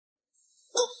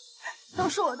都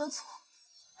是我的错。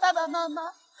爸爸妈妈，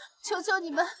求求你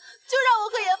们，就让我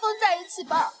和严峰在一起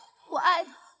吧。我爱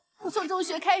他，我从中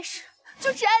学开始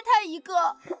就只爱他一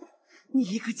个。你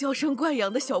一个娇生惯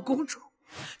养的小公主，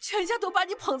全家都把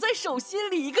你捧在手心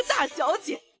里，一个大小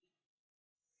姐，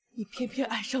你偏偏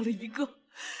爱上了一个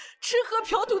吃喝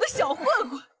嫖赌的小混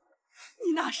混。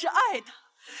你哪是爱他，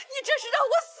你这是让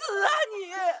我死啊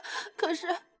你！可是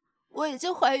我已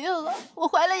经怀孕了，我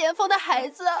怀了严峰的孩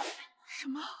子。什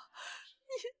么？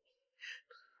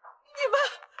你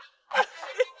们？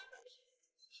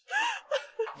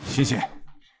欣欣，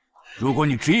如果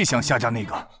你执意想下嫁那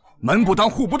个门不当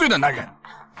户不对的男人，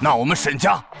那我们沈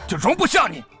家就容不下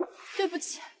你。对不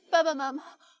起，爸爸妈妈，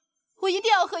我一定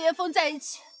要和严峰在一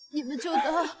起。你们就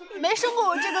当没生过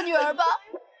我这个女儿吧。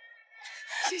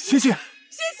欣欣，欣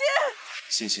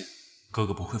欣欣，哥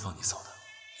哥不会放你走的，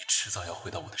你迟早要回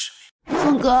到我的身边。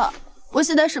峰哥，我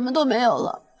现在什么都没有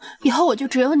了，以后我就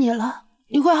只有你了，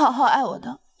你会好好爱我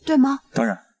的，对吗？当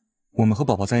然，我们和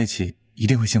宝宝在一起一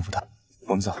定会幸福的。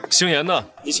我们走。星言呢？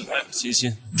你想爱欣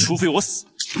欣，除非我死。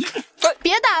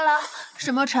别打了，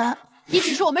沈墨尘，你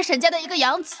只是我们沈家的一个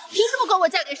养子，凭什么管我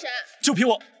嫁给谁？就凭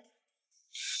我。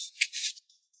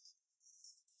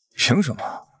凭什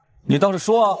么？你倒是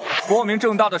说啊，光明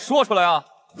正大的说出来啊！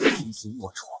心思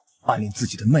龌龊，暗恋自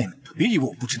己的妹妹，别以为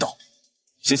我不知道。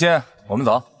欣欣，我们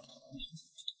走。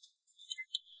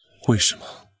为什么？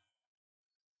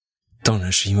当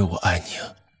然是因为我爱你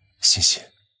啊，欣欣。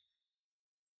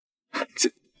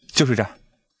就是这儿。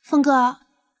峰哥，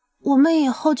我们以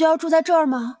后就要住在这儿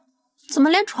吗？怎么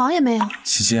连床也没有？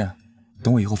欣欣，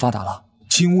等我以后发达了，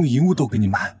金屋银屋都给你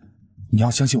买，你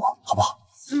要相信我，好不好？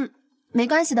没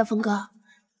关系的，峰哥。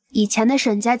以前的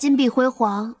沈家金碧辉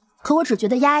煌，可我只觉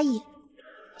得压抑。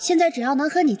现在只要能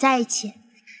和你在一起，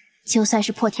就算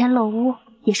是破天漏屋，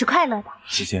也是快乐的。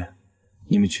欣欣，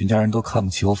你们全家人都看不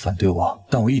起我，反对我，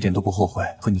但我一点都不后悔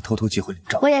和你偷偷结婚领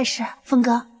证。我也是，峰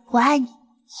哥，我爱你。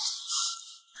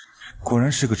果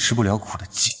然是个吃不了苦的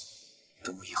鸡。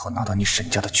等我以后拿到你沈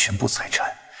家的全部财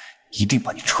产，一定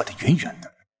把你扯得远远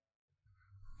的。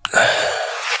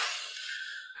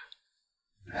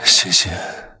欣欣，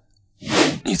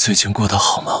你最近过得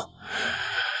好吗？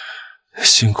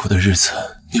辛苦的日子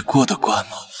你过得惯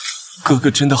吗？哥哥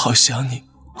真的好想你，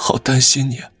好担心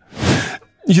你，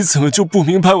你怎么就不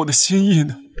明白我的心意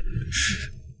呢？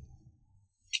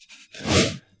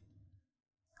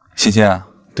欣欣，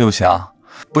对不起啊，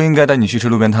不应该带你去吃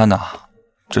路边摊的，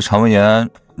这肠胃炎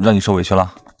让你受委屈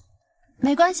了。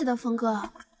没关系的，峰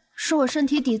哥，是我身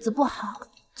体底子不好，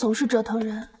总是折腾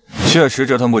人。确实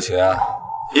折腾不起，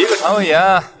一个肠胃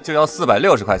炎就要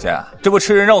460块钱，这不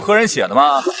吃人肉喝人血的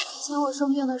吗？以前我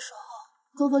生病的时候，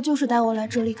哥哥就是带我来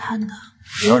这里看的。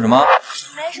你说什么？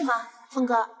没什么，峰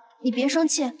哥，你别生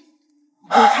气，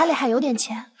我卡里还有点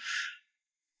钱。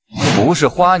不是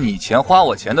花你钱花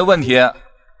我钱的问题，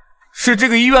是这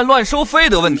个医院乱收费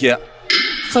的问题。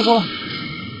再说了，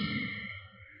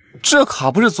这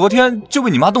卡不是昨天就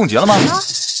被你妈冻结了吗？啊，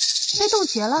被冻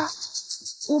结了？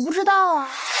我不知道啊。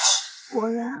果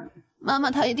然，妈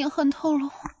妈她一定恨透了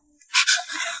我。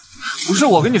不是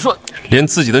我跟你说，连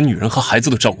自己的女人和孩子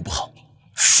都照顾不好，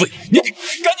废！你赶紧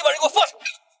把人给我放下！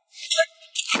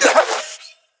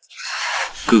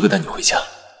哥哥带你回家。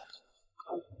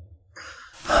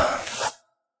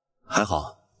还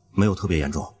好，没有特别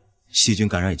严重，细菌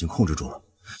感染已经控制住了。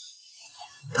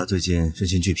他最近身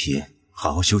心俱疲，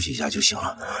好好休息一下就行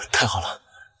了。太好了，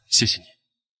谢谢你。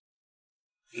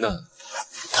那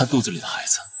他肚子里的孩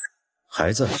子？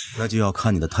孩子，那就要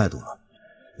看你的态度了。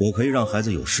我可以让孩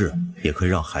子有事，也可以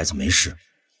让孩子没事。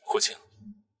霍青，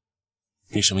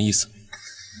你什么意思？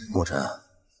墨尘，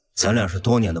咱俩是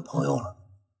多年的朋友了，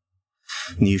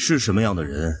你是什么样的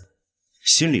人，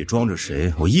心里装着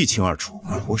谁，我一清二楚。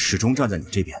我始终站在你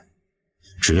这边，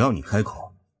只要你开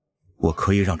口，我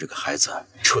可以让这个孩子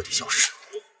彻底消失。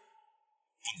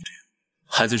不能这样，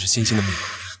孩子是欣欣的命，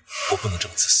我不能这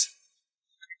么自私。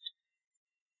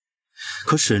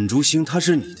可沈竹星他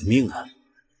是你的命啊，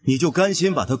你就甘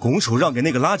心把他拱手让给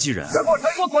那个垃圾人？沈墨尘，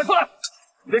给我滚出来！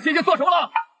你对欣欣做什么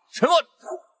了？沈墨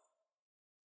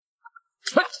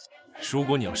尘，如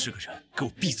果你要是个人，给我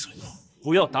闭嘴，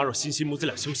不要打扰欣欣母子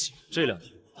俩休息。这2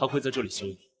天她会在这里休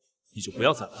息，你就不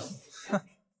要再来了。哼，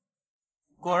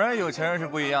果然有钱人是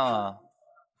不一样啊！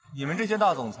你们这些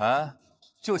大总裁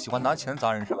就喜欢拿钱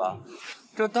砸人是吧？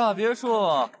这大别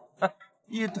墅，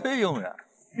一堆佣人，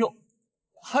哟，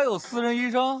还有私人仪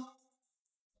仗。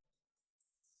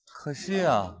可惜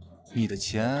啊，你的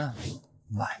钱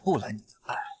买不来你的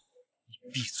爱。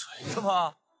你闭嘴！怎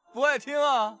么不爱听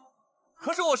啊？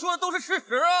可是我说的都是事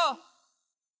实啊！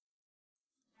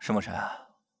沈墨尘，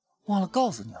忘了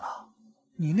告诉你了，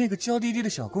你那个娇滴滴的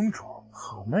小公主，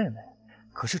好妹妹，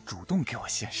可是主动给我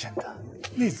献身的，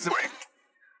那滋味。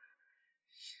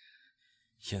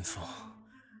严峰，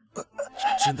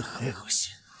真的很恶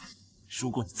心。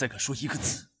如果你再敢说一个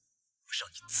字，我让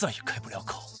你再也开不了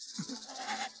口。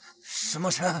什么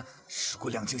神？如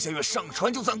果两情相悦上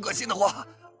船就算恶心的话，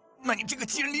那你这个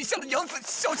寄人篱下的养子，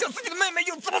小瞧自己的妹妹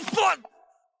又怎么算？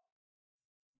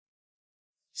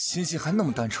欣欣还那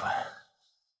么单纯，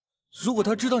如果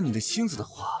她知道你的心思的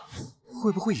话，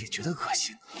会不会也觉得恶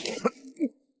心呢？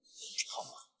好吗？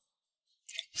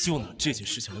又拿这件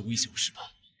事情来威胁我是吧？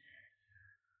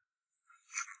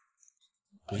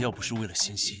我要不是为了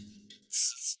欣欣，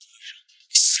此次退让，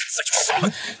现在就死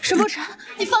了。沈墨尘，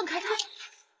你放开他！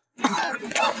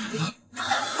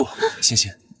不，欣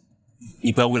欣，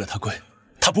你不要为了他跪，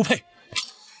他不配。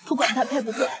不管他配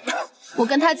不配，我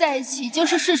跟他在一起已经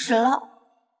是事实了，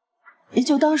你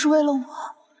就当是为了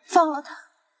我放了他，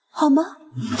好吗？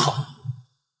好，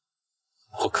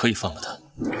我可以放了他，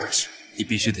但是你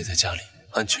必须得在家里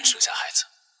安全生下孩子。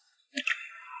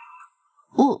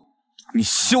你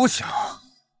休想！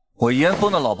我严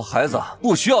峰的老婆孩子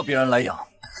不需要别人来养。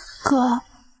哥，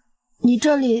你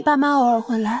这里爸妈偶尔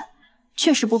回来，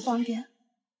确实不方便。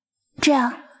这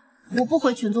样，我不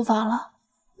回群租房了，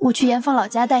我去严峰老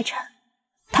家待产，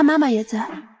他妈妈也在，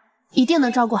一定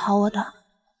能照顾好我的，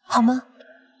好吗？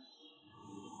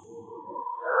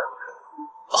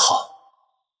好，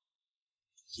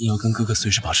你要跟哥哥随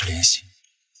时保持联系，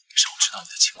让我知道你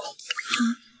的情况。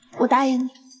好，我答应你。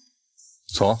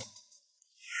走。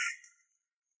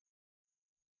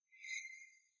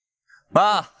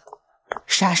妈，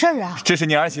啥事儿啊？这是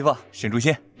你儿媳妇沈竹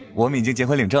欣，我们已经结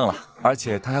婚领证了，而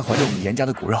且她还怀着我们严家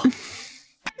的骨肉。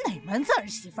哪门子儿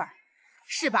媳妇儿？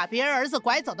是把别人儿子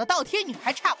拐走的倒贴女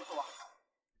还差不多。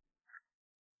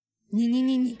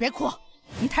你别哭，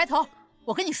你抬头，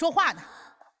我跟你说话呢。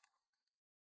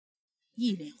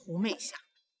一脸狐媚相，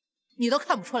你都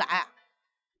看不出来啊？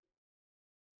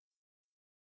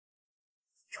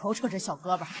瞅瞅这小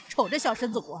胳膊，瞅这小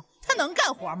身子骨，他能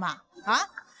干活吗？啊？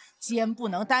肩不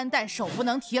能担担，手不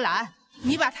能提篮，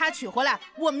你把他娶回来，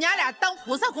我们娘俩当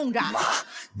菩萨供着。妈，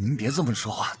您别这么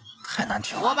说话，太难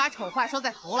听了。我把丑话说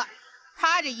在头了，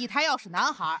他这一胎要是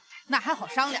男孩，那还好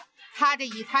商量；他这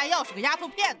一胎要是个丫头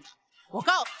片子，我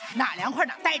告诉你，哪凉快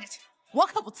哪待着去，我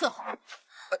可不伺候。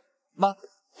妈，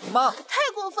太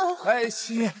过分了！哎，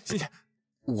谢谢。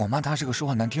我妈她是个说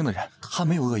话难听的人，她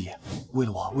没有恶意。为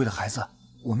了我，为了孩子，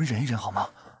我们忍一忍好吗？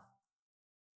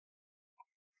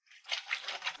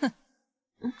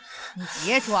你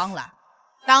别装了，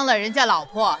当了人家老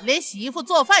婆，连洗衣服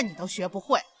做饭你都学不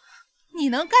会，你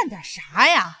能干点啥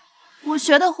呀？我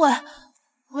学得会，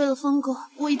为了峰哥，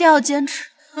我一定要坚持。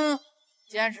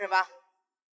坚持吧。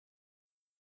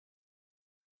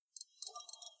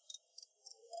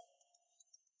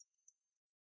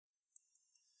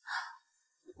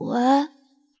喂，欣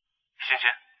欣，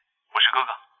我是哥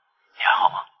哥，你还好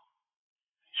吗？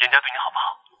严家对你好不好？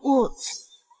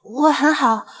我很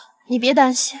好，你别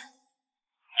担心。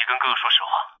你跟哥哥说实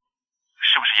话，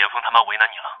是不是严峰他妈为难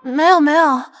你了？没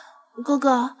有，哥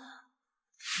哥。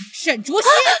沈竹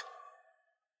欣，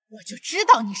我就知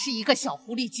道你是一个小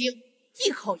狐狸精，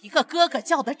一口一个哥哥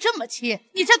叫得这么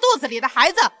亲，你这肚子里的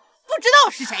孩子不知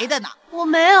道是谁的呢？我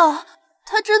没有，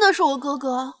他真的是我哥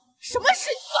哥。什么是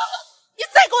你哥哥？你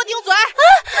再给我顶嘴！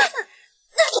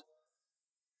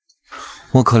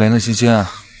我可怜的欣欣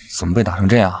怎么被打成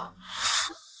这样？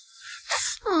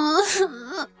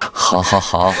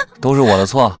好，都是我的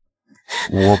错，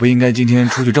我不应该今天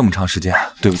出去这么长时间，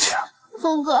对不起。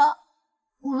峰哥，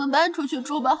我们搬出去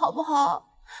住吧，好不好？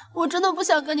我真的不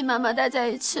想跟你妈妈待在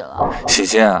一起了。欣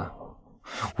欣，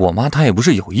我妈她也不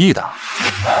是有意的。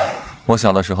我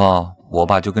小的时候，我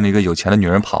爸就跟着一个有钱的女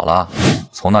人跑了，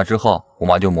从那之后，我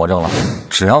妈就魔怔了，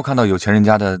只要看到有钱人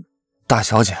家的大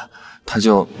小姐，她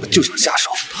就想下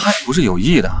手。她也不是有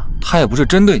意的，她也不是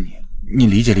针对你，你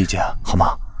理解好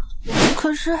吗？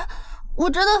可是我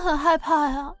真的很害怕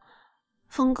呀，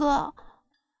峰哥，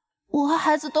我和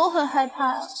孩子都很害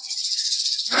怕。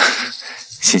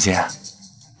欣欣，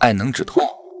爱能止痛，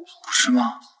不是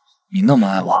吗？你那么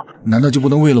爱我，难道就不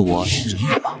能为了我忍一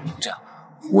忍吗？这样，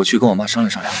我去跟我妈商量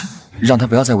商量，让她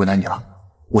不要再为难你了。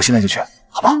我现在就去，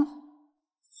好吧？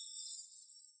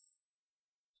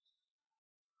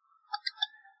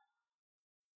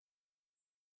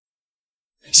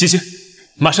欣欣，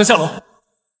马上下楼。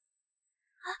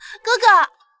哥哥，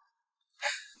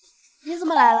你怎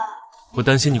么来了？我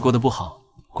担心你过得不好，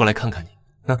过来看看你。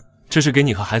这是给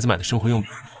你和孩子买的生活用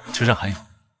品，车上还有。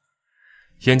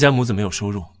严家母子没有收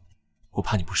入，我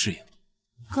怕你不适应。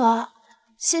哥，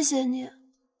谢谢你，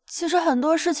其实很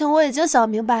多事情我已经想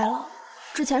明白了，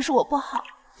之前是我不好，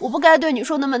我不该对你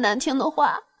说那么难听的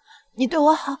话。你对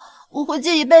我好，我会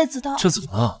记一辈子的。这怎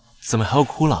么了？怎么还要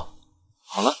哭了？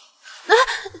好了，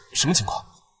什么情况？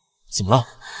怎么了？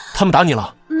他们打你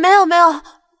了？没有没有，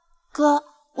哥，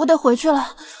我得回去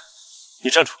了。你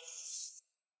站住！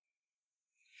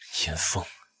严峰，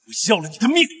我要了你的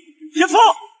命！严峰，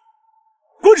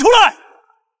滚出来！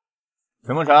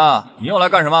陈梦辰，你又来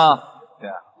干什么？姐，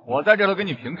我在这头给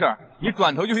你平事儿，你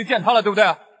转头就去见他了，对不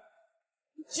对？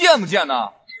贱不贱呢？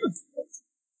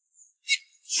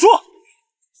说，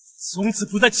从此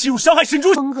不再欺辱伤害沈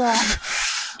珠。峰哥，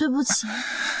对不起，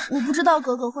我不知道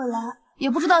哥哥会来，也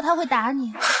不知道他会打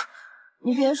你，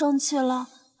你别生气了，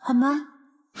好吗？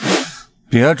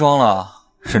别装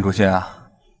了，沈竹心，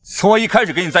从我一开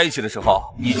始跟你在一起的时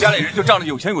候，你家里人就仗着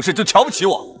有钱有势就瞧不起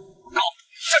我。我告诉你，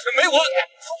这是没我的。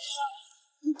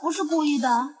你不是故意的，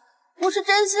我是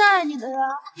真心爱你的呀！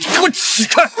你给我起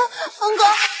开！峰哥，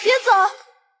别走！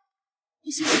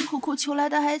你辛辛苦苦求来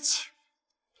的爱情，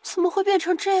怎么会变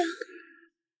成这样？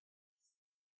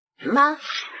妈，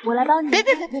我来帮你。别！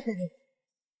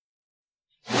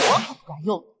我可不敢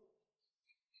用，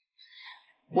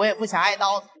我也不想挨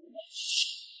刀子。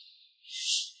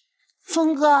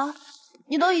峰哥，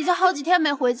你都已经好几天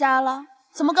没回家了，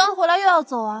怎么刚回来又要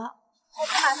走啊？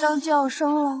孩子马上就要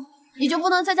生了，你就不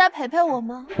能在家陪陪我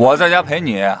吗？我在家陪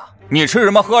你，你吃什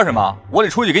么喝什么，我得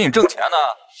出去给你挣钱呢。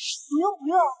不用，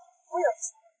我有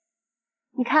钱。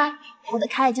你看，我的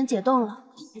卡已经解冻了，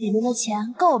里面的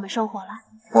钱够我们生活了。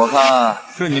我看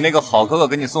是你那个好哥哥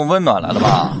给你送温暖来了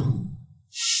吧？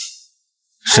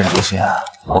沈竹心，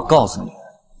我告诉你，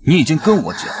你已经跟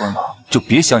我结婚了，就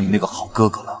别想你那个好哥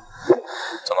哥了。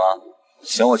怎么，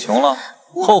嫌我穷了？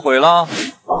后悔了？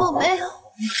我没有。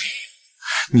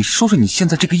你说说你现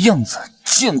在这个样子，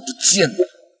贱不贱？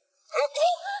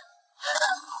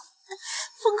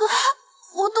峰哥，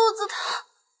我肚子疼，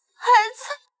孩子。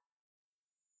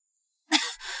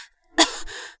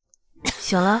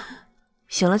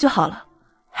醒了就好了，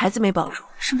孩子没保住。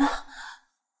什么？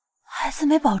孩子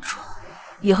没保住？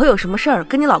以后有什么事儿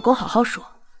跟你老公好好说，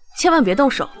千万别动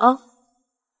手啊！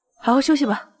好好休息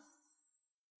吧。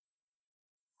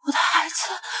我的孩子，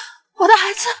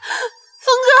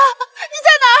峰哥，你在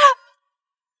哪儿？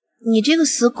你这个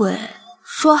死鬼，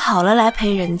说好了来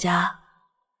陪人家，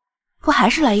不还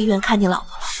是来医院看你老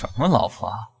婆了？什么老婆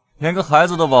啊？连个孩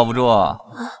子都保不住啊！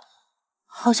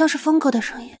好像是峰哥的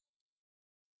声音。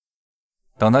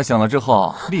等他醒了之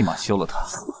后，立马休了他。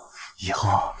以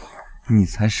后你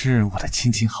才是我的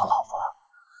亲亲好老婆。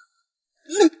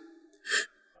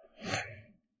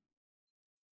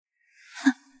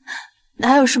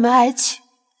哪有什么爱情？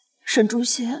沈竹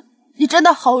心，你真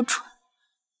的好蠢！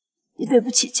你对不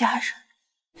起家人，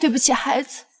对不起孩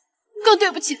子，更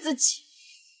对不起自己。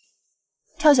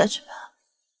跳下去吧，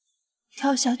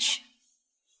跳下去，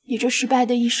你这失败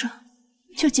的一生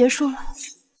就结束了。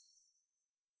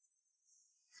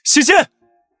欣欣，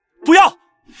不要，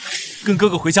跟哥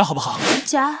哥回家好不好？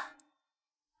家，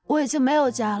我已经没有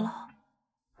家了。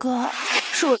哥，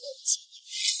是我对不起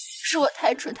你，是我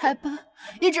太蠢太笨，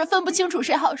一直分不清楚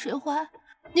谁好谁坏，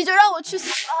你就让我去死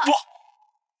吧。不，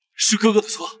是哥哥的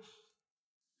错，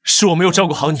是我没有照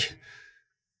顾好你。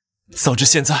早知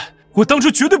现在，我当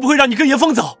初绝对不会让你跟严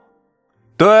峰走。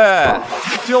对，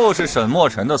就是沈墨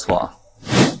尘的错。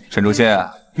沈竹心，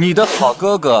你的好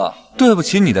哥哥对不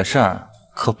起你的事儿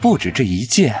可不止这一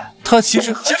件，他其实……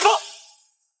严峰，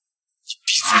你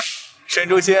闭嘴！沈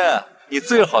竹心，你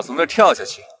最好从这儿跳下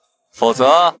去，否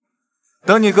则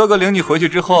等你哥哥领你回去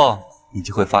之后，你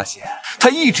就会发现他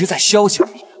一直在消消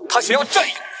你，他想要占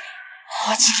有你。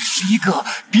他其实是一个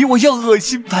比我要恶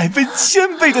心100倍、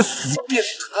1000倍的死变态。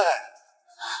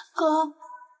哥，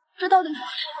这到底是什么？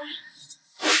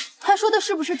他说的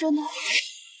是不是真的？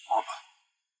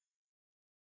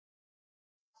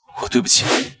我对不起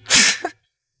你，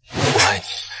我爱你，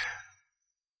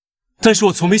但是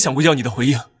我从没想过要你的回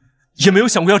应，也没有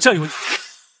想过要占有你。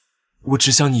我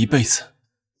只想你一辈子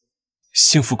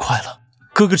幸福快乐，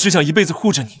哥哥只想一辈子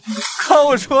护着你。看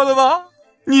我说的吧，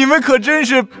你们可真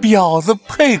是婊子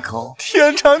配狗，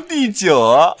天长地久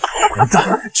啊！混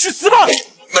蛋，去死吧！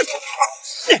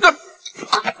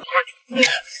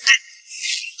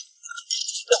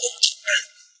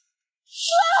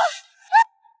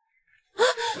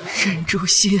沈竹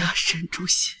心啊，沈竹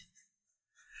心，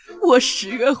我10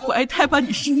月怀胎把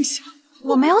你生下，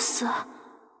我没有死，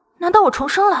难道我重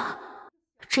生了？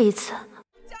这一次，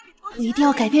我一定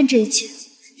要改变这一切。你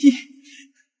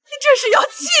这是要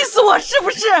气死我是不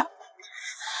是？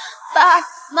爸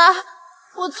妈，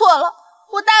我错了，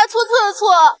我大错特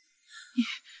错。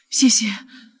欣欣，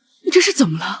你这是怎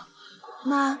么了？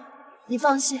妈，你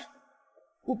放心，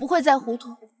我不会再糊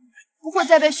涂，不会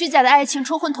再被虚假的爱情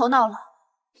冲昏头脑了。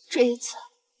这一次，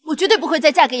我绝对不会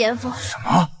再嫁给严峰。什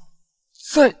么？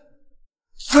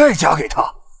再嫁给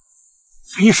他？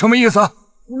你什么意思？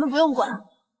你们不用管。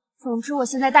总之，我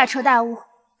现在大彻大悟，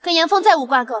跟严峰再无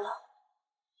瓜葛了。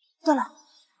对了，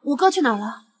我哥去哪儿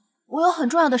了？我有很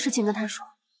重要的事情跟他说。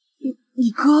你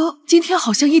哥今天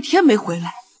好像一天没回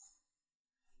来。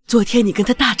昨天你跟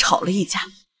他大吵了一架，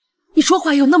你说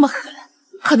话又那么狠，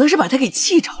可能是把他给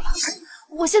气着了。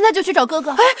我现在就去找哥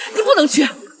哥。哎，你不能去。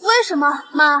为什么？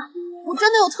妈，我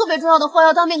真的有特别重要的话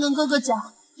要当面跟哥哥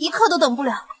讲，一刻都等不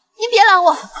了。您别拦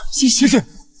我。欣欣，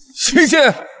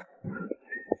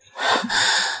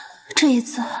这一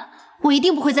次我一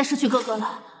定不会再失去哥哥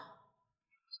了。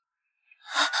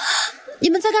你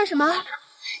们在干什么？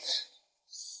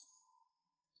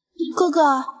哥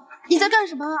哥，你在干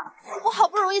什么？我好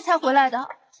不容易才回来的，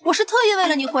我是特意为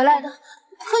了你回来的。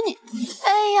可你……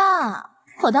哎呀，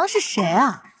我当是谁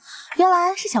啊？原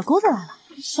来是小姑子来了。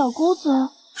小姑子？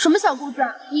什么小姑子？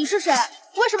你是谁？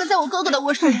为什么在我哥哥的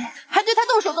卧室里，还对他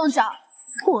动手动脚？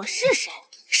我是谁？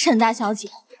沈大小姐，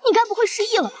你该不会失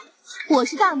忆了吧？我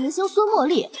是大明星孙茉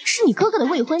莉，是你哥哥的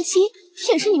未婚妻，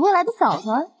也是你未来的嫂子。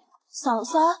嫂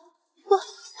子？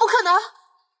不可能！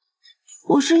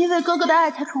我是因为哥哥的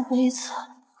爱才重活一次，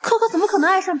哥哥怎么可能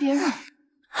爱上别人？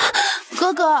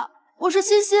哥哥，我是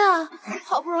欣欣啊，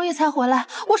好不容易才回来，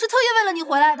我是特意为了你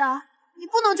回来的，你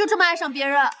不能就这么爱上别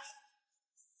人。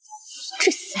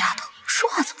这死丫头说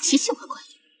话怎么奇奇怪怪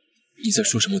的？你在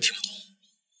说什么？我听不懂。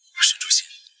沈竹心，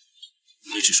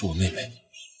你只是我妹妹，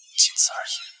仅此而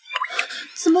已。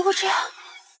怎么会这样？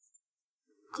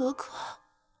哥哥，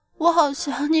我好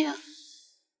想你啊。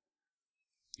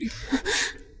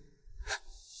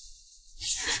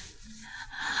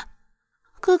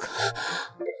哥哥，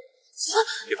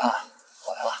别怕，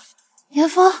我来了。严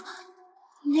峰，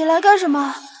你来干什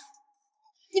么？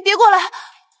你别过来！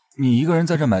你一个人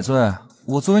在这买醉，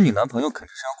我作为你男朋友肯定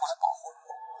是要过来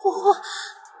保护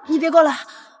你。你别过来！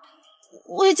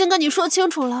我已经跟你说清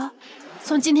楚了，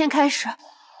从今天开始，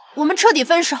我们彻底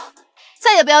分手，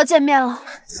再也不要见面了。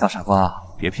小傻瓜，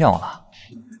别骗我了，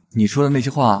你说的那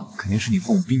些话肯定是你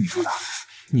父母逼你说的。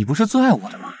你不是最爱我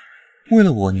的吗？为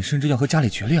了我，你甚至要和家里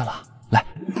决裂了。来，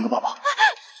拥个抱抱。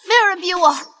没有人逼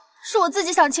我，是我自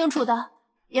己想清楚的。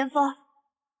严峰，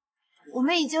我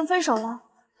们已经分手了，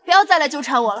不要再来纠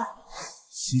缠我了。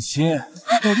欣欣，你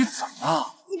到底怎么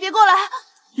了？你别过来！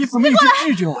你怎么一直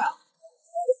拒绝我呀？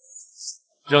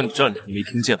让你站着，你没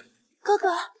听见吗？哥哥，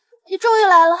你终于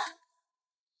来了。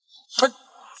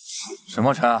沈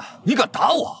墨尘，你敢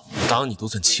打我？打你都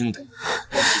算轻的，你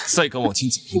再敢往前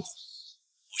走一步，我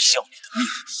要你的命！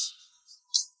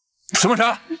沈墨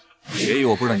尘，别以为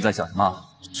我不知道你在想什么。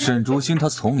沈竹心她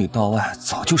从里到外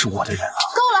早就是我的人了。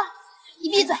够了，你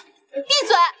闭嘴，闭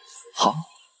嘴！好，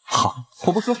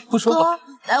我不说了。哥，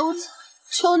带我走，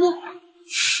求你。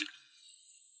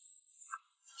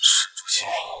沈竹心，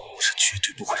我是绝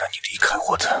对不会让你离开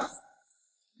我的。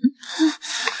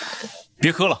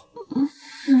别喝了，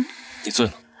你醉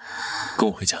了，跟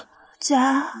我回家。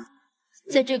家，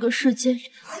在这个世界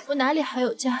里，我哪里还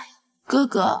有家呀？哥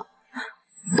哥，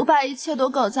我把一切都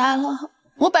搞砸了，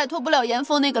我摆脱不了严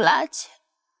峰那个垃圾，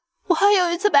我还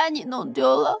有一次把你弄丢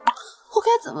了，我该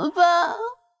怎么办？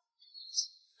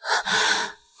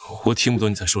我听不懂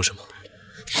你在说什么。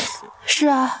是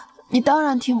啊，你当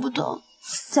然听不懂。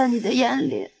在你的眼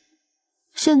里，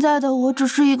现在的我只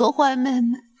是一个坏妹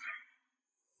妹。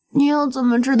你又怎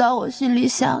么知道我心里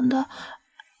想的、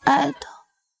爱的、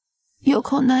有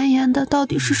口难言的到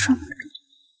底是什么？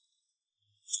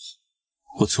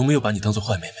我从没有把你当做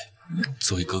坏妹妹。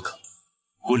作为哥哥，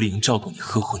我理应照顾你、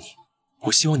呵护你。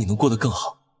我希望你能过得更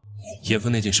好。严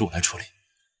峰那件事我来处理。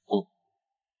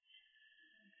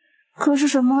可是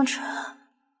沈墨尘，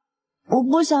我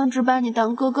不想只把你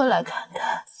当哥哥来看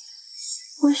待，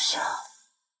我想。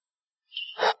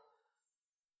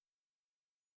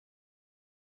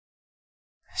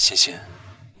欣欣，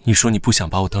你说你不想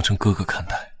把我当成哥哥看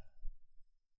待，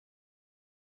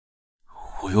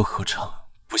我又何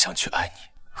尝不想去爱你、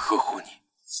呵护你，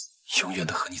永远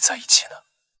的和你在一起呢？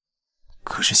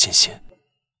可是欣欣，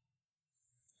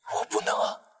我不能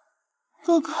啊。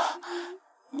哥哥，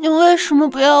你为什么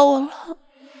不要我了？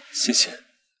欣欣，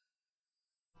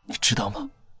你知道吗？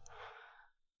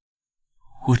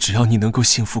我只要你能够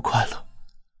幸福快乐，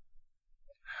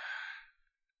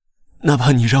哪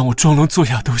怕你让我装聋作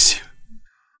哑都行。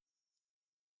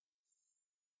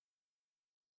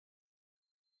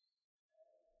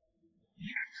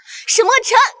沈墨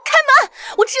尘，开门！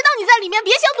我知道你在里面，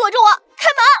别想躲着我，开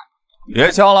门！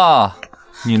别敲了，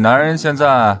你男人现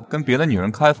在跟别的女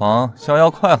人开房逍遥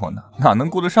快活呢，哪能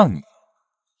顾得上你？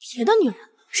别的女人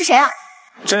是谁啊？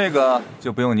这个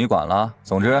就不用你管了。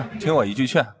总之，听我一句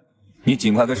劝，你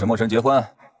尽快跟沈墨尘结婚，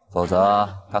否则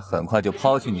他很快就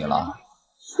抛弃你了。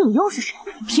你又是谁？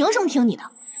凭什么听你的？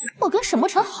我跟沈墨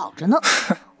尘好着呢，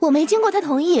我没经过他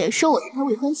同意说我是他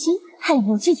未婚妻，他也没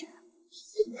有拒绝。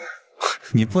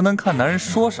你不能看男人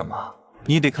说什么，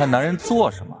你得看男人做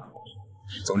什么。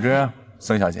总之，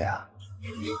孙小姐啊，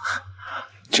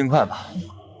尽快吧。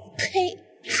呸！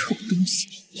臭东西，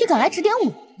也敢来指点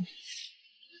我？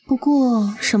不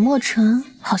过沈墨尘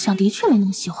好像的确没那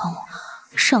么喜欢我，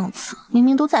上次明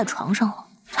明都在床上了，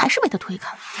还是被他推开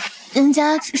了。人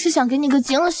家只是想给你个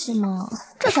惊喜嘛，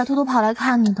这才偷偷跑来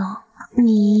看你的。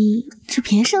你这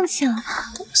别生气了。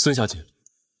孙小姐，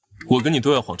我跟你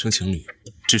都要谎称情侣，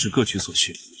只是各取所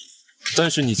需。但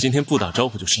是你今天不打招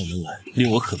呼就上门来，令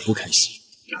我很不开心。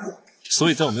所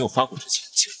以在我没有发火之前，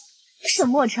请沈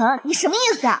墨尘，你什么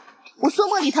意思啊？我孙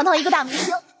墨里堂堂一个大明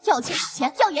星，要钱有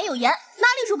钱，要颜有颜，哪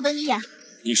里说不得你演？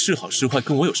你是好是坏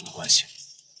跟我有什么关系？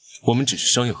我们只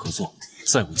是商业合作，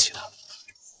再无其他。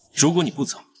如果你不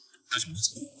走，那就不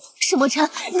走。沈墨尘，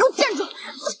你给我站住！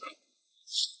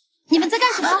你们在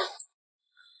干什么？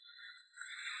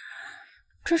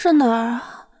这是哪儿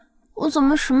啊？我怎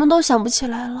么什么都想不起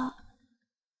来了？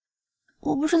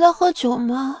我不是在喝酒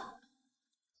吗？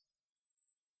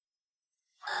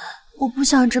我不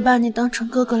想只把你当成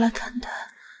哥哥来看待，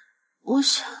我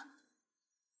想……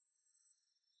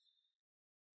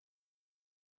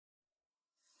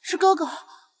是哥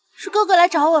哥来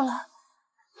找我了。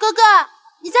哥哥，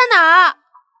你在哪儿？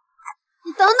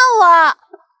你等等我。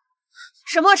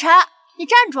沈墨尘，你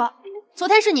站住！昨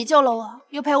天是你救了我，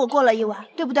又陪我过了一晚，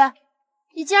对不对？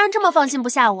你既然这么放心不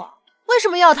下我，为什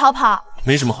么又要逃跑？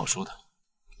没什么好说的，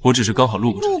我只是刚好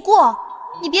路过这里。路过？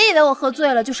你别以为我喝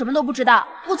醉了就什么都不知道。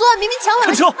我昨晚明明强吻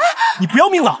了停车！你不要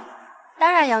命了？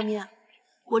当然要命，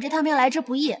我这趟命来之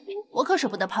不易，我可舍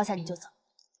不得抛下你就走。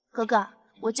哥哥，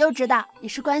我就知道你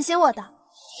是关心我的。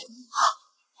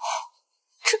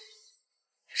这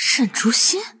沈竹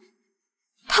心，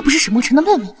她不是沈墨尘的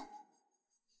妹妹吗？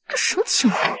这什么情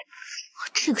况？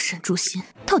这个沈竹心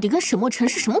到底跟沈墨尘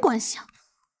是什么关系啊？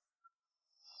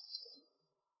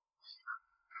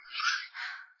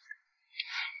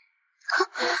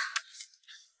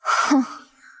哼，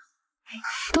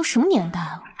都什么年代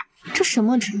了，这沈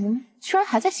墨尘居然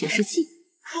还在写日记。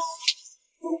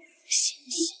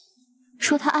欣欣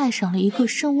说他爱上了一个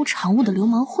身无长物的流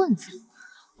氓混子，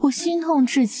我心痛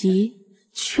至极，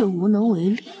却无能为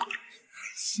力。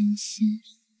欣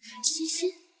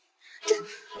欣，这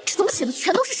怎么写的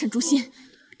全都是沈竹心？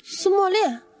苏茉莉，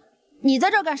你在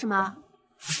这儿干什么？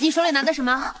你手里拿的什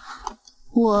么？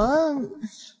我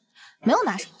没有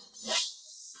拿什么。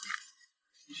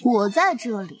我在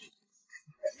这里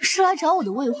是来找我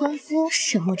的未婚夫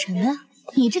沈墨尘的。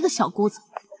你这个小姑子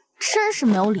真是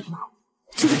没有礼貌，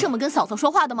就是这么跟嫂嫂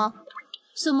说话的吗？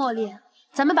孙茉莉，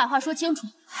咱们把话说清楚。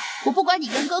我不管你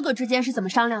跟哥哥之间是怎么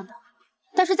商量的，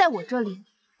但是在我这里，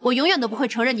我永远都不会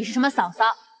承认你是什么嫂嫂。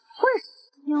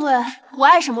因为我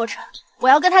爱沈墨尘，我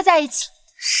要跟他在一起。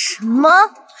什么？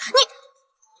你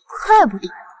怪不得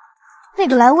那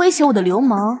个来威胁我的流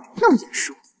氓那么眼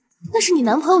熟，那是你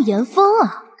男朋友严峰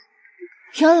啊！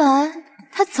原来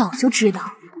他早就知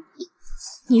道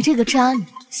你这个渣女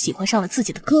喜欢上了自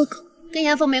己的哥哥。跟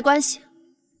严峰没关系，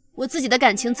我自己的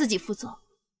感情自己负责。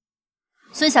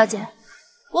孙小姐，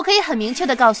我可以很明确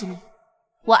的告诉你，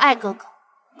我爱哥哥，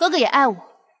哥哥也爱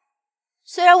我。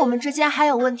虽然我们之间还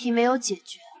有问题没有解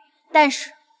决，但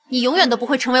是你永远都不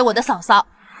会成为我的嫂嫂。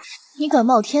你敢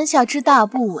冒天下之大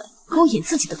不韪勾引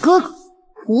自己的哥哥，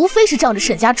无非是仗着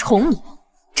沈家宠你，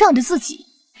仗着自己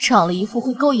长了一副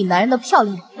会勾引男人的漂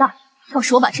亮脸蛋。要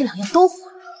是我把这两样都毁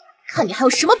了，看你还有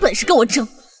什么本事跟我争！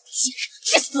贱人，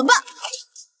去死吧！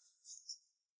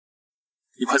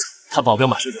你快走，他保镖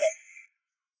马上就来。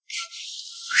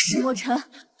沈墨尘，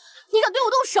你敢对我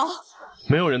动手？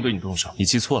没有人对你动手，你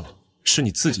记错了，是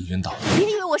你自己晕倒的。别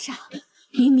以为我傻，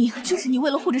明明就是你为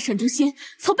了护着沈竹心，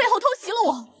从背后偷袭了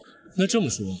我。那这么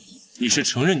说，你是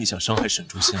承认你想伤害沈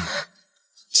竹心了？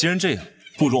既然这样，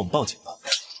不如我们报警吧。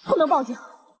不能报警，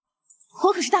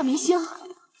我可是大明星，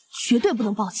绝对不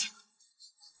能报警。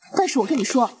但是我跟你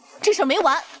说，这事儿没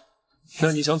完。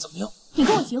那你想怎么样？你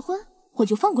跟我结婚，我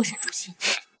就放过沈竹心。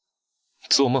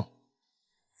做梦。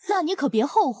那你可别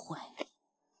后悔。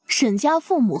沈家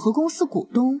父母和公司股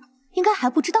东应该还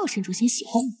不知道沈竹心喜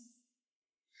欢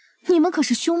你，你们可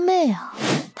是兄妹啊！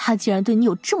他竟然对你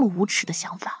有这么无耻的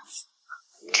想法，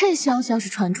这消息要是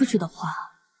传出去的话，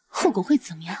后果会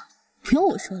怎么样？不用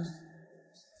我说了。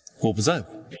我不在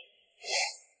乎。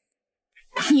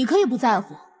你可以不在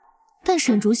乎，但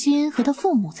沈竹心和他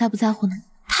父母在不在乎呢？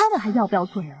他们还要不要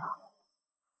做人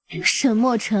了？沈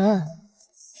墨尘，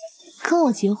跟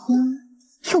我结婚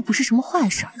又不是什么坏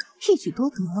事，一举多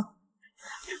得。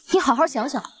你好好想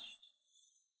想。好，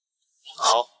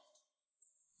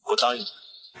我答应你，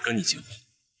跟你结婚。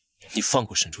你放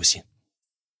过沈竹心。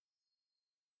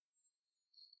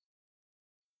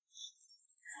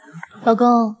老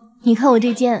公，你看我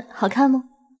这件好看吗？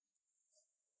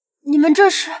你们这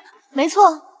是？没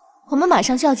错，我们马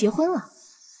上就要结婚了。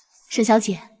沈小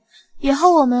姐，以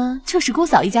后我们就是姑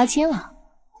嫂一家亲了，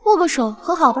握个手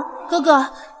和好吧。哥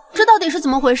哥，这到底是怎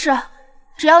么回事？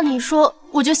只要你说，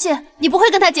我就信，你不会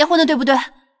跟他结婚的，对不对？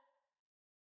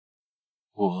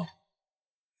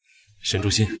沈竹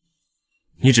心，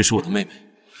你只是我的妹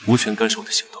妹，无权干涉我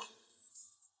的行动。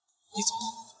你走，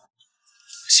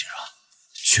心软，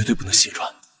绝对不能心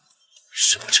软。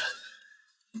沈墨尘，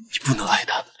你不能爱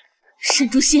他。沈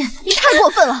竹心，你太过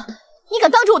分了！你敢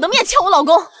当着我的面抢我老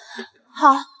公？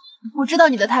好，我知道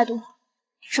你的态度，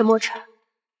沈墨尘。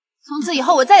从此以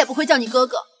后，我再也不会叫你哥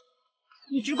哥，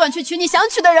你只管去娶你想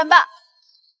娶的人吧。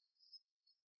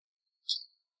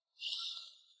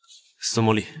孙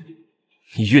茉莉，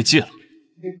你越界了。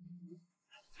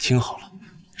听好了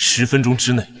，10分钟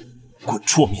之内滚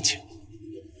出我面前！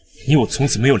你我从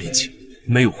此没有恋情，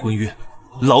没有婚约，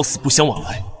老死不相往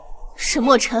来。沈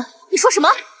墨尘，你说什么？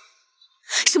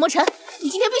沈墨尘，你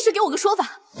今天必须给我个说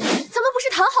法。咱们不是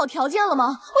谈好条件了吗？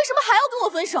为什么还要跟我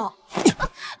分手？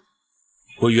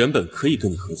我原本可以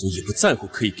跟你合作，也不在乎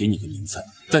可以给你个名分，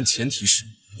但前提是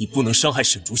你不能伤害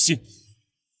沈竹心。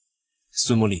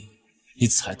孙茉莉，你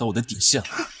踩到我的底线了。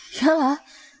原来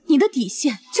你的底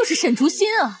线就是沈竹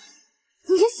心啊！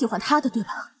你也喜欢他的对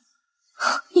吧？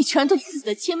你居然对自己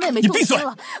的亲妹妹动心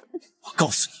了！我告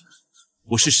诉你，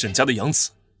我是沈家的养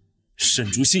子，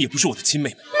沈竹心也不是我的亲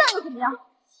妹妹。那又怎么样？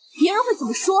别人会怎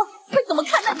么说？会怎么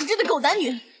看待你这对狗男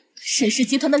女？沈氏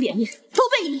集团的脸面都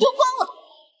被你们丢光了！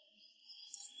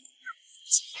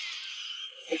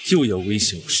又要威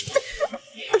胁我是吗？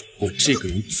我这个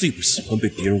人最不喜欢被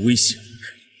别人威胁了。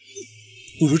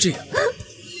不如这样，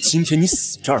今天你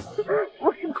死这儿吧。我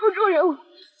是公主人物，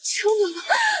求你了。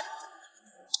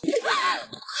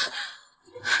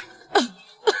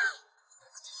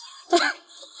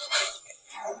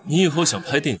你以后想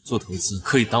拍电影做投资，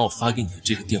可以打我发给你的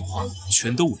这个电话，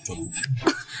全都稳赚不赔。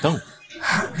当然，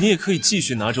你也可以继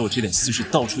续拿着我这点私事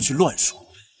到处去乱说。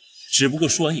只不过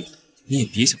说完以后，你也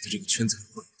别想在这个圈子里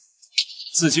混，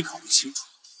自己考虑清楚。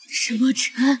沈墨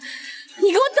尘，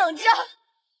你给我等着！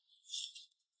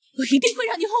我一定会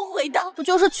让你后悔的。不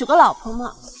就是娶个老婆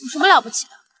吗？有什么了不起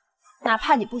的？哪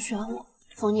怕你不选我，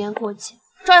逢年过节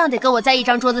照样得跟我在一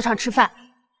张桌子上吃饭。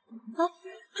啊，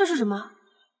这是什么？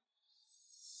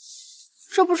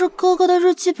这不是哥哥的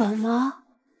日记本吗？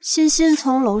欣欣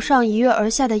从楼上一跃而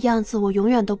下的样子，我永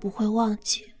远都不会忘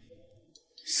记。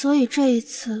所以这一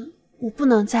次，我不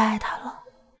能再爱他了，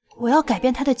我要改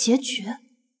变他的结局。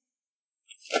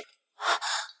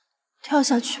跳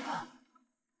下去吧，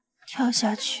跳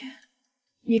下去，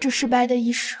你这失败的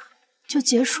一生就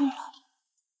结束了。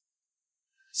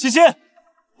欣欣，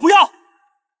不要！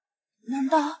难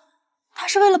道他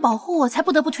是为了保护我才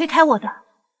不得不推开我的？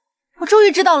我终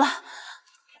于知道了。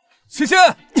欣欣，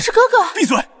是哥哥！闭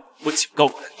嘴！我警告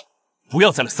过了你，不要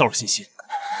再来骚扰欣欣。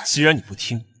既然你不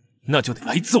听，那就得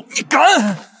来揍！你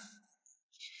敢！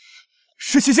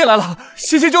是欣欣来了，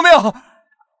欣欣救命！哥哥！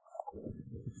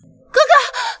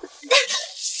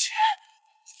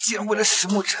竟然为了石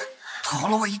墨尘捅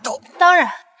了我一刀。当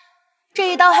然，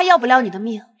这一刀还要不了你的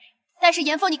命。但是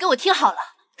严峰，你给我听好了，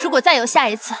如果再有下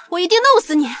一次，我一定弄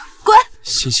死你！滚！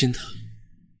欣欣她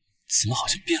怎么好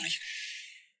像变了一个人？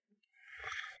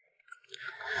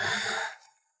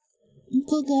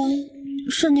哥哥，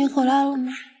是你回来了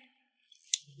吗？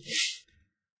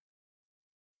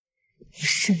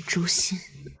沈竹心，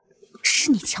是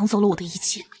你抢走了我的一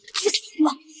切，去死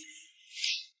吧！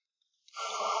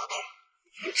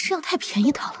这样太便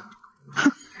宜他了。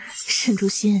哼，沈竹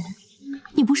心，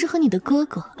你不是和你的哥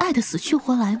哥爱得死去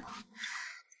活来吗？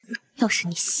要是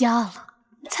你瞎了，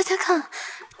猜猜看，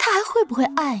他还会不会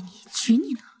爱你、娶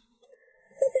你呢？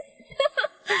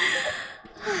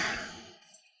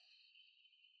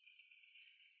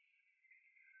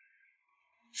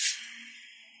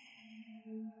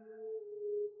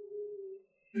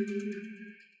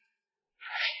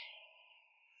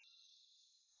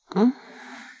嗯，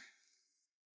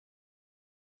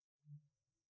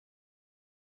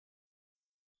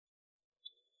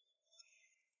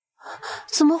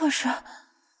怎么回事？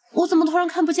我怎么突然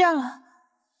看不见了？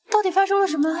到底发生了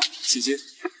什么？欣欣，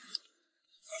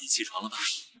你起床了吧？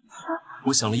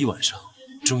我想了一晚上，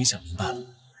终于想明白了。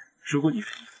如果你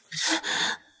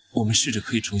我们试着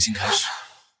可以重新开始。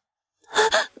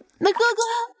那哥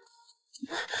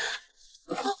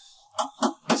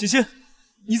哥，欣欣，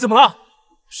你怎么了？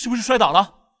是不是摔倒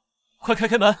了？快开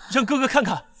门，让哥哥看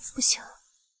看。不行，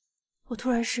我突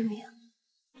然失明，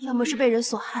要么是被人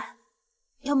所害，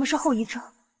要么是后遗症。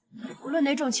无论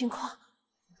哪种情况，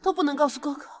都不能告诉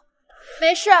哥哥。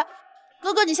没事，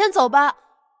哥哥你先走吧，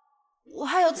我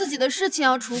还有自己的事情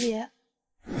要处理。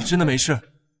你真的没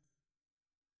事？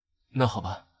那好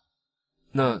吧，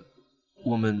那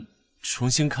我们重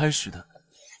新开始的。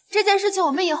这件事情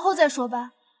我们以后再说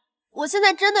吧，我现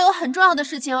在真的有很重要的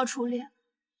事情要处理。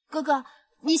哥哥，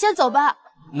你先走吧。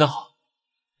那好，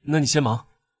那你先忙，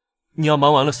你要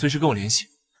忙完了随时跟我联系。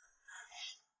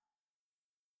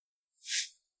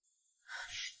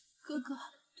哥哥，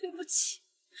对不起，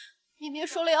明明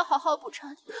说了要好好补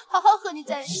偿你，好好和你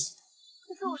在一起，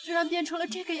可是我居然变成了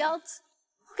这个样子，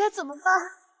我该怎么办？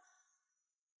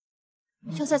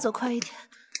要再走快一点，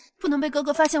不能被哥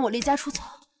哥发现我离家出走。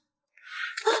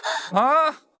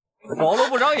啊，毛都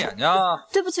不长眼睛。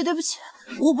对不起，对不起，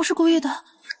我不是故意的。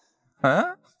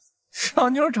嗯，小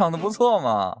妞长得不错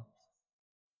嘛，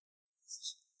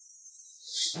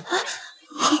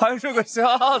还是个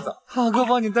瞎子。大哥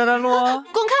帮你带路啊！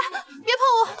滚开，别碰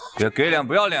我！别给脸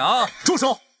不要脸啊！住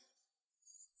手！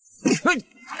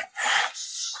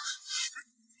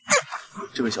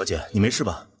这位小姐，你没事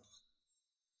吧？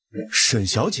沈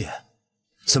小姐，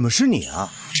怎么是你啊？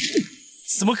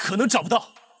怎么可能找不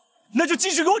到？那就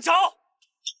继续给我找，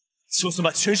就算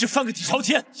把全市翻个底朝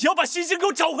天，也要把欣欣给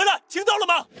我找回来，听到了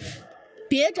吗？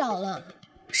别找了，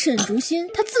沈竹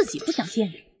欣她自己不想见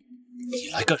你。你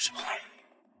来干什么？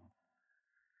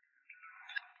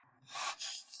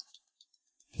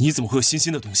你怎么会有欣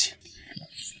欣的东西？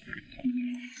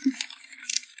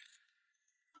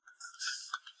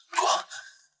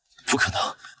不可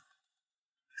能，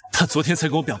他昨天才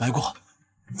跟我表白过，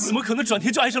怎么可能转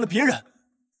天就爱上了别人？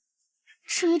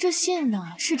至于这信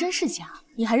呢，是真是假，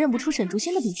你还认不出沈竹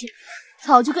欣的笔迹？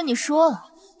早就跟你说了，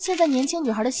现在年轻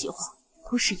女孩的喜欢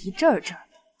都是一阵儿阵儿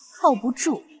的，靠不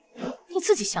住。你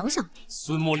自己想想。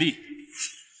孙茉莉，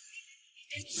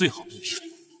你最好别骗我，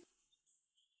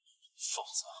否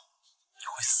则你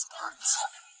会死得很惨。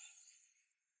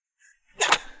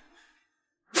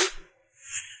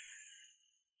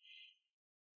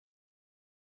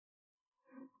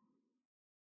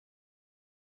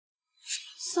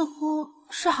似乎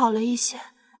是好了一些，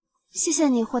谢谢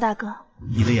你，霍大哥。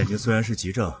你的眼睛虽然是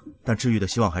急症，但治愈的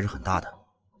希望还是很大的。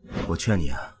我劝你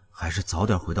啊，还是早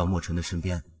点回到墨尘的身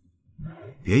边，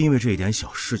别因为这一点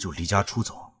小事就离家出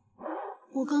走。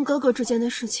我跟哥哥之间的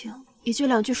事情，一句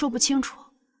两句说不清楚。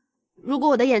如果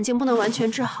我的眼睛不能完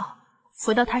全治好，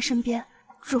回到他身边，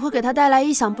只会给他带来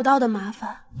意想不到的麻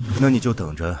烦。那你就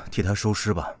等着替他收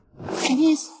尸吧。什么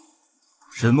意思？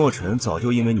沈墨尘早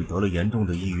就因为你得了严重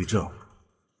的抑郁症，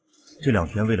这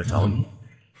2天为了找你，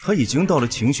他已经到了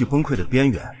情绪崩溃的边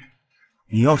缘。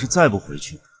你要是再不回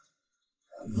去，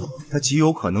他极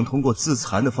有可能通过自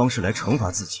残的方式来惩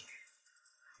罚自己。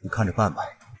你看着办吧。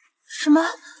什么？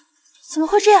怎么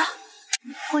会这样？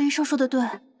霍医生说的对，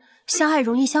相爱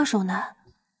容易相守难。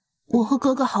我和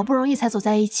哥哥好不容易才走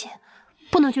在一起，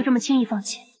不能就这么轻易放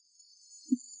弃。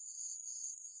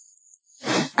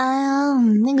哎呀，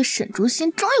那个沈竹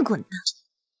欣终于滚蛋！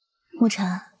沐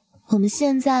晨，我们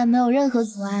现在没有任何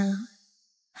阻碍了，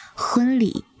婚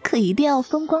礼可一定要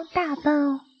风光大办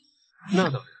哦。那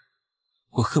当然，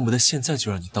我恨不得现在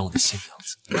就让你当我的新娘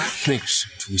子。那个沈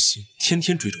竹欣天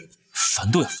天追着我，烦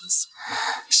都要烦死了。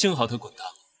幸好她滚蛋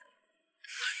了，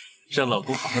让老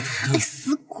公好好疼疼。你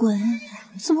死鬼！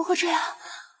怎么会这样？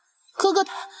哥哥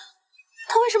他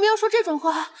为什么要说这种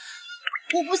话？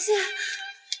我不信。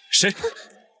谁？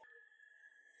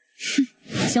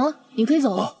行了，你可以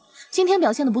走了。今天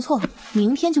表现的不错，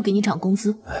明天就给你涨工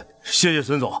资。谢谢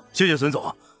孙总，谢谢孙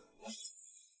总。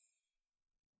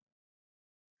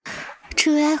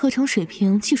这 AI 合成水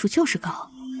平技术就是高，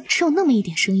只有那么一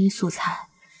点声音素材，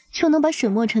就能把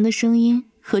沈墨尘的声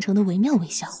音合成的惟妙惟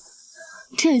肖。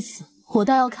这次我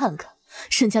倒要看看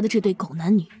沈家的这对狗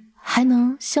男女还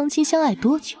能相亲相爱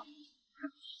多久。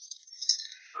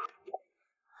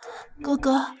哥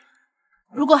哥，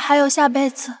如果还有下辈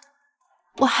子，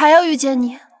我还要遇见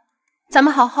你，咱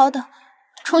们好好的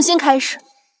重新开始。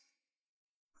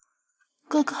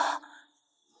哥哥，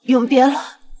永别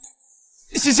了。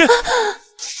欣欣，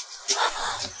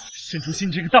沈竹欣，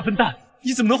你这个大笨蛋，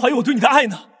你怎么能怀疑我对你的爱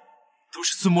呢？都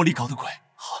是孙茉莉搞的鬼。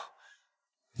好，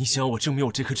你想要我证明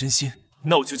我这颗真心，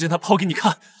那我就将它抛给你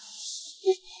看。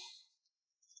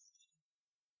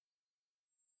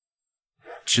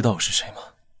知道我是谁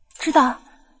吗？知道，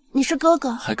你是哥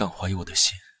哥，还敢怀疑我的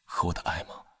心和我的爱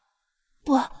吗？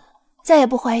不，再也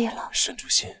不怀疑了。沈竹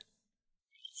心，我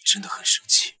真的很生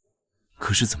气，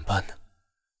可是怎么办呢？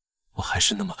我还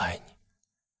是那么爱你，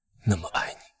那么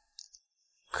爱你。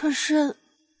可是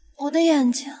我的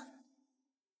眼睛……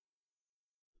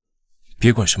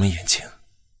别管什么眼睛，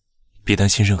别担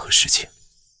心任何事情，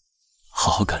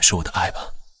好好感受我的爱吧。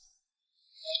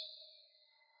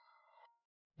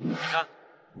你看，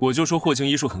我就说霍静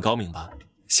医术很高明吧，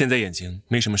现在眼睛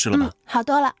没什么事了吧？好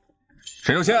多了。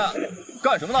沈竹心，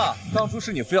干什么呢？当初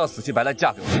是你非要死乞白赖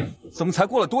嫁给我，怎么才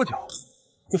过了多久，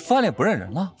就翻脸不认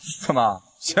人了？怎么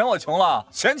嫌我穷了，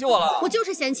嫌弃我了？我就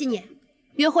是嫌弃你。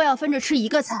约会要分着吃一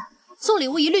个菜，送礼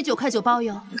物一律9块9包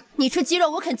邮。你吃鸡肉，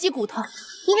我啃鸡骨头。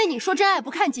因为你说真爱不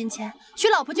看金钱，娶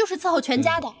老婆就是伺候全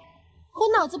家的。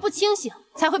我脑子不清醒，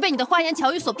才会被你的花言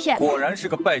巧语所骗。果然是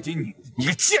个拜金女，你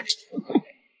个贱人！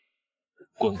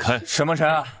滚开！沈梦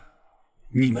辰，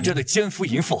你们这对奸夫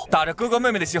淫妇，打着哥哥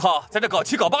妹妹的旗号，在这搞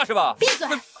7搞8是吧？闭嘴！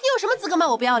你有什么资格骂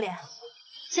我不要脸？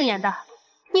姓严的，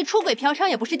你出轨嫖娼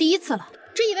也不是第一次了，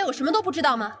真以为我什么都不知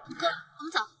道吗？哥，我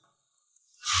们走。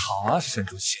好啊，沈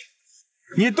竹心，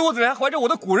你肚子里还怀着我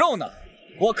的骨肉呢，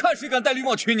我看谁敢戴绿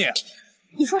帽娶你！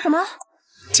你说什么？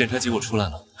检查结果出来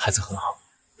了，孩子很好，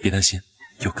别担心，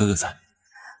有哥哥在。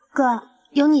哥，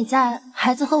有你在，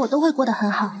孩子和我都会过得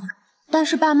很好。但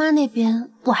是爸妈那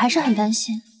边，我还是很担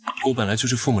心。我本来就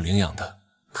是父母领养的，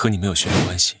和你没有血缘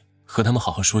关系，和他们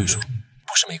好好说一说，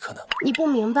不是没可能。你不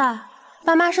明白，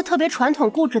爸妈是特别传统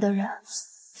固执的人。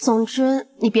总之，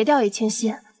你别掉以轻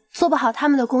心，做不好他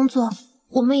们的工作，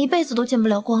我们一辈子都见不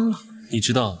了光了。你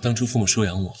知道，当初父母收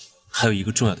养我，还有一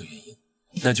个重要的原因，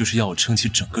那就是要我撑起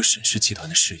整个沈氏集团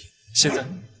的事业。现在，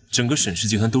整个沈氏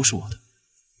集团都是我的，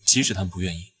即使他们不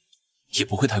愿意，也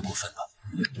不会太过分吧？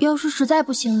要是实在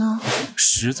不行呢？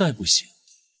实在不行，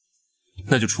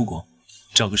那就出国，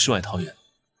找个世外桃源，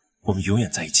我们永远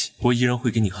在一起。我依然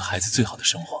会给你和孩子最好的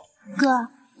生活。哥，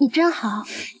你真好。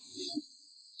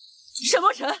沈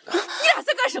梦辰，你俩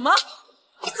在干什么？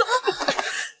你怎么？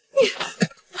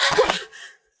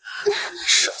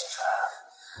沈梦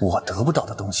辰，我得不到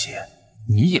的东西，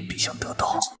你也别想得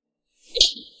到。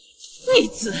逆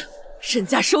子，沈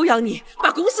家收养你，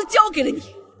把公司交给了你，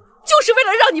就是为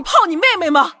了让你泡你妹妹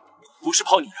吗？不是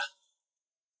泡女人，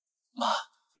妈，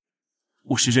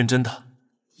我是认真的。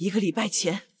1个礼拜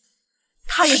前，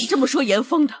他也是这么说严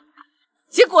峰的，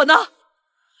结果呢？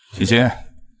欣欣，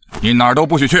你哪儿都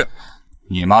不许去，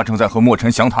你妈正在和莫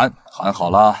尘详谈，谈好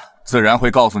了自然会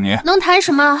告诉你。能谈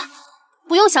什么？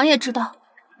不用想也知道，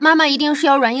妈妈一定是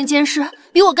要软硬兼施，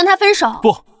逼我跟她分手。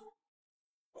不，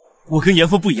我跟严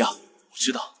峰不一样，我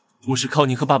知道我是靠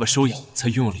您和爸爸收养才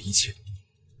拥有了一切，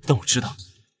但我知道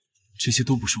这些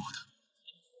都不是我的。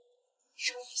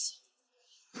什么意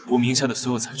思？我名下的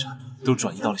所有财产都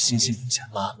转移到了欣欣名下。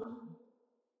妈，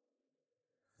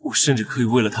我甚至可以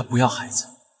为了她不要孩子，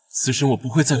此生我不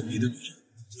会再有别的女人，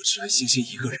我只爱欣欣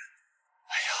一个人。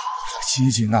哎呀，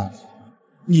欣欣呐，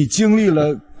你经历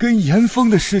了跟严峰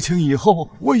的事情以后，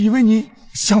我以为你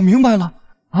想明白了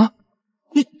啊，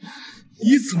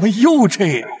你怎么又这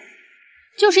样？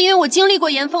就是因为我经历过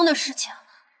严峰的事情，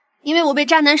因为我被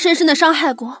渣男深深的伤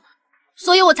害过，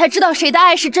所以我才知道谁的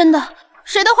爱是真的，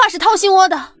谁的话是掏心窝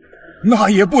的。那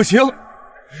也不行，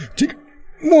这个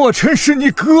莫尘是你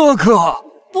哥哥，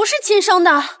不是亲生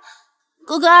的。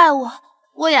哥哥爱我，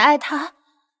我也爱他，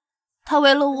他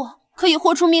为了我可以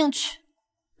豁出命去，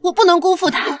我不能辜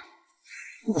负他。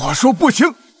我说不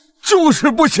行，就是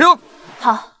不行。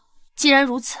好，既然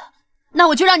如此，那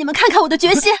我就让你们看看我的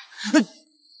决心。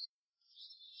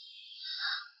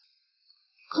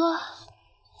哥，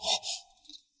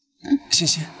欣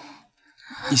欣，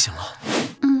你醒了？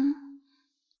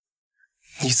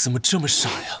你怎么这么傻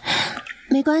呀？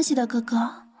没关系的，哥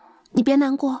哥，你别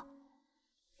难过，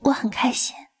我很开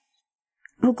心。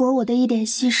如果我的一点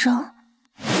牺牲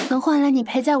能换来你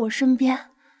陪在我身边，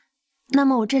那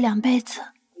么我这2辈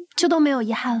子就都没有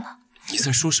遗憾了。你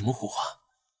在说什么胡话？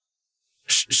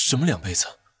什么2辈子？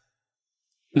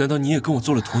难道你也跟我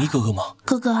做了同一个噩梦？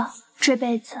哥哥，这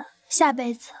辈子、下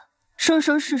辈子、生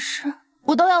生世世，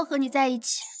我都要和你在一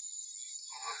起。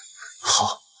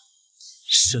好，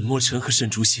沈墨尘和沈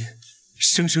竹心，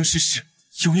生生世世，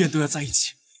永远都要在一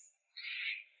起。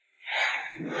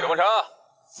沈墨尘，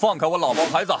放开我老婆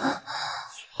孩子，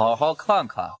好好看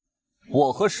看，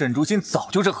我和沈竹心早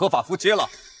就是合法夫妻了。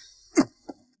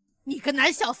你个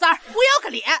男小三儿，不要个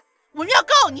脸！我们要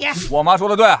告你！我妈说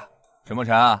的对，沈墨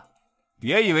尘，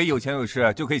别以为有钱有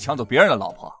势就可以抢走别人的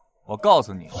老婆。我告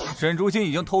诉你，沈竹心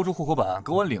已经偷出户口本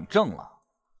给我领证了。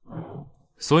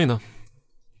所以呢，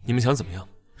你们想怎么样？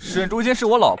沈竹仙是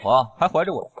我老婆，还怀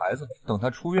着我的孩子，等她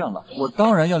出院了，我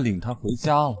当然要领她回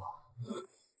家了。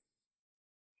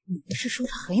你不是说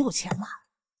他很有钱吗？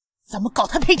咱们搞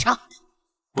他赔偿。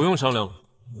不用商量了，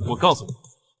我告诉你，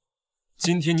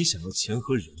今天你想要钱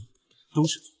和人都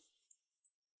是错。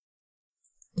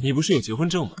你不是有结婚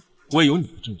证吗？我也有你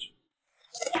的证据，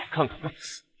看看。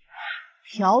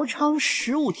嫖娼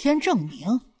15天证明，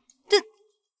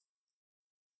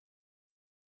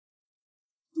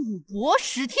赌博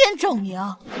10天证明，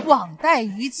网贷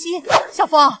逾期。小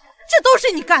峰，这都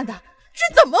是你干的，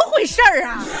这怎么回事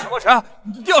啊？沈墨尘，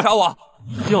你调查我？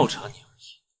调查你而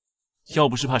已，要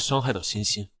不是怕伤害到欣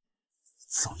欣，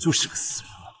早就是个死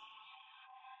人了。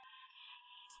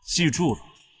记住了，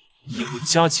以后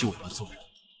夹起尾巴做人，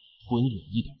滚远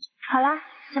一点。好啦，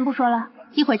先不说了，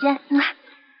一会儿见。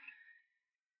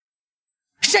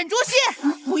沈竹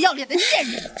心，不要脸的贱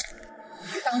人！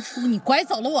当初你拐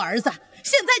走了我儿子，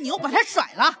现在你又把他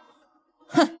甩了。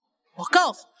哼！我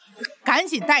告诉你，赶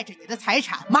紧带着你的财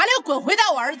产麻溜滚回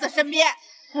到我儿子身边，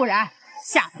不然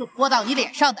下次泼到你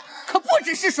脸上的可不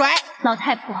只是水。老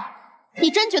太婆，你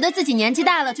真觉得自己年纪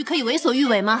大了就可以为所欲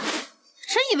为吗？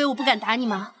真以为我不敢打你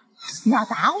吗？你要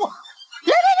打我？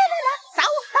来，打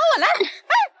我来！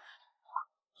哎，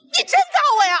你真打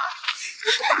我呀！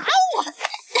打我！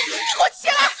你给我起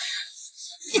来！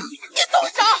你松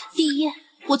手！第一，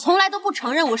我从来都不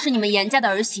承认我是你们严家的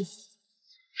儿媳妇。第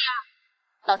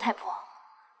二，老太婆，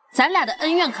咱俩的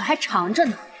恩怨可还长着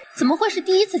呢，怎么会是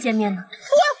第一次见面呢？我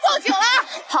要报警了！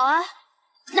好啊，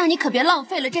那你可别浪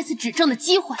费了这次指证的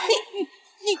机会。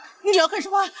你要干什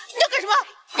么？你要干什么？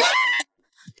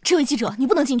这位记者，你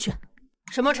不能进去。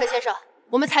什么，陈先生？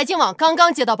我们财经网刚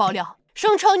刚接到爆料，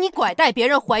声称你拐带别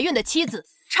人怀孕的妻子，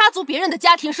插足别人的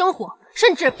家庭生活，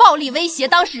甚至暴力威胁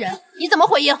当事人，你怎么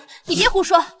回应？你别胡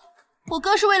说，我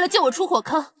哥是为了救我出火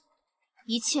坑，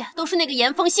一切都是那个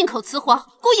严峰信口雌黄，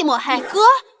故意抹害。哥，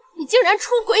你竟然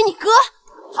出轨你哥！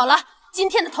好了，今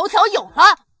天的头条有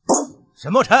了。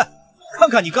沈墨尘，看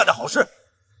看你干的好事，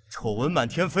丑闻满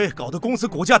天飞，搞得公司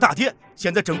股价大跌，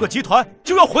现在整个集团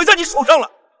就要毁在你手上了。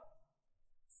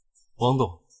王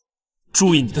董，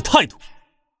注意你的态度，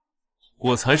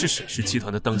我才是沈氏集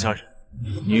团的当家人。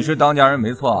你是当家人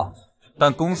没错，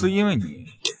但公司因为你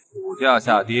股价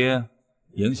下跌，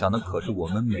影响的可是我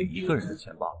们每一个人的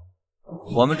钱包，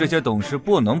我们这些董事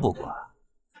不能不管。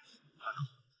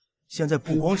现在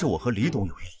不光是我和李董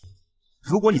有原因，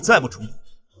如果你再不出面，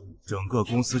整个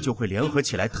公司就会联合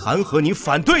起来弹劾你、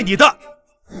反对你的。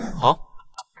好，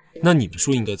那你们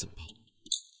说应该怎么办？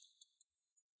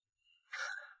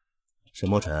沈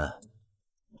墨尘，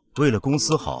为了公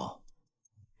司好，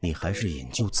你还是引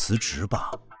咎辞职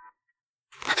吧。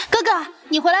哥哥，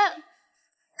你回来。文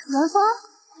峰，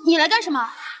你来干什么？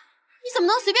你怎么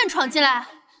能随便闯进来？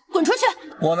滚出去！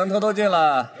我能偷偷进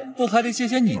来，不还得谢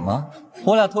谢你吗？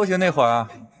我俩偷闲那会儿，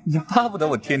你巴不得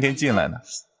我天天进来呢。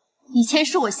以前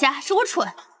是我瞎，是我蠢，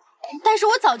但是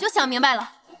我早就想明白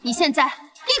了，你现在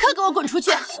立刻给我滚出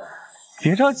去！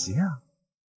别着急啊，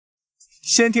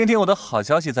先听听我的好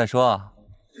消息再说啊。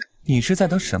你是在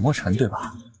等沈墨尘对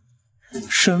吧？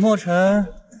沈墨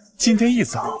尘今天一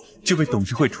早就被董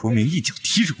事会除名，一脚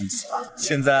踢出公司了，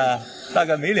现在大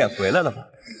概没脸回来了吧？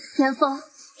严峰，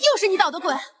又是你捣的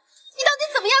鬼！你到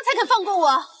底怎么样才肯放过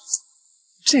我？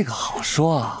这个好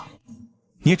说啊，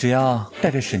你只要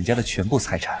带着沈家的全部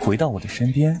财产回到我的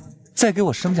身边，再给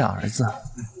我生下儿子，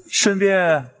顺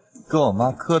便跟我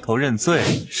妈磕头认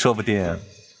罪，说不定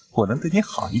我能对你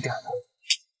好一点呢。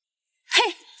嘿，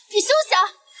你休想！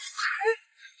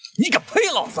你敢呸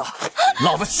老子！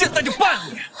老子现在就办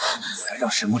你！再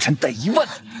让沈墨尘戴1万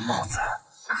顶绿帽子！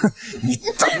哼，你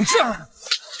等着！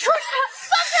畜生，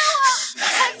放开我！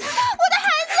孩子，我的孩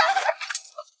子！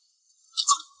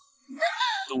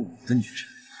动你的女人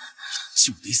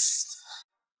就得死！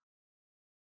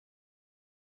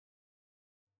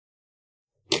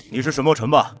你是沈墨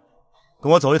尘吧？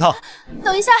跟我走一趟。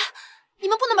等一下，你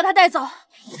们不能把他带走，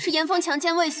是严峰强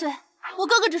奸未遂，我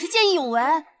哥哥只是见义勇为。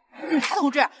同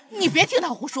志，你别听他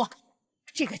胡说，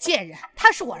这个贱人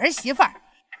她是我儿媳妇儿，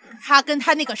她跟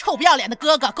她那个臭不要脸的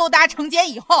哥哥勾搭成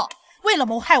奸以后，为了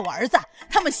谋害我儿子，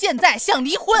他们现在想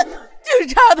离婚。警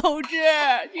察同志，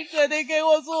你可得给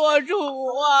我做主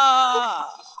啊！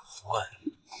喂，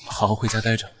好好回家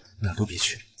待着，哪儿都别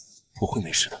去，我会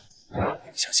没事的，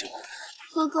相信我。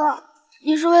哥哥，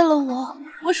你是为了我，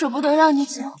我舍不得让你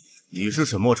走。你是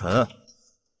沈墨尘，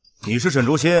你是沈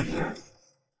竹心，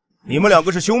你们2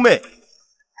个是兄妹，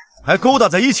还勾搭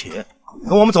在一起，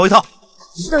跟我们走一趟。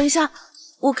等一下，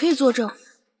我可以作证，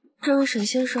这位沈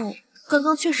先生刚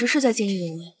刚确实是在见义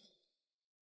勇为。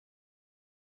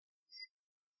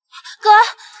哥，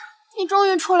你终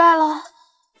于出来了，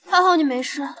还好你没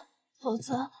事，否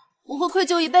则我会愧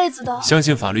疚一辈子的。相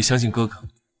信法律，相信哥哥。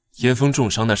严峰重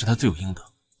伤，那是他罪有应得，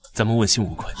咱们问心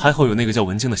无愧。还好有那个叫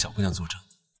文静的小姑娘作证，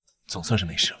总算是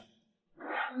没事了。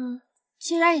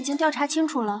既然已经调查清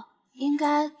楚了，应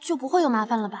该就不会有麻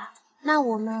烦了吧？那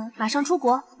我们马上出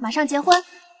国，马上结婚？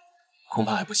恐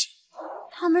怕还不行。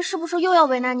他们是不是又要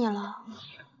为难你了？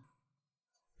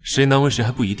谁难为谁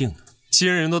还不一定呢。既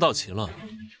然人都到齐了，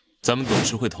咱们董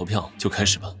事会投票就开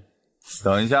始吧。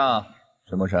等一下，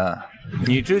沈墨尘，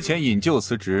你之前引咎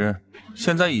辞职，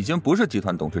现在已经不是集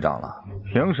团董事长了，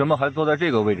凭什么还坐在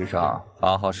这个位置上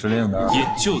发号施令呢？引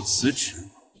咎辞职？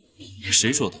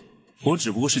谁说的？我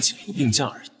只不过是请个病假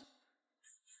而已。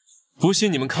不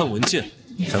信你们看文件。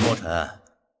沈墨尘，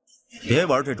别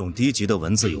玩这种低级的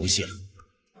文字游戏了。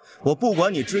我不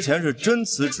管你之前是真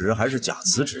辞职还是假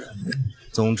辞职，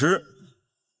总之，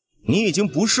你已经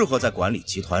不适合再管理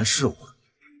集团事务了。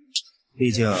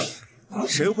毕竟，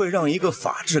谁会让一个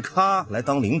法制咖来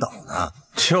当领导呢？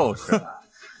就是，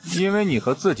因为你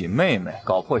和自己妹妹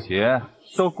搞破鞋，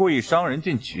都故意伤人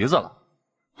进局子了，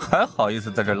还好意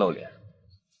思在这露脸，真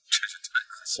是太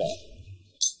可笑了。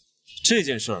这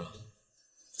件事啊，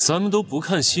咱们都不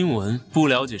看新闻，不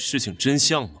了解事情真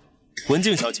相吗？文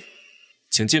静小姐，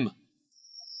请进吧。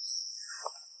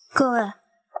各位，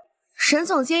沈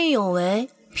总见义勇为，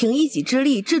凭一己之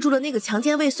力制住了那个强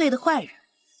奸未遂的坏人。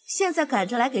现在赶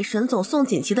着来给沈总送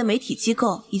锦旗的媒体机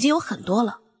构已经有很多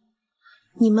了，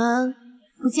你们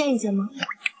不见一见吗？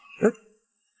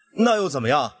那又怎么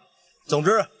样？总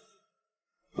之，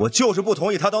我就是不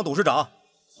同意他当董事长，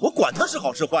我管他是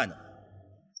好是坏呢。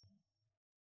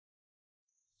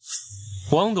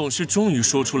王董事终于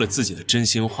说出了自己的真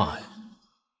心话呀！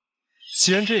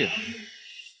既然这样，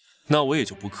那我也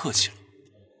就不客气了。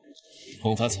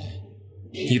王发财，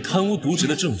你贪污渎职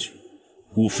的证据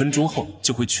，5分钟后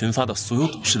就会群发到所有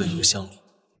董事的邮箱里，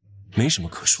没什么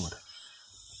可说的，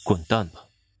滚蛋吧！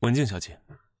文静小姐，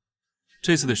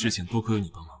这次的事情多亏有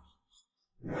你帮忙，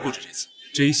不止这次，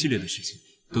这一系列的事情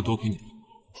都多亏你了。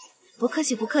不客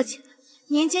气，不客气。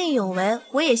您见义勇为，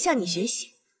我也向你学习，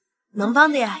能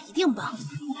帮的呀，一定帮。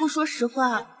不过说实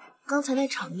话，刚才那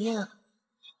场面，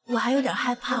我还有点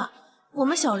害怕。我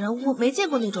们小人物没见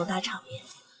过那种大场面，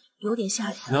有点吓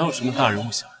人。哪有什么大人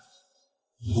物小人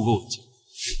物？不过文静，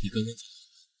你刚刚做的，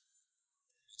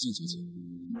静小姐，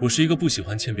我是一个不喜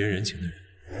欢欠别人人情的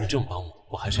人，你这么帮我，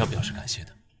我还是要表示感谢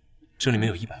的。这里面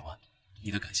有100万，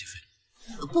你的感谢费。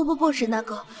不，沈大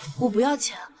哥，我不要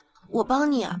钱，我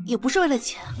帮你啊，也不是为了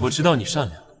钱。我知道你善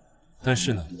良，但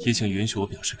是呢，也请允许我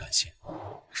表示感谢。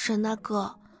沈大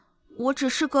哥，我只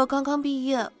是个刚刚毕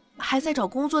业还在找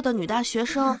工作的女大学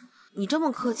生，你这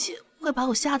么客气会把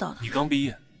我吓到的。你刚毕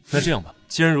业，那这样吧，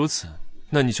既然如此，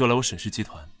那你就来我沈氏集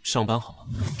团上班好吗？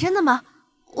真的吗？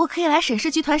我可以来沈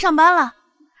氏集团上班了？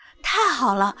太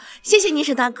好了，谢谢你，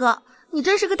沈大哥，你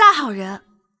真是个大好人。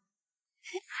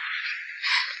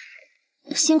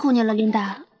辛苦你了，琳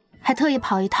达，还特意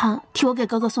跑一趟替我给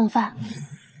哥哥送饭。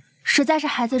实在是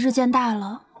孩子日渐大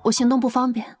了，我行动不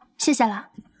方便，谢谢啦。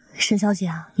沈小姐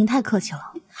啊，您太客气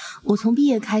了。我从毕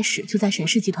业开始就在沈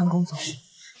氏集团工作，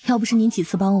要不是您几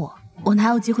次帮我，我哪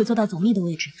有机会做到总秘的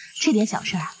位置？这点小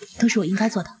事啊，都是我应该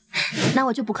做的。那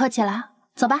我就不客气啦，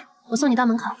走吧，我送你到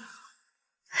门口。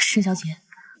沈小姐，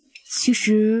其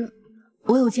实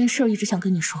我有件事一直想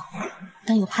跟你说，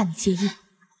但又怕你介意。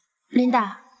琳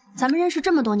达，咱们认识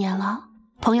这么多年了，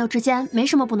朋友之间没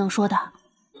什么不能说的，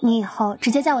你以后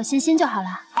直接叫我欣欣就好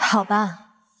了。好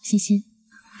吧，欣欣，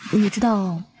你知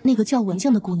道那个叫文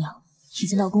静的姑娘已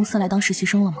经到公司来当实习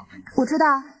生了吗？我知道，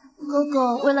哥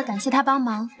哥为了感谢她帮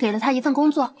忙，给了她一份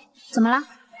工作。怎么了？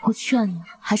我劝你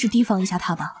还是提防一下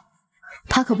她吧，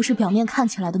她可不是表面看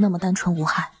起来的那么单纯无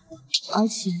害。而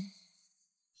且，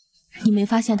你没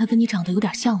发现她跟你长得有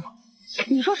点像吗？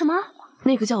你说什么？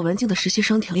那个叫文静的实习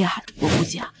生挺厉害的，我估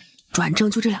计啊，转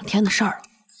正就这2天的事儿了。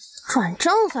转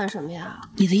正算什么呀？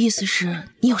你的意思是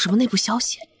你有什么内部消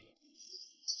息？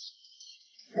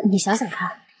你想想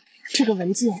看，这个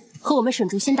文静和我们沈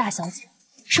竹心大小姐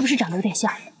是不是长得有点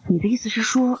像？你的意思是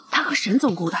说她和沈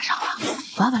总勾搭上了？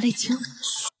娃娃泪清。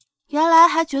原来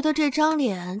还觉得这张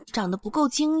脸长得不够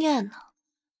惊艳呢，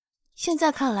现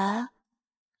在看来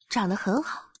长得很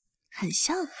好，很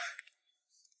像。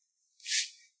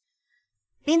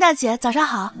林大姐，早上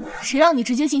好。谁让你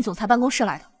直接进总裁办公室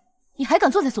来的？你还敢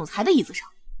坐在总裁的椅子上？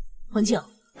文静，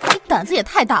你胆子也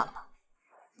太大了吧！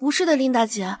不是的，林大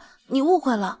姐，你误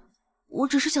会了，我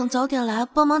只是想早点来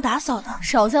帮忙打扫的。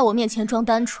少在我面前装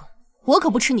单纯，我可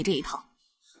不吃你这一套。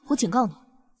我警告你，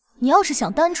你要是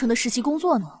想单纯的实习工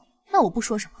作呢，那我不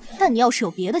说什么；但你要是有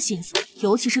别的心思，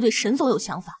尤其是对沈总有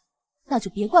想法，那就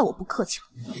别怪我不客气了。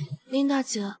林大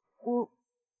姐，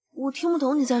我听不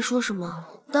懂你在说什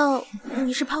么，但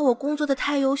你是怕我工作的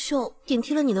太优秀，顶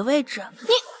替了你的位置？哎呦！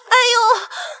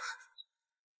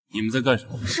你们在干什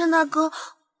么？沈大哥，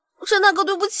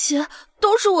对不起，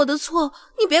都是我的错，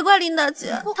你别怪林大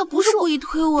姐，她不是故意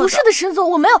推我的。不是的，沈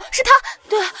总，我没有，是他。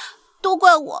对，都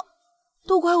怪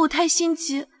我太心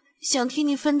急，想替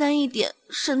你分担一点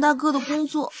沈大哥的工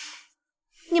作。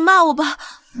你骂我吧。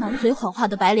满嘴谎话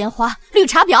的白莲花，绿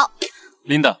茶婊。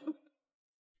琳达，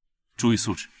注意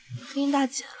素质。林大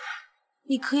姐，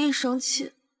你可以生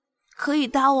气，可以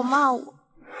打我骂我，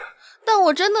但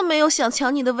我真的没有想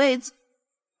抢你的位子，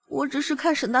我只是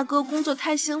看沈大哥工作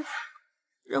太辛苦，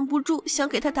忍不住想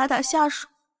给他打打下手。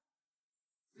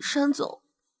沈总，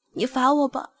你罚我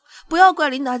吧，不要怪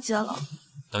林大姐了。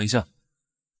等一下，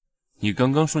你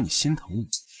刚刚说你心疼我。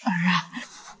儿啊，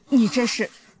你这是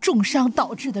重伤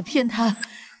导致的偏瘫，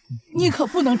你可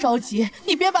不能着急，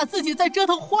你别把自己再折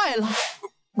腾坏了。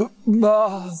妈，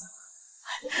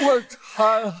我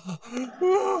瘫了，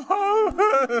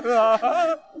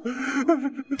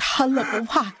瘫了不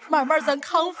怕，慢慢咱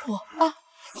康复啊！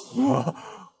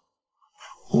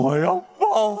我要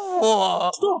报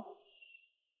复！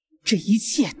这一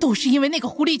切都是因为那个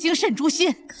狐狸精沈竹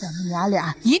心，咱们娘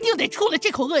俩一定得出了这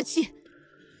口恶气。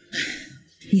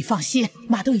你放心，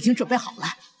妈都已经准备好了，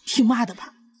听妈的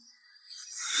吧。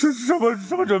什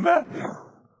么准备？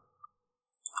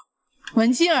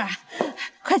文静儿，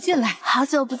快进来！好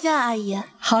久不见，阿姨。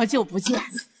好久不见，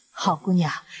好姑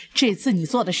娘，这次你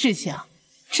做的事情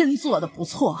真做得不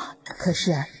错，可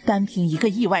是单凭一个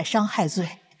意外伤害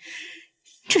罪，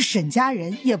这沈家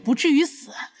人也不至于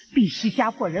死，必须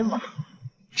家破人亡。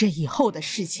这以后的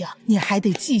事情你还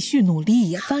得继续努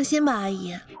力呀。放心吧，阿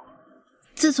姨。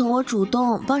自从我主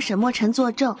动帮沈墨尘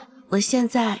作证，我现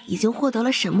在已经获得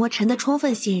了沈墨尘的充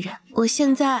分信任。我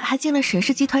现在还进了沈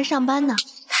氏集团上班呢。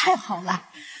太好了，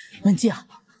文静，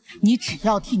你只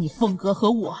要替你凤哥和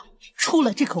我出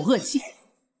了这口恶气，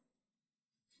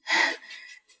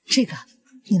这个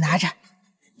你拿着，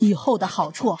以后的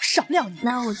好处少料你。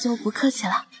那我就不客气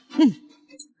了。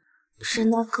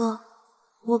沈大哥，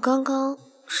我刚刚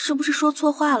是不是说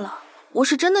错话了？我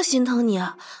是真的心疼你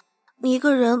啊，你一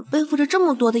个人背负着这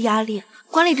么多的压力，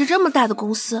管理着这么大的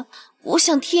公司，我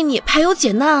想替你排忧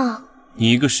解难啊。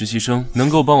你一个实习生，能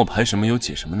够帮我排什么忧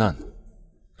解什么难呢？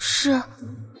是，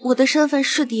我的身份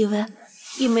是低微，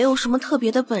也没有什么特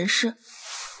别的本事，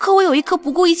可我有一颗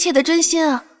不顾一切的真心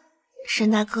啊。沈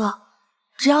大哥，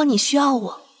只要你需要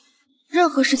我，任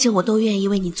何事情我都愿意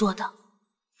为你做的。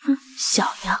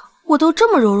小样，我都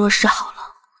这么柔弱示好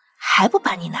了，还不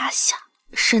把你拿下？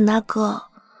沈大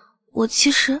哥，我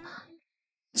其实……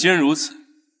既然如此，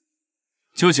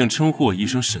就请称呼我一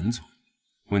声沈总。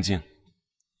文静，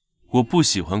我不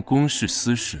喜欢公事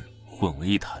私事混为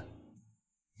一谈，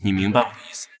你明白我的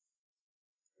意思？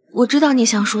我知道你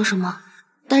想说什么，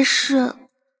但是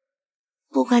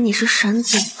不管你是沈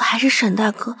总还是沈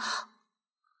大哥，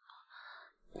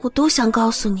我都想告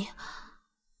诉你，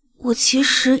我其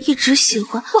实一直喜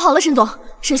欢。不好了，沈总，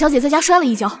沈小姐在家摔了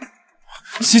一跤。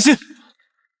欣欣，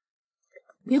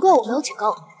别怪我没有警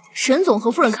告你，沈总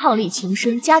和夫人伉俪情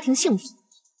深，家庭幸福。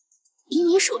以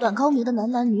你手段高明的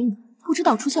男男女女，不知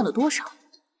道出现了多少，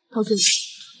到最后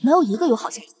没有一个有好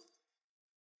下场。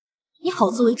你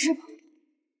好自为之吧。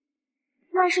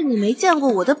那是你没见过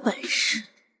我的本事，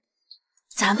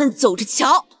咱们走着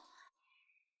瞧。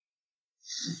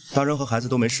大人和孩子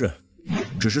都没事，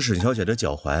只是沈小姐的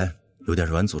脚踝有点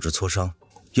软组织挫伤，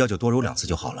药就多揉2次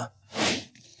就好了。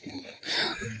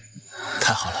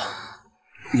太好了，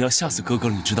你要吓死哥哥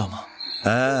了，你知道吗？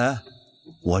哎，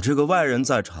我这个外人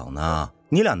在场呢，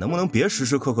你俩能不能别时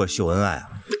时刻刻秀恩爱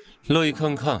啊？乐意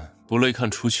看看，不乐意看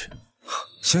出去。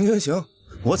行，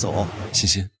我走。欣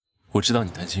欣，我知道你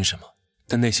担心什么，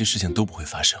但那些事情都不会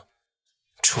发生。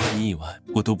除了你以外，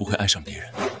我都不会爱上别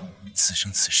人。此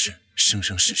生此世，生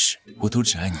生世世，我都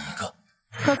只爱你一个。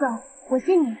哥哥，我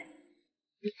信你。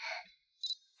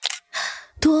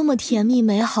多么甜蜜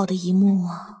美好的一幕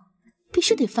啊！必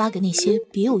须得发给那些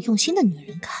别有用心的女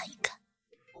人看一看。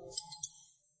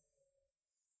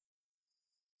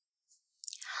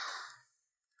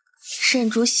沈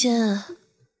竹心，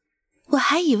我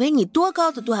还以为你多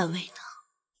高的段位呢，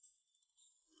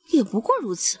也不过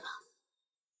如此嘛。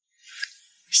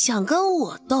想跟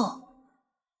我斗，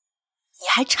你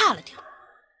还差了点。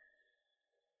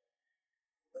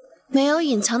没有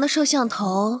隐藏的摄像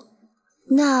头，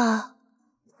那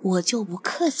我就不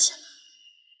客气了。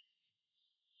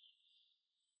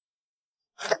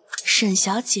沈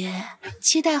小姐，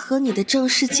期待和你的正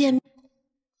式见面。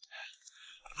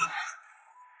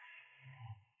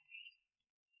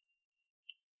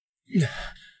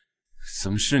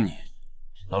怎么是你？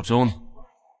老周呢？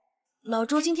老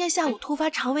周今天下午突发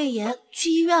肠胃炎，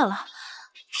去医院了。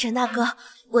沈大哥，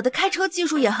我的开车技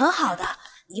术也很好的，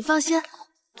你放心，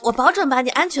我保准把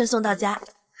你安全送到家。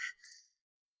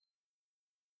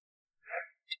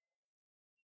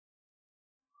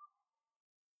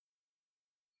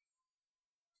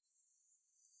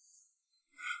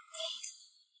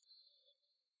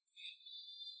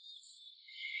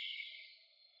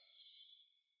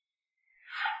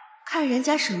看人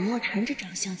家沈墨尘这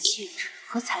长相气质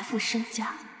和财富身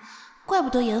家，怪不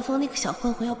得严峰那个小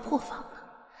混混要破防呢。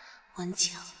文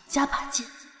静，加把劲，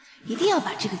一定要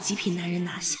把这个极品男人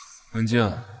拿下。文静，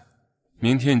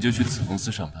明天你就去子公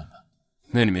司上班吧，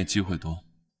那里面机会多，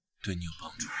对你有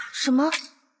帮助。什么？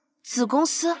子公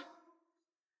司？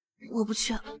我不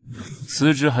去。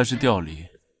辞职还是调离，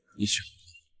你选。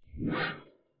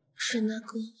沈大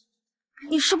哥，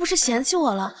你是不是嫌弃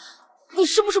我了？你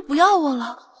是不是不要我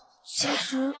了？其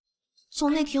实，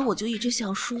从那天我就一直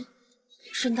想说，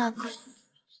沈大哥，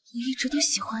我一直都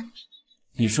喜欢你。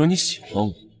你说你喜欢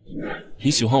我，你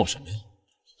喜欢我什么呀？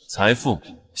财富、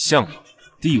相貌、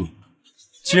地位，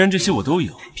既然这些我都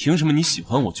有，凭什么你喜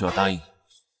欢我就要答应你？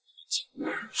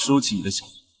收起你的小，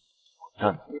我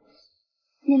站哪？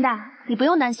琳达，你不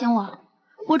用担心我，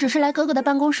我只是来哥哥的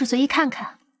办公室随意看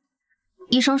看。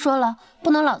医生说了，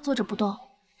不能老坐着不动，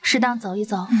适当走一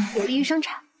走，有利于生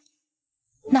产。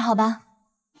那好吧，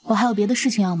我还有别的事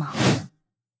情要忙，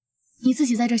你自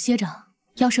己在这歇着，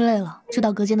要是累了就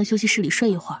到隔间的休息室里睡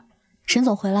一会儿。沈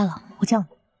总回来了，我叫你。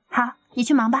好，你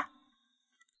去忙吧。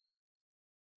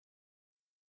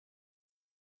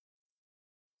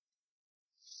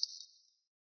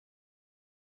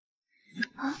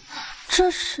啊，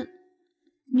这是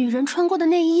女人穿过的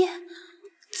内衣，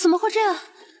怎么会这样？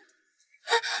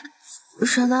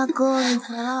沈大哥，你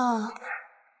回来了。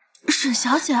沈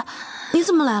小姐，你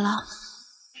怎么来了？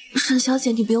沈小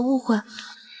姐，你别误会，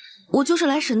我就是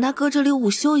来沈大哥这里午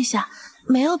休一下，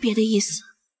没有别的意思。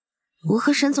我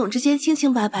和沈总之间清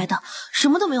清白白的，什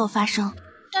么都没有发生。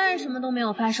当然什么都没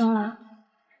有发生了，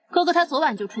哥哥他昨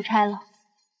晚就出差了，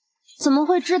怎么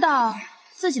会知道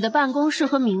自己的办公室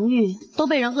和名誉都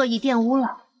被人恶意玷污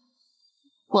了？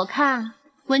我看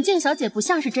文静小姐不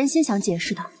像是真心想解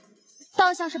释的，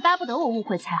倒像是巴不得我误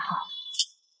会才好。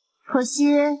可惜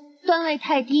段位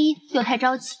太低又太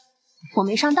着急，我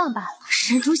没上当罢了。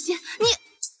沈竹心，你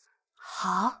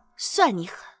好，算你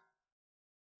狠。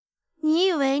你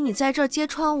以为你在这儿揭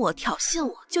穿我、挑衅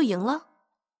我就赢了？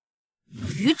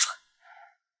愚蠢！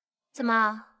怎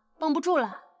么绷不住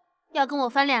了？要跟我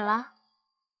翻脸了？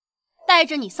带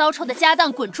着你骚臭的家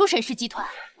当滚出沈氏集团，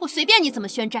我随便你怎么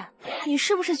宣战。你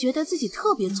是不是觉得自己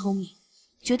特别聪明，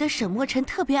觉得沈墨尘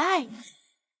特别爱你？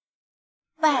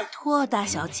拜托，大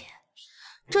小姐，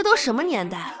这都什么年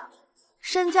代了，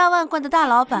身家万贯的大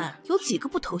老板有几个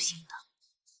不偷腥的？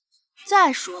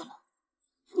再说了，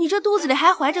你这肚子里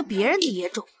还怀着别人的野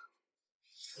种呢，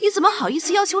你怎么好意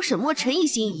思要求沈墨尘一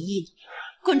心一意？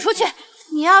滚出去！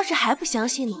你要是还不相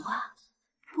信的话，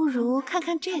不如看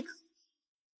看这个。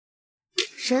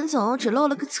沈总只露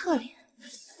了个侧脸，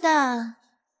但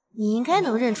你应该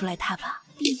能认出来他吧？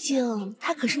毕竟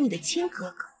他可是你的亲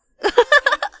哥哥。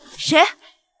谁？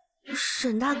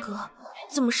沈大哥，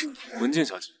怎么是你？文静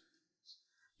小姐，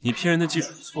你骗人的技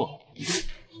术不错，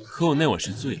可我那晚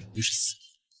是醉了，不是死了。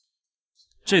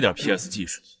这点 PS 技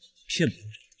术骗不了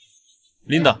人。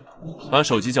琳达，把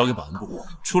手机交给保安部，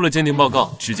出了鉴定报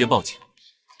告直接报警，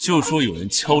就说有人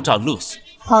敲诈勒索。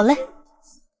好嘞。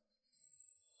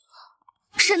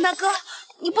沈大哥，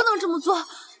你不能这么做，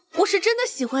我是真的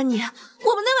喜欢你，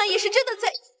我们那晚也是真的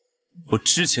在。我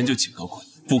之前就警告过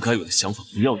你，不该有的想法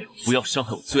不要有，不要伤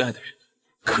害我最爱的人。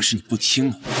可是你不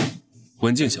听啊，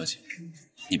文静小姐，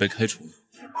你被开除了。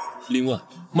另外，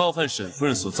冒犯沈夫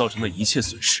人所造成的一切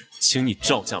损失，请你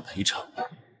照价赔偿。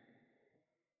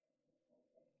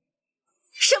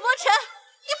沈墨尘，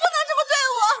你不能这么对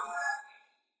我！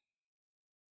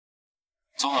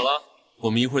做好了，我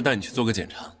们一会儿带你去做个检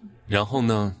查。然后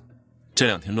呢，这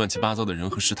2天乱七八糟的人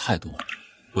和事太多了，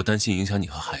我担心影响你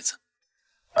和孩子。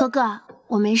哥哥，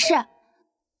我没事。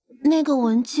那个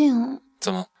文静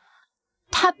怎么？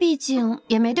她毕竟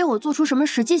也没对我做出什么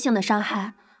实际性的伤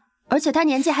害，而且她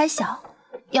年纪还小，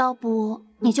要不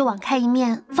你就网开一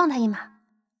面，放她一马。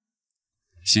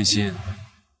欣欣，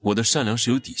我的善良是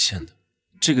有底线的，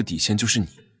这个底线就是你。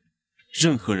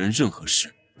任何人、任何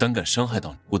事，胆敢伤害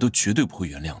到你，我都绝对不会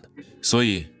原谅的。所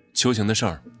以，求情的事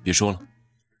儿别说了。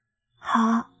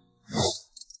好。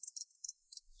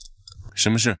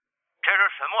什么事？这是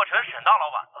沈墨尘沈大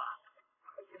老板吧？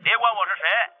别管我是谁，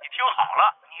你听好了，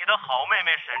你的好妹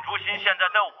妹沈竹心现在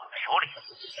在我的手里，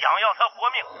想要他活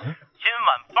命，今晚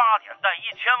8点带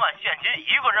1000万现金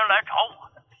一个人来找我，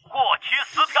过期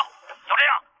撕票，就这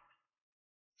样。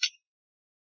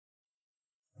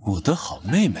我的好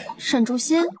妹妹沈竹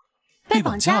欣被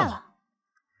绑架了。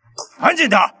安静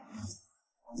点，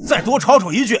再多吵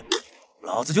吵一句，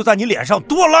老子就在你脸上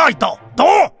多拉一刀，懂？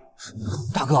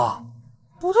大哥，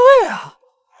不对呀，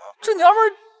这娘们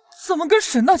儿怎么跟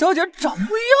沈大小姐长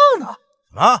不一样呢？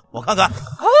啊，我看看啊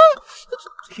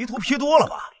，P 图 P 多了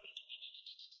吧？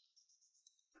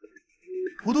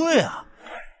不对呀，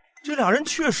这俩人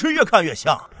确实越看越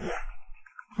像。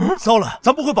糟了，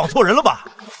咱不会绑错人了吧？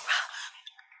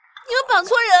你们绑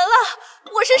错人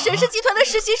了，我是沈氏集团的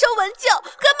实习生文静，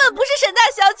根本不是沈大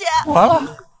小姐。完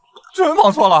了，真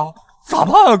绑错了，咋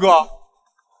办啊，哥？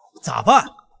咋办？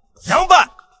凉拌！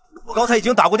我刚才已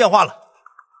经打过电话了。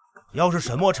要是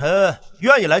沈墨尘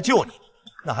愿意来救你，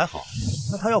那还好；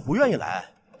那他要不愿意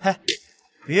来，嘿，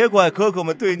别怪哥哥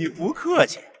们对你不客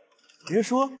气。别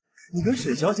说，你跟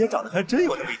沈小姐长得还真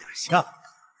有那么一点像，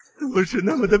都是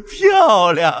那么的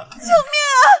漂亮。救命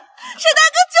啊！沈大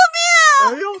哥，救命啊！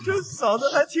哎呦，这嗓子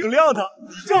还挺亮的，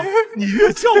这你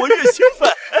越叫我越兴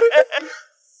奋。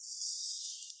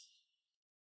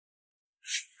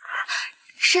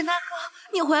沈大哥，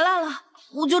你回来了，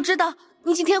我就知道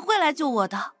你今天会来救我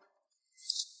的。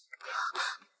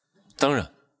当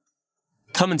然，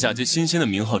他们假借欣欣的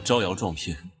名号招摇撞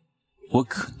骗，我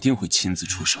肯定会亲自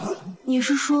出手。你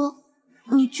是说，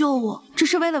你救我只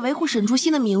是为了维护沈竹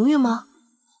欣的名誉吗？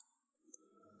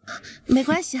没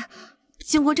关系，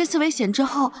经过这次危险之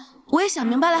后，我也想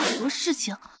明白了很多事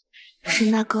情。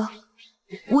沈大哥，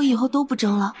我以后都不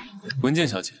争了。文静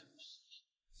小姐，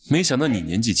没想到你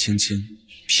年纪轻轻，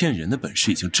骗人的本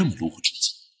事已经这么炉火纯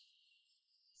青。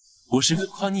我是该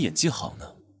夸你演技好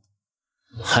呢，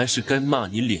还是该骂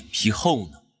你脸皮厚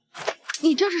呢？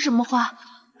你这是什么话？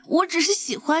我只是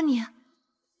喜欢你，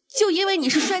就因为你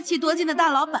是帅气多金的大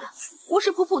老板，我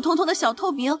是普普通通的小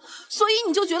透明，所以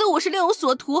你就觉得我是另有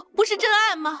所图，不是真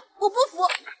爱吗？我不服。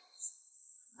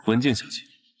文静小姐，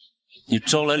你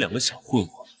招来2个小混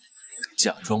混，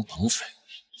假装绑匪，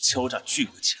敲诈巨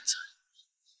额钱财，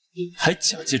还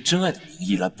假借真爱的名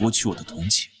义来博取我的同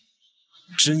情，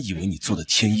真以为你做的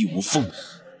天衣无缝吗？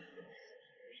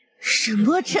沈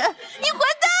墨尘，你混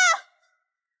蛋！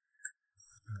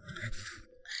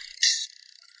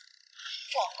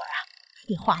这会儿啊，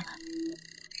电话呢？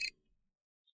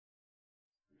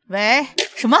喂，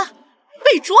什么？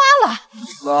被抓了？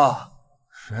哥，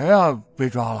谁呀？被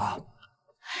抓了？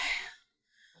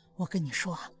我跟你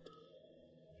说，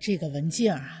这个文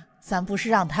静啊，咱不是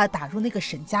让他打入那个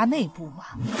沈家内部吗？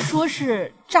说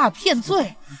是诈骗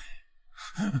罪，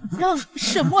让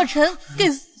沈墨尘给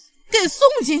送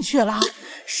进去了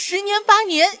，10年8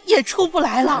年也出不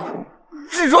来了。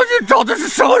你说你找的是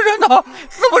什么人呢？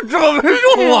怎么这么没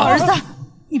用啊？儿子，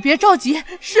你别着急，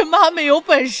是妈没有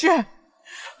本事。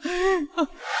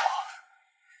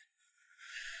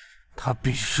他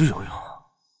必须有用。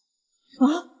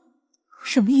啊？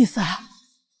什么意思啊？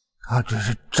他只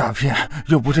是诈骗，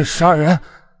又不是杀人。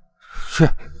去，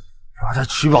把他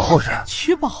取保候审。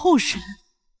取保候审。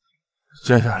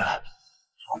接下来，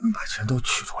我们把钱都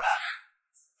取出来，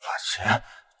把钱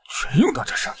全用到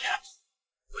这上面。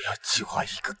我要计划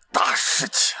一个大事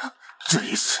情，这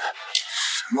一次，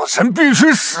沈墨尘必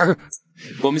须死。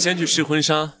我们先去试婚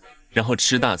纱，然后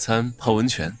吃大餐、泡温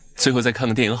泉，最后再看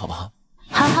个电影，好不好？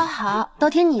好，好，好，都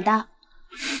听你的。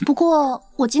不过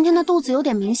我今天的肚子有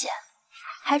点明显，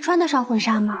还穿得上婚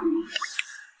纱吗？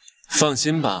放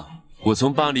心吧，我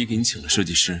从巴黎给你请了设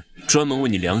计师，专门为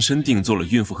你量身定做了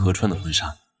孕妇合穿的婚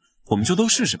纱。我们就都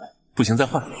试试呗，不行再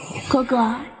换。哥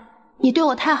哥，你对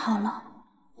我太好了，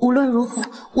无论如何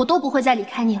我都不会再离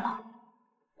开你了。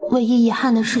唯一遗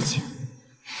憾的事情，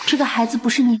这个孩子不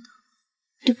是你的，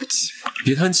对不起。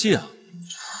别叹气啊，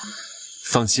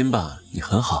放心吧，你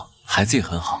很好，孩子也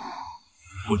很好，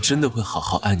我真的会好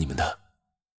好爱你们的。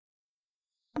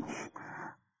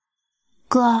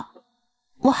哥，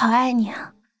我好爱你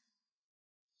啊！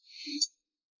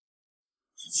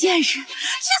贱人，去死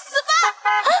吧！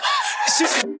欣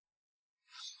欣，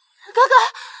哥哥，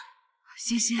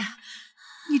欣欣，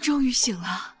你终于醒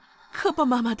了，可把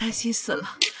妈妈担心死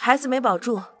了。孩子没保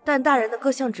住，但大人的各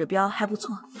项指标还不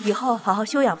错，以后好好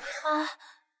休养吧。妈，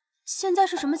现在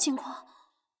是什么情况？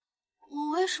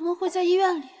我为什么会在医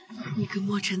院里？你跟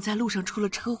墨尘在路上出了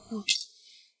车祸，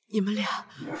你们俩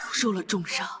都受了重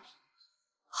伤，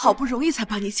好不容易才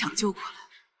把你抢救过来。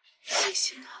欣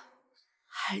欣啊，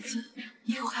孩子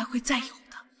以后还会再有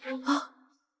的啊！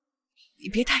你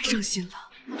别太伤心了。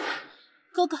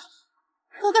哥哥，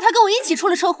他跟我一起出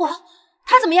了车祸，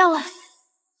他怎么样了？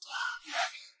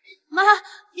妈，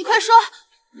你快说，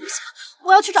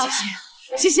我要去找他。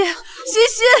欣欣，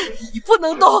你不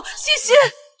能动，欣欣。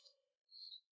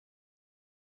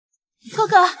哥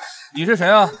哥，你是谁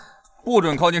啊？不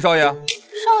准靠近少爷！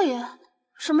少爷？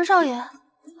什么少爷？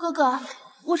哥哥，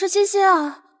我是欣欣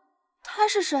啊。他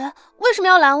是谁？为什么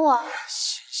要拦我？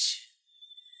欣欣，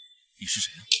你是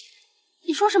谁啊？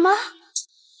你说什么？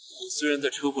我虽然在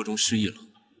车祸中失忆了，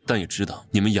但也知道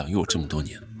你们养育我这么多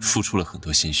年，付出了很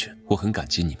多心血，我很感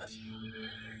激你们。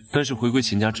但是回归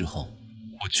秦家之后，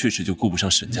我确实就顾不上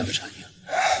沈家的产业，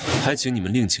还请你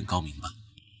们另请高明吧。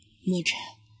墨尘，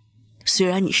虽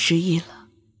然你失忆了，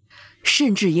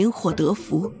甚至因祸得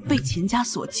福，被秦家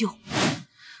所救，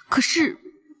可是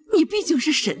你毕竟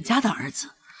是沈家的儿子，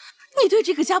你对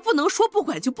这个家不能说不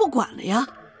管就不管了呀。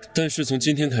但是从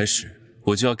今天开始，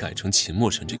我就要改成秦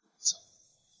墨尘这个名字。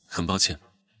很抱歉，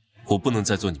我不能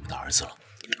再做你们的儿子了。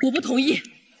我不同意。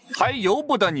还由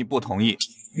不得你不同意？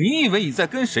你以为你在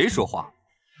跟谁说话？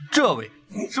这位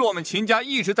是我们秦家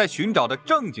一直在寻找的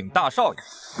正经大少爷，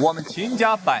我们秦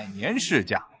家100年世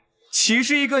家，岂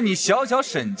是一个你小小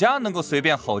沈家能够随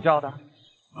便吼叫的？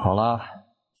好了，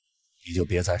你就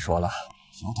别再说了，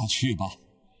由他去吧。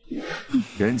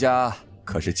人家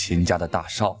可是秦家的大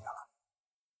少爷了，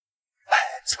哎，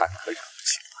咱可惹不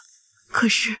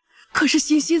起了。可是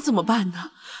欣欣怎么办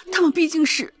呢？他们毕竟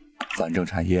是……反正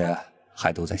产业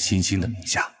还都在欣欣的名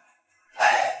下，哎，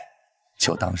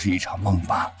就当是一场梦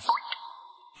吧。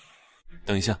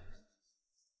等一下，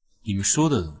你们说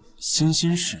的欣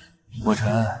欣是墨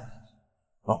尘？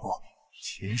哦不，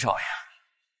秦少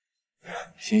爷。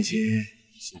欣欣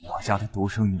是我家的独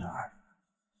生女儿，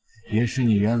也是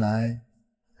你原来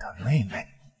的妹妹。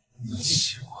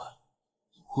奇怪，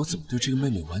我怎么对这个妹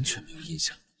妹完全没有印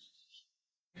象？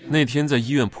那天在医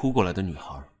院扑过来的女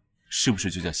孩，是不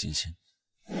是就叫欣欣？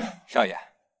少爷，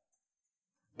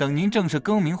等您正式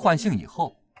更名换姓以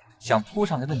后，想扑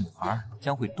上来的女孩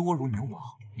将会多如牛毛，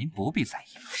您不必在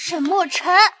意。沈墨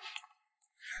尘，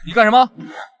你干什么？等一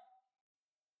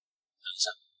下，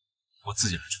我自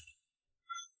己来处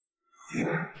理。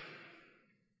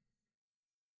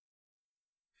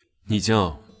你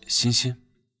叫欣欣，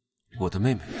我的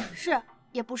妹妹？是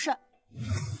也不是？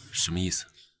什么意思？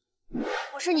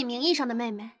我是你名义上的妹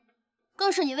妹，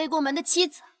更是你未过门的妻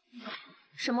子。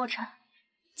沈墨尘，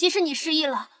即使你失忆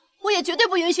了，我也绝对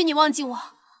不允许你忘记我。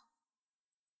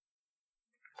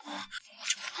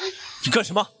你干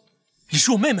什么？你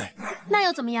是我妹妹。那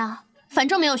又怎么样？反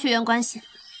正没有血缘关系。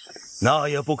那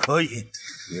也不可以，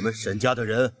你们沈家的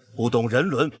人不懂人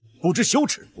伦，不知羞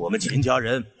耻，我们秦家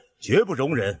人绝不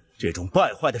容忍这种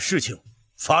败坏的事情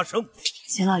发生。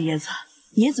秦老爷子，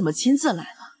您怎么亲自来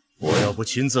了？我要不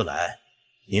亲自来，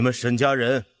你们沈家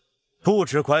人不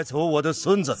止拐走我的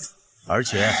孙子，而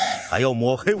且还要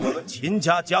抹黑我们秦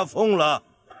家家风了。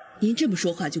您这么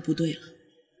说话就不对了。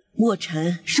墨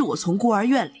尘是我从孤儿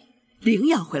院里领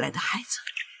养回来的孩子，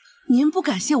您不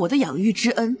感谢我的养育之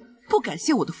恩，不感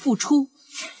谢我的付出，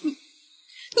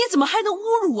你怎么还能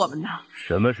侮辱我们呢？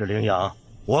什么是领养？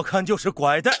我看就是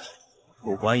拐带。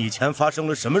不管以前发生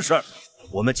了什么事儿，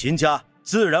我们秦家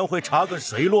自然会查个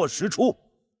水落石出。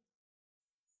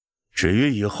至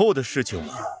于以后的事情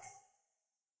嘛，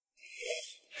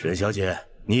沈小姐，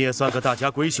你也算个大家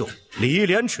闺秀，礼义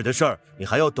廉耻的事儿你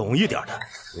还要懂一点的。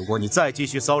如果你再继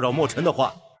续骚扰墨尘的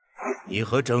话，你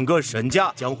和整个沈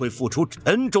家将会付出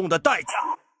沉重的代价。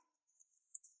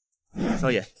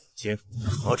少爷，请。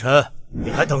墨尘，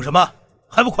你还等什么？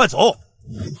还不快走！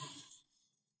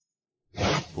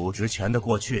不值钱的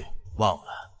过去，忘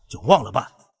了就忘了吧。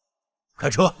开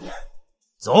车，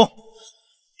走。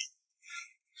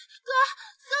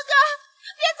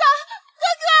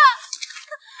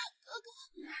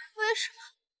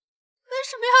为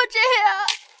什么要这样？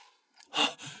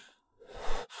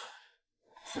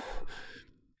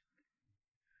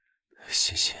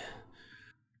欣欣，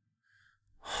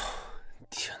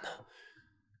天哪，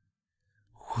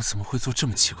我怎么会做这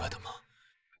么奇怪的梦？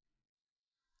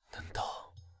难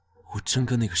道我真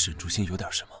跟那个沈竹心有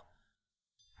点什么？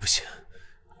不行，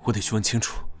我得去问清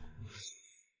楚。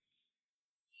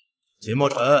秦墨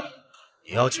尘，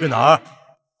你要去哪儿？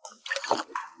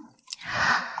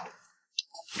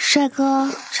帅哥，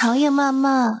长夜漫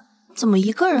漫，怎么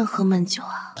一个人喝闷酒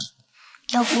啊？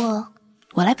要不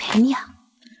我来陪你啊？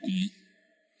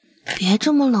别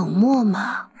这么冷漠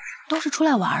嘛，都是出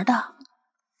来玩的，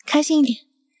开心一点。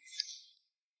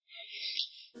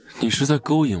你是在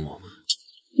勾引我吗？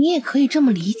你也可以这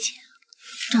么理解，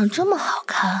长这么好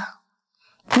看，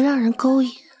不让人勾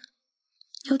引，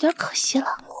有点可惜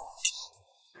了。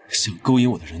想勾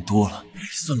引我的人多了，你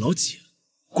算老几了？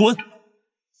滚！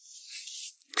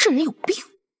这人有病。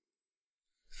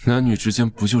男女之间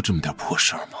不就这么点破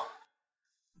事儿吗？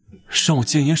让我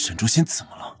见一眼沈竹心怎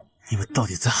么了？你们到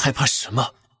底在害怕什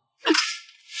么？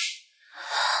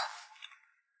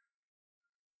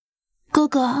哥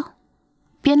哥，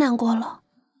别难过了。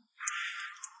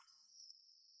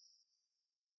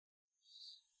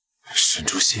沈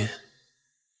竹心，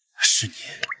是你？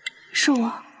是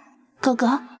我，哥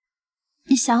哥，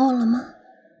你想我了吗？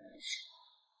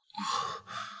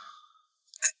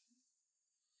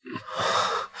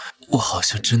我好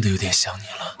像真的有点想你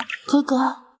了。哥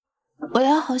哥，我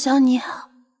也好想你啊。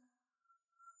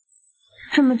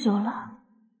这么久了，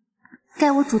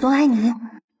该我主动爱你一回。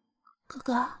哥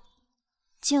哥，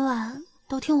今晚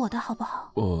都听我的好不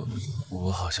好？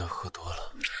我好像喝多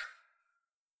了。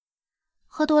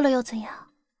喝多了又怎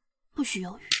样？不许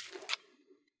犹豫。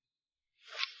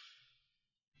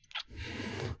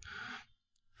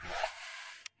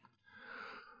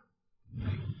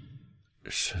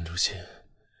沈竹心，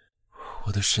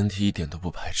我的身体一点都不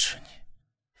排斥你。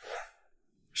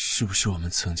是不是我们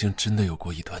曾经真的有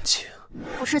过一段情？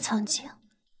不是曾经，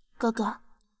哥哥，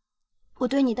我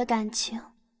对你的感情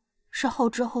是后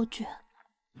知后觉，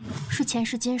是前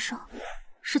世今生，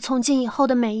是从今以后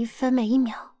的每一分每一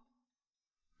秒。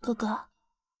哥哥，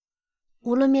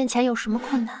无论面前有什么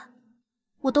困难，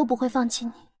我都不会放弃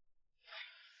你。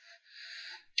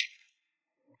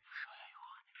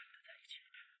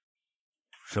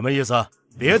什么意思？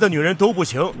别的女人都不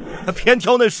行，还偏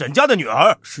挑那沈家的女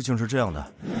儿？事情是这样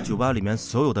的，酒吧里面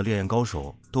所有的烈焰高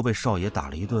手都被少爷打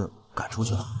了一顿赶出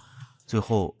去了，最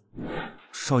后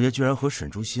少爷居然和沈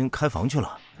竹心开房去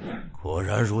了。果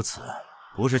然如此，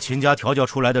不是秦家调教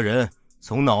出来的人，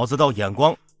从脑子到眼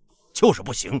光就是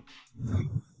不行。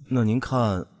那您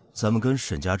看咱们跟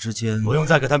沈家之间，不用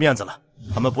再给他面子了，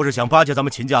他们不是想巴结咱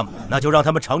们秦家吗？那就让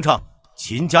他们尝尝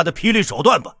秦家的霹雳手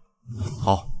段吧。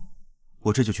好，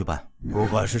我这就去办。不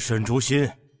管是沈竹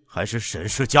心还是沈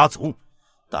氏家族，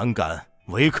胆敢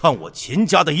违抗我秦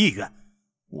家的意愿，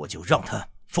我就让他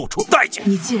付出代价。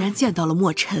你既然见到了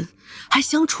墨尘，还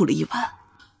相处了一晚，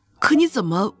可你怎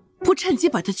么不趁机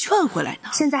把他劝回来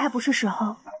呢？现在还不是时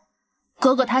候。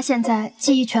哥哥他现在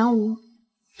记忆全无，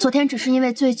昨天只是因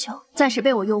为醉酒，暂时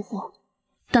被我诱惑。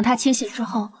等他清醒之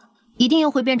后，一定又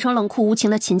会变成冷酷无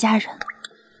情的秦家人，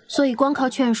所以光靠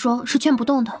劝说是劝不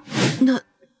动的。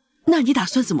那你打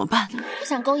算怎么办？我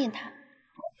想勾引他。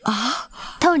啊？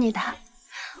逗你的。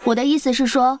我的意思是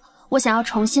说，我想要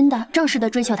重新的、正式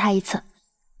的追求他一次，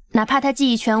哪怕他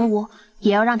记忆全无，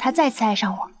也要让他再次爱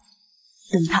上我。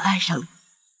等他爱上你，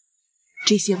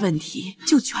这些问题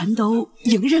就全都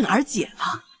迎刃而解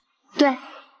了。对，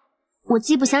我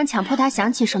既不想强迫他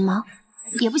想起什么，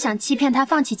也不想欺骗他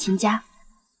放弃秦家，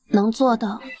能做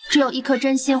的只有一颗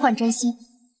真心换真心。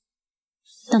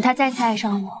等他再次爱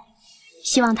上我，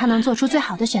希望他能做出最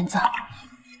好的选择。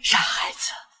傻孩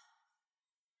子，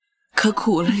可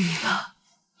苦了你了。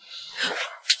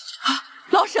啊，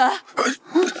老沈，老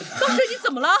沈，你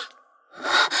怎么了？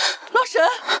老沈，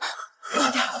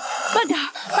慢点，慢点。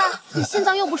爸，你心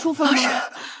脏又不舒服了吗？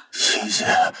欣欣，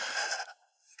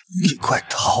你快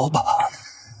逃吧！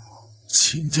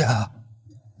秦家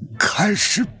开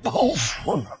始报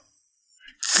复了，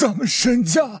咱们沈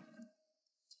家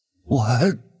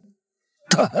完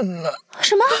蛋了！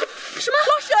什么？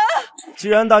老沈！既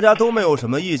然大家都没有什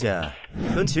么意见，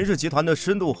跟秦氏集团的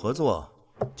深度合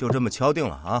作就这么敲定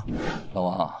了啊！老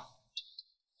王，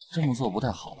这么做不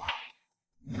太好吧？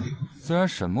虽然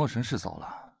沈墨尘是走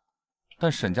了，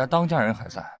但沈家当家人还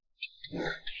在。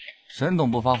沈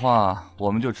董不发话，我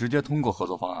们就直接通过合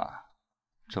作方案。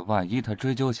这万一他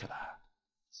追究起来，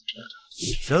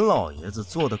沈老爷子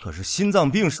做的可是心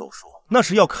脏病手术，那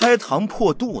是要开膛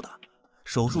破肚的。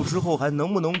手术之后还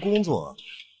能不能工作，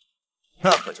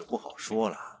那可就不好说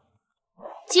了。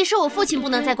即使我父亲不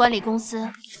能再管理公司，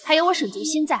还有我沈竹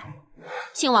心在。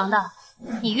姓王的，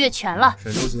你越权了。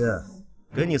沈竹心，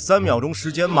给你3秒钟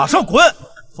时间，马上滚，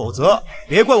否则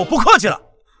别怪我不客气了。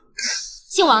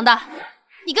姓王的，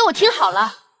你给我听好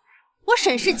了，我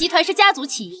沈氏集团是家族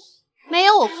企业，没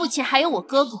有我父亲还有我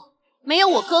哥哥，没有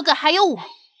我哥哥还有我。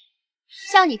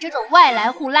像你这种外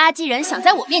来户垃圾人，想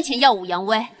在我面前耀武扬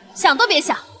威，想都别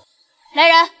想！来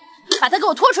人，把他给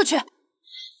我拖出去！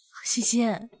欣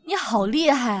欣，你好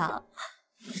厉害啊！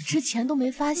之前都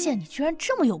没发现你居然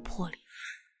这么有魄力，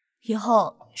以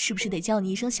后是不是得叫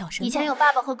你一声小沈总？以前有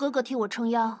爸爸和哥哥替我撑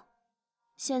腰，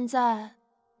现在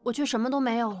我却什么都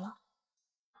没有了。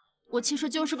我其实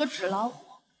就是个纸老虎，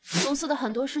公司的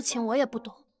很多事情我也不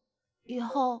懂，以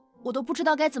后我都不知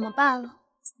道该怎么办了。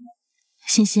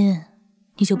欣欣，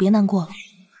你就别难过了，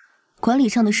管理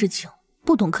上的事情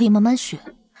不懂可以慢慢学，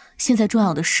现在重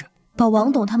要的是把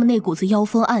王董他们那股子妖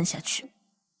风按下去。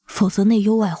否则内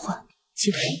忧外患，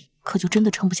集团可就真的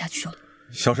撑不下去了。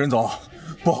小沈总，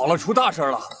不好了，出大事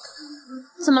了！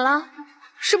怎么了？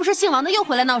是不是姓王的又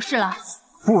回来闹事了？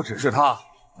不只是他，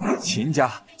秦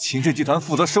氏集团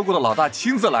负责收购的老大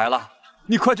亲自来了，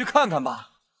你快去看看吧。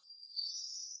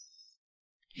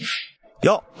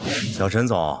哟，小沈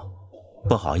总，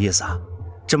不好意思啊，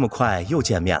这么快又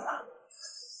见面了。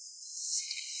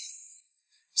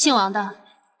姓王的，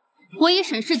我以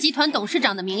沈氏集团董事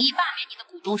长的名义罢免你的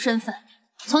股东身份，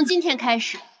从今天开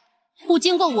始，不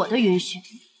经过我的允许，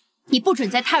你不准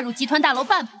再踏入集团大楼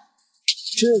半步。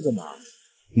这个嘛，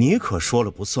你可说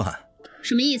了不算。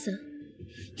什么意思？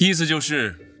意思就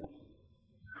是，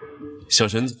小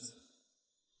沈总，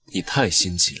你太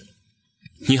心急了，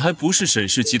你还不是沈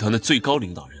氏集团的最高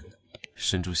领导人呢。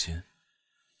沈竹心，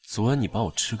昨晚你把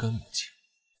我吃干抹净，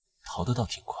逃得倒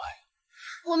挺快啊。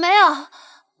我没有，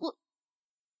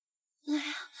哎呀，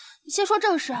你先说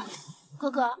正事。哥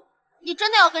哥，你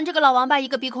真的要跟这个老王八一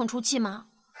个鼻孔出气吗？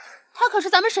他可是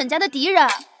咱们沈家的敌人。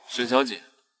沈小姐，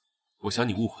我想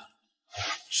你误会了。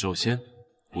首先，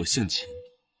我姓秦，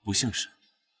不姓沈，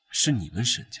是你们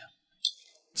沈家。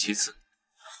其次，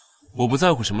我不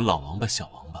在乎什么老王八、小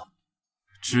王八，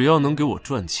只要能给我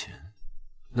赚钱，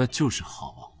那就是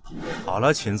好王八。好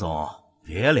了，秦总，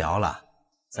别聊了，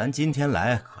咱今天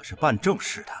来可是办正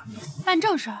事的。办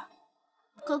正事？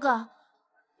哥哥，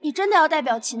你真的要代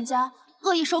表秦家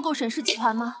恶意收购沈氏集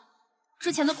团吗？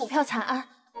之前的股票惨案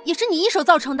也是你一手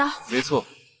造成的。没错，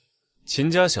秦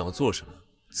家想要做什么，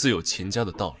自有秦家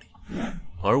的道理。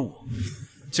而我，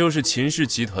就是秦氏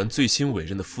集团最新委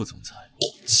任的副总裁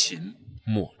秦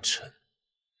墨尘。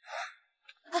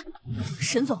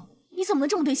沈总，你怎么能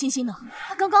这么对欣欣呢？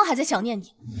他刚刚还在想念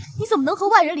你，你怎么能和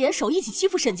外人联手一起欺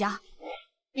负沈家？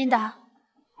琳达，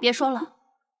别说了，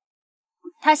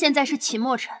他现在是秦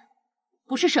墨尘，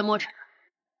不是沈墨尘。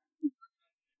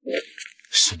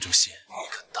沈竹心，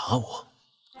你敢打我？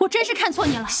我真是看错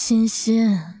你了。欣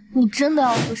欣，你真的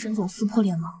要和沈总撕破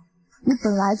脸吗？你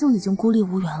本来就已经孤立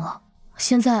无援了，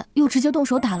现在又直接动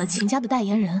手打了秦家的代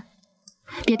言人。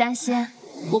别担心，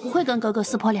我不会跟哥哥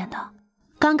撕破脸的。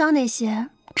刚刚那些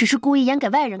只是故意演给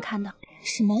外人看的。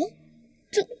什么？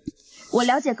这……我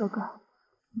了解哥哥，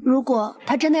如果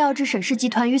他真的要置沈氏集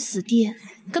团于死地，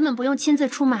根本不用亲自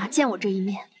出马见我这一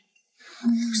面。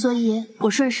所以我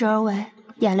顺势而为，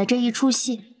演了这一出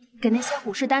戏，给那些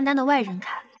虎视眈眈的外人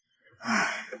看。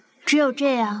只有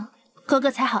这样，哥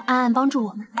哥才好暗暗帮助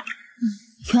我们。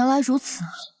原来如此。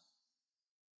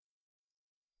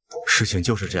事情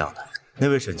就是这样的，那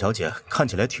位沈小姐看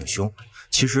起来挺凶，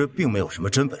其实并没有什么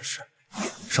真本事。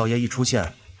少爷一出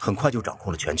现，很快就掌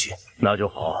控了全局。那就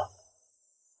好。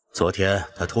昨天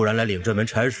他突然来领这门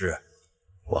差事，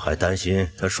我还担心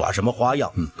他耍什么花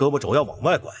样，胳膊肘要往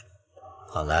外拐。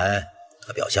看来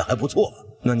他表现还不错。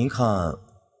那您看，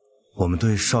我们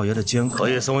对少爷的监控可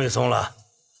以松一松了，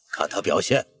看他表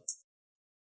现。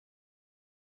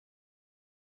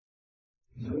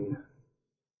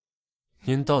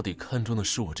您到底看中的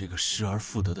是我这个失而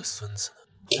复得的孙子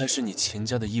呢，还是你秦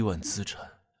家的亿万资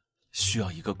产需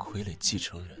要一个傀儡继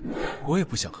承人？我也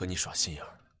不想和你耍心眼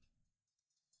儿，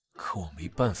可我没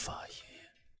办法啊，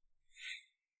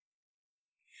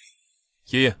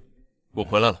爷爷。爷爷，我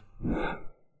回来了，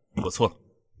我错了。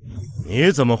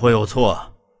你怎么会有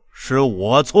错？是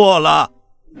我错了。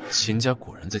秦家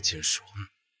果然在监视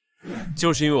我，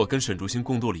就是因为我跟沈竹心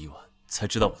共斗了一晚，才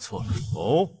知道我错了。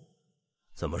哦，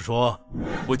怎么说？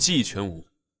我记忆全无，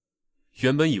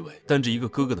原本以为担着一个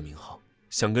哥哥的名号，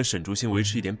想跟沈竹心维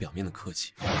持一点表面的客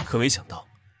气，可没想到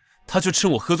他却趁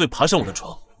我喝醉爬上我的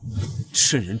床，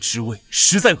趁人之危，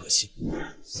实在恶心。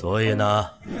所以呢？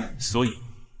所以，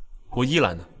我一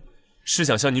来呢是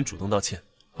想向您主动道歉，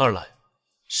二来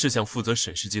是想负责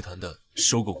沈氏集团的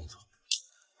收购工作。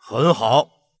很好，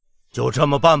就这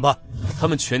么办吧。他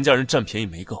们全家人占便宜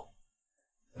没够，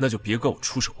那就别怪我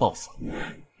出手报复了。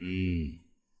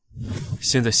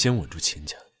现在先稳住秦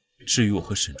家，至于我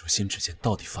和沈竹心之间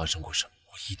到底发生过什么，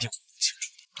我一定会弄清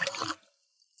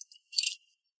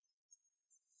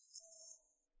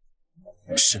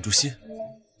楚。沈竹心，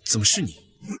怎么是你？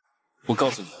我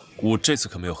告诉你，我这次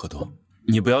可没有喝多，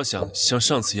你不要想像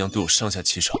上次一样对我上下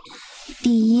其手。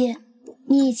第一，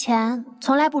你以前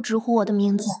从来不直呼我的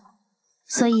名字，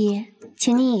所以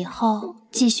请你以后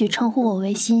继续称呼我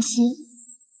为欣欣。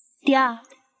第二，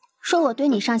说我对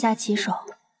你上下其手，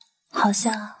好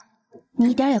像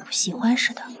你一点也不喜欢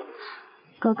似的。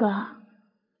哥哥，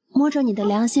摸着你的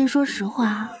良心说实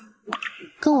话，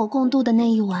跟我共度的那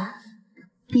一晚，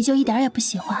你就一点也不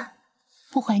喜欢，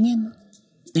不怀念吗？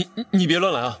你别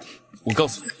乱来啊！我告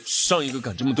诉你，上一个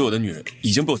敢这么对我的女人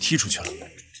已经被我踢出去了。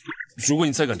如果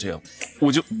你再敢这样，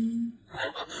我就……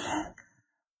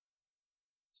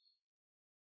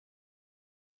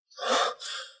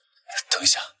等一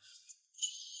下，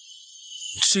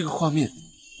这个画面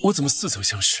我怎么似曾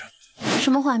相识？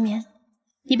什么画面？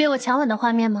你被我强吻的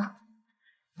画面吗？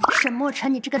沈墨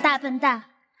尘，你这个大笨蛋！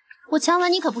我强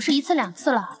吻你可不是1次2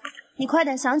次了，你快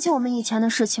点想起我们以前的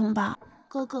事情吧，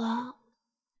哥哥。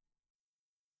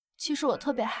其实我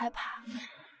特别害怕，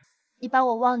你把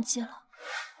我忘记了。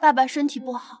爸爸身体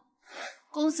不好，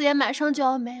公司也马上就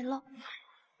要没了。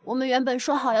我们原本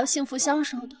说好要幸福相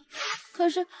守的，可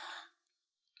是……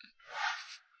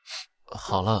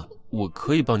好了，我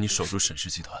可以帮你守住沈氏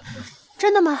集团。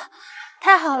真的吗？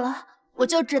太好了，我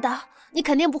就知道你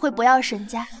肯定不会不要沈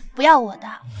家，不要我的。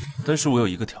但是我有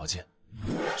一个条件，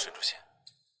沈竹心，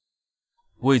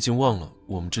我已经忘了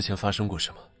我们之前发生过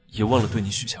什么，也忘了对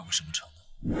你许下过什么承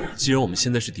诺。既然我们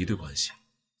现在是敌对关系，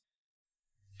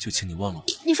就请你忘了我。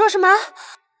你说什么？哎，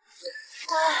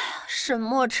沈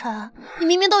墨尘，你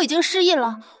明明都已经失忆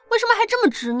了，为什么还这么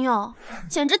执拗？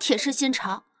简直铁石心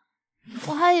肠！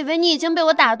我还以为你已经被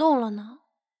我打动了呢，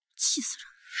气死人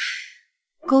了！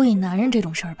勾引男人这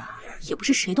种事儿吧，也不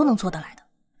是谁都能做得来的，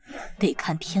得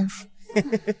看天赋。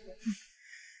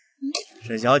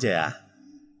沈小姐，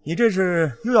你这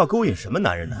是又要勾引什么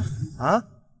男人呢？啊？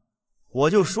我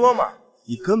就说嘛，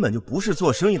你根本就不是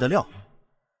做生意的料。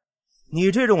你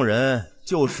这种人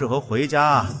就适合回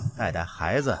家带带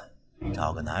孩子，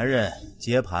找个男人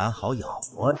接盘好养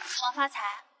活。王发财，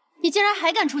你竟然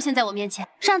还敢出现在我面前！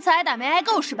上次挨打没挨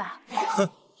够是吧？哼，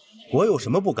我有什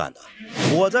么不敢的？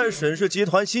我在沈氏集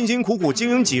团辛辛苦苦经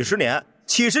营几10年，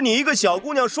岂是你一个小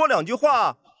姑娘说2句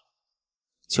话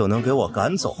就能给我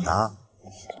赶走的？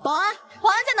保安，保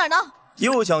安在哪儿呢？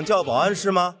又想叫保安是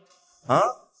吗？啊？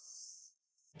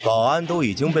保安都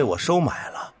已经被我收买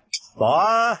了。保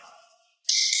安，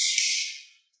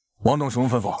王董什么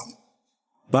吩咐？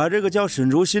把这个叫沈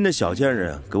竹心的小贱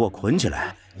人给我捆起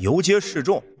来，游街示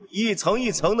众，一层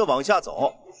一层的往下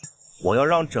走。我要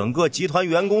让整个集团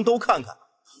员工都看看，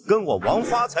跟我王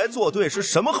发财作对是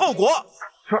什么后果。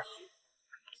是。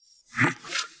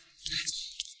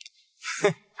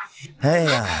哎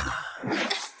呀！放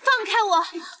开我！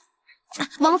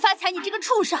王发财，你这个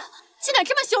畜生，竟敢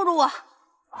这么羞辱我！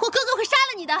我哥哥会杀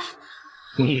了你的！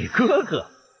你哥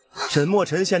哥？沈墨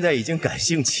尘现在已经改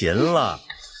姓秦了，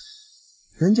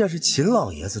人家是秦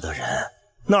老爷子的人，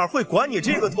哪会管你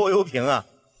这个拖油瓶啊？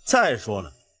再说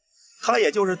了，他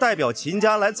也就是代表秦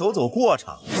家来走走过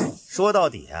场。说到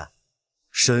底，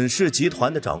沈氏集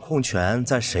团的掌控权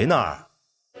在谁那儿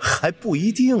还不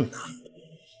一定呢。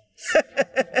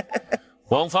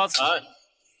王发财，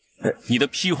你的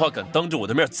屁话敢当着我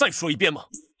的面再说一遍吗？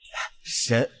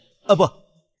不，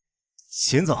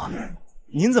秦总，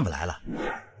您怎么来了？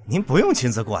您不用亲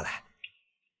自过来。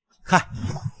看，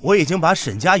我已经把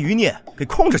沈家余孽给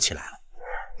控制起来了，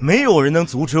没有人能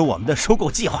阻止我们的收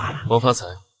购计划了。王发财，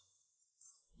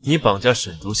你绑架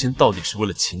沈竹心到底是为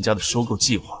了秦家的收购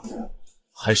计划，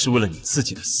还是为了你自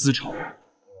己的私仇？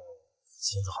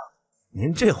秦总，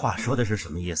您这话说的是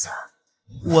什么意思啊？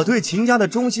我对秦家的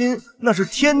忠心那是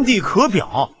天地可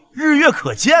表，日月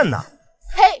可见呐。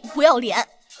嘿，不要脸！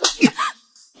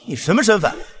你什么身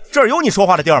份？这儿有你说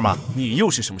话的地儿吗？你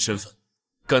又是什么身份？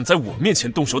敢在我面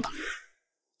前动手打人？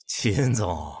秦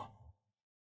总，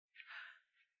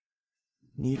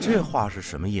你这话是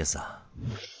什么意思啊？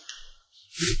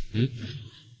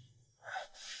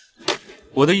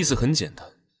我的意思很简单，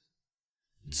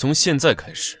从现在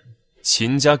开始，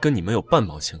秦家跟你没有半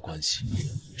毛钱关系，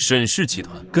沈氏集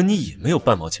团跟你也没有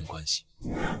半毛钱关系。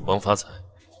王发财，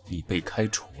你被开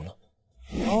除了。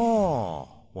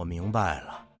哦，我明白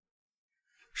了。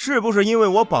是不是因为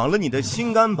我绑了你的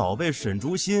心肝宝贝沈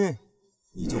竹心，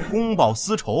你就公报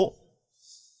私仇？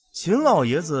秦老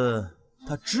爷子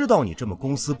他知道你这么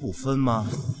公私不分吗？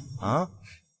啊？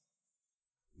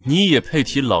你也配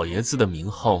提老爷子的名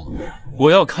号吗？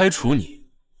我要开除你，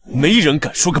没人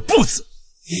敢说个不字。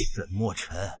沈墨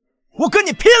尘，我跟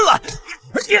你拼了！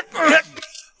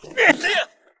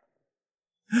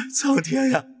苍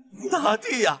天呀，大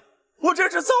地呀，我这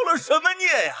是造了什么孽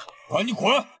呀！赶紧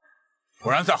滚！不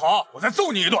然再好，我再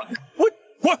揍你一顿！我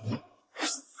滚！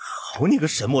好你个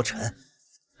沈墨尘，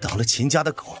当了秦家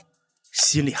的狗，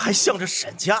心里还向着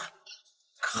沈家，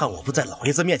看我不在老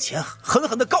爷子面前狠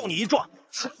狠的告你一状！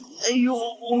哎呦！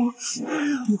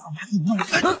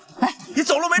你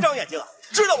走路没长眼睛啊？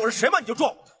知道我是谁吗？你就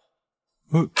撞我！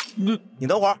你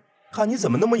等会儿，看你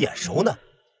怎么那么眼熟呢？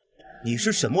你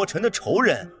是沈墨尘的仇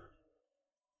人，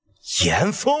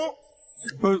严峰。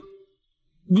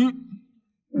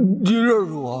你认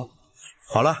识我？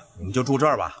好了，你们就住这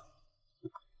儿吧。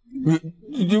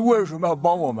你为什么要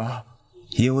帮我们？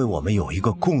因为我们有一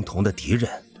个共同的敌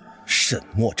人，沈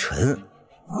墨尘。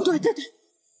对，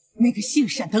那个姓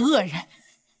沈的恶人，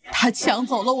他抢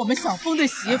走了我们小峰的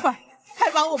媳妇儿，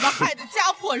还把我们害得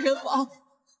家破人亡。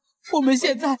我们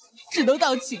现在只能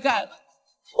当乞丐了，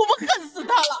我们恨死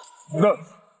他了。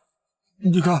那，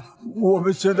你看我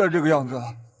们现在这个样子，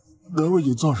能为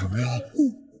你做什么呀？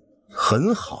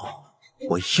很好，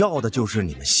我要的就是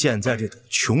你们现在这种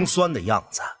穷酸的样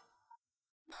子。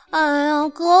哎呀，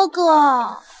哥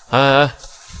哥！哎，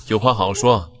有话好好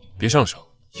说，别上手。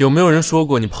有没有人说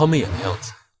过你抛媚眼的样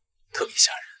子特别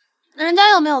吓人？人家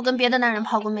有没有跟别的男人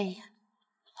抛过媚眼？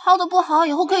抛的不好，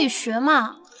以后可以学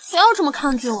嘛，不要这么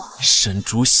抗拒我。沈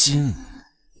竹心，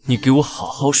你给我好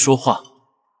好说话。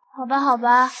好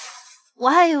吧，我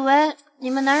还以为你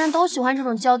们男人都喜欢这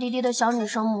种娇滴滴的小女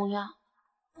生模样。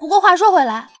不过话说回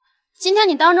来，今天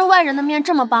你当着外人的面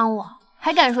这么帮我，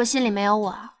还敢说心里没有我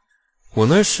啊？我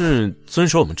那是遵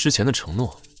守我们之前的承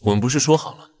诺，我们不是说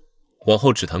好了，往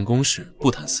后只谈公事，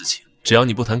不谈私情，只要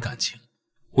你不谈感情，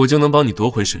我就能帮你夺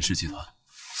回沈氏集团。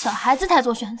小孩子才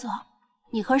做选择，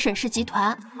你和沈氏集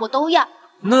团我都要。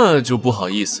那就不好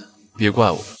意思，别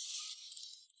怪我。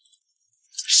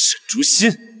沈竹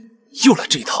心又来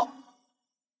这一套。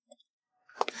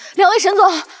两位沈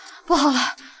总，不好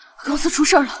了，公司出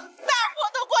事了。大伙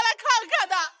都过来看看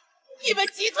呐！你们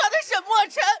集团的沈墨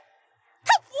尘，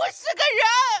他不是个人，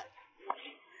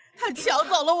他抢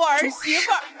走了我儿媳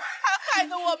妇儿，还害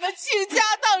得我们倾家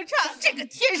荡产。这个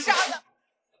天杀的，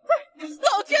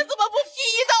老天怎么不劈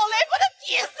一道雷把他劈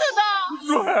死呢？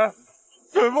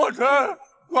对，沈墨尘，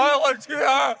还我妻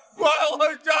儿，还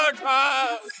我家产！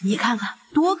你看看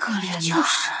多可怜呐！就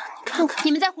是，你看看，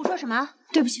你们在胡说什么？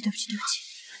对不起，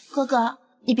哥哥，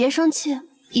你别生气，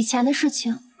以前的事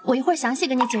情我一会儿详细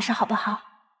跟你解释好不好？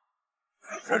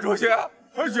沈主席，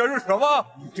解释什么？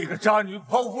这个渣女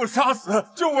剖腹杀死，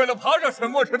就为了爬上沈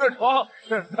墨尘的床，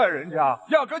现在人家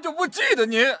压根就不记得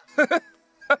你。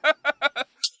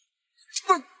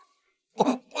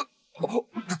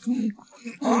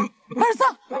二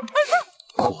丧，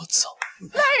聒噪！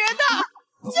来人呐！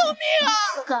救命啊！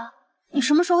哥哥，你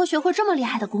什么时候学会这么厉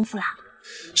害的功夫啦？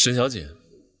沈小姐，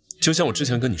就像我之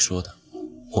前跟你说的，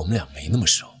我们俩没那么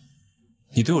熟，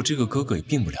你对我这个哥哥也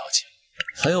并不了解，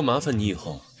还要麻烦你以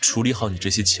后处理好你这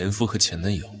些前夫和前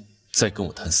男友，再跟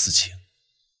我谈私情。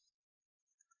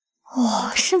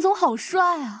哇，沈总好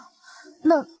帅啊！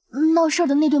那闹事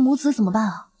的那对母子怎么办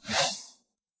啊？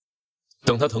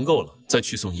等他疼够了，再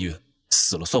去送医院，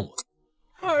死了算我的。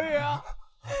儿啊，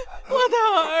我的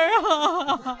儿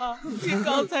啊！你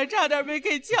刚才差点没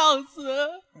给呛死，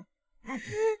你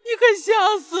可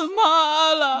吓死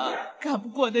妈了！干不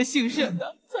过那姓沈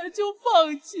的，咱就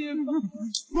放弃吧。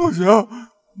不行，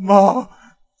妈，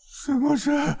沈墨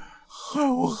尘害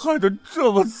我害得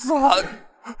这么惨，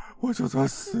我就算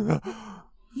死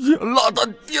也拉他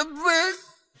颠杯。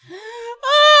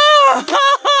啊！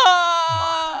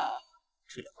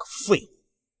这两个废物，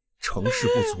成事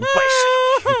不足败事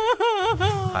有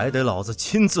余，还得老子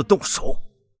亲自动手。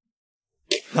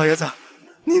老爷子，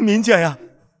您明鉴呀，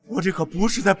我这可不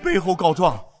是在背后告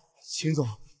状。秦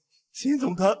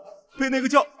总他被那个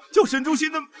叫沈竹心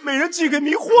的美人计给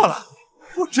迷惑了，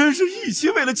我真是一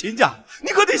心为了秦家，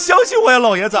你可得相信我呀，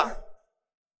老爷子。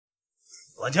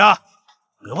管家，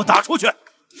给我打出去！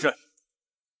是。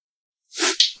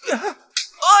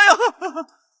哎呀！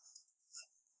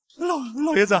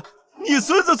老爷子，你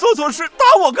孙子做错事打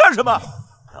我干什么？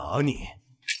打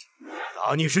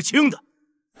你是轻的。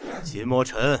秦墨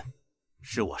尘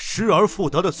是我失而复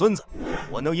得的孙子，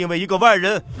我能因为一个外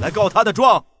人来告他的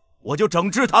状，我就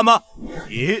整治他吗？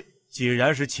你既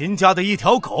然是秦家的一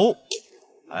条狗，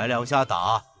挨两下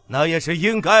打那也是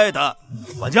应该的。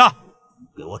管家，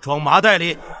给我装麻袋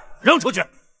里，扔出去。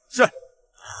是。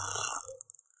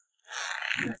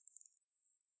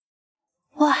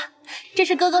哇，这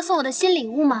是哥哥送我的新礼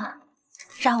物吗？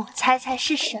让我猜猜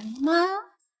是什么？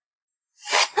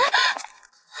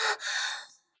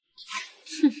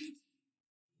哼，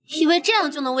以为这样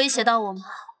就能威胁到我吗？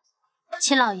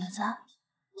秦老爷子，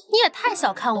你也太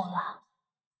小看我了。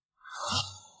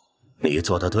你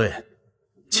做得对，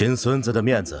亲孙子的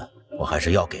面子我还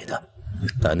是要给的，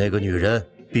但那个女人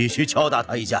必须敲打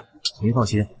她一下。您放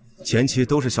心，前期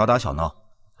都是小打小闹，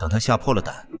等她吓破了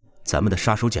胆，咱们的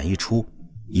杀手锏一出，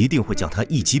一定会将她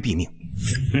一击毙命。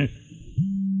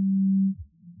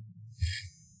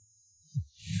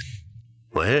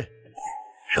喂，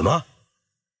什么？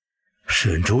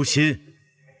沈竹心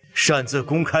擅自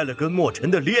公开了跟墨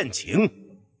尘的恋情，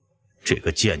这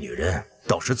个贱女人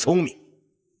倒是聪明，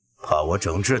怕我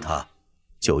整治她，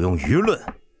就用舆论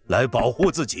来保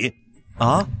护自己。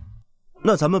啊？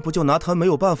那咱们不就拿他没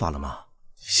有办法了吗？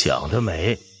想得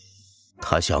美！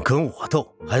他想跟我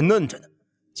斗，还嫩着呢。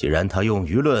既然他用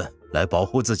舆论来保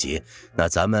护自己，那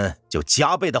咱们就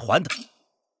加倍的还他。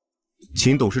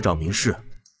秦董事长明示，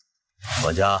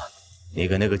管家，你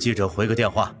给那个记者回个电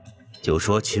话，就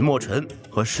说秦墨尘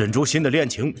和沈竹心的恋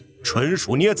情纯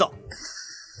属捏造。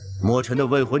墨尘的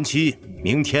未婚妻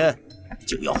明天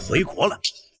就要回国了。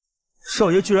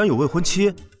少爷居然有未婚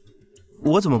妻，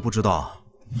我怎么不知道？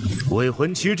未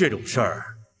婚妻这种事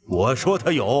儿，我说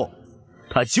他有，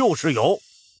他就是有。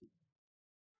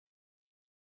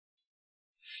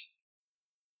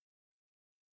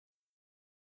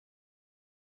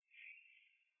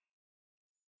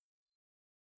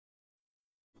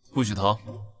顾许涛，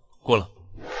过来。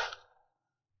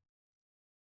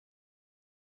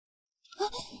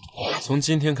从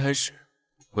今天开始，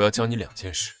我要教你2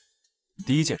件事。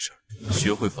第一件事，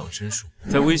学会防身术，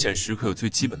在危险时刻有最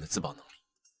基本的自保能力。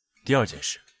第2件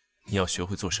事，你要学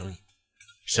会做生意。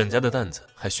沈家的担子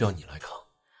还需要你来扛。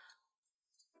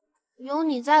有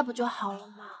你在不就好了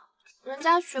吗？人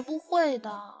家学不会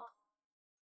的。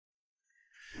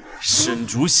沈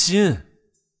竹心，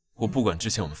我不管之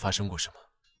前我们发生过什么。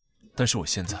但是我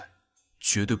现在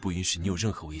绝对不允许你有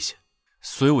任何危险，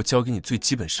所以我教给你最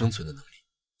基本生存的能力，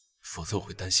否则我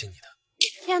会担心你的。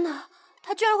天哪，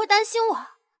他居然会担心我！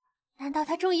难道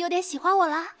他终于有点喜欢我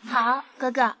了？好，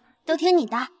哥哥，都听你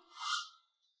的。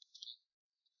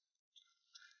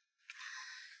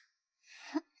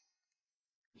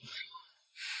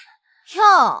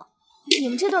哟，你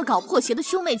们这对搞破鞋的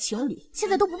兄妹情侣，现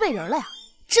在都不背人了呀？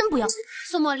真不要！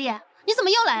苏茉莉，你怎么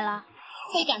又来了？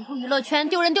被赶出娱乐圈，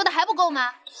丢人丢的还不够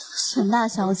吗？沈大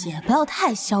小姐，不要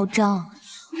太嚣张。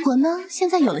我呢，现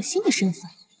在有了新的身份，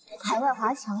海外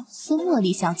华侨孙茉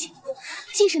莉小姐，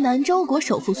既是南州国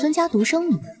首富孙家独生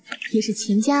女，也是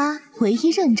秦家唯一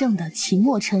认证的秦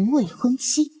墨尘未婚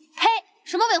妻。呸！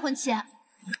什么未婚妻？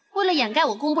为了掩盖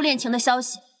我公布恋情的消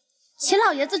息，秦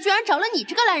老爷子居然找了你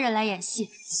这个烂人来演戏。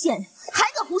贱人，还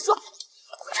敢胡说！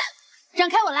让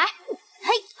开我来！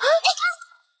嘿！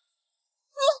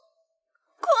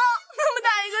那么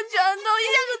大一个拳头一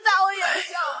下就砸我眼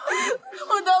上，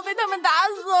我都要被他们打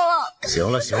死了。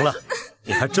行了行了，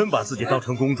你还真把自己当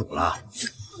成公主了。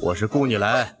我是雇你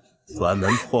来专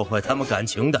门破坏他们感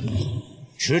情的，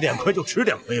吃点亏就吃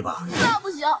点亏吧。那不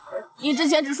行，你之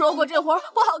前只说过这活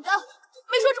不好干，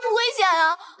没说这么危险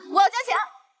啊！我要加钱。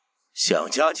想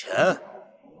加钱？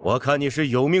我看你是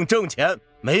有命挣钱，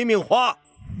没命花。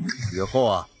日后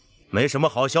啊，没什么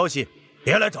好消息，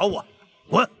别来找我，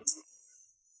滚！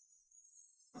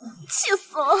气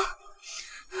死了！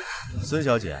孙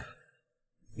小姐，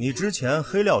你之前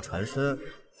黑料缠身，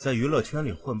在娱乐圈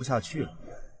里混不下去了，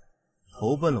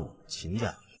投奔了我们秦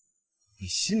家。你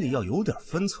心里要有点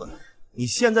分寸。你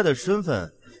现在的身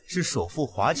份是首富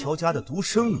华侨家的独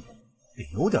生女，得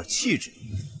有点气质，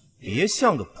别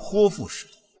像个泼妇似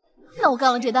的。那我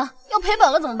干了这单要赔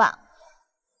本了怎么办？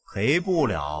赔不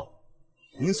了。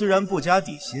您虽然不加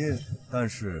底薪，但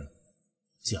是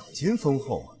奖金丰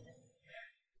厚啊。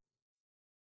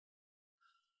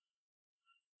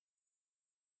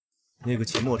那个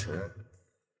秦墨尘，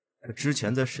他之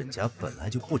前在沈家本来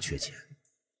就不缺钱，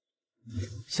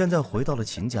现在回到了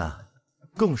秦家，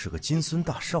更是个金孙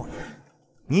大少爷。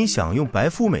你想用白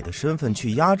富美的身份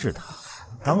去压制他，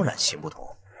当然行不通。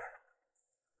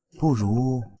不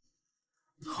如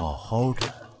好好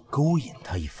的勾引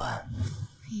他一番。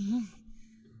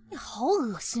你好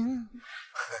恶心。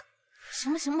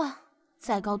行吧行吧，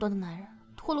再高端的男人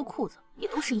脱了裤子也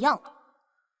都是一样的。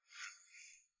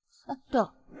哎，对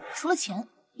了，除了钱，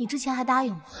你之前还答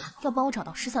应我要帮我找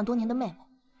到失散多年的妹妹，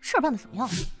事儿办得怎么样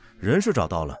了？人是找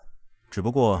到了，只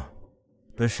不过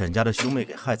被沈家的兄妹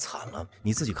给害惨了，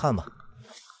你自己看吧。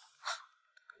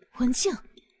文静，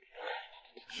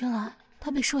原来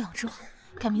她被收养之后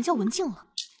改名叫文静了，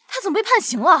她怎么被判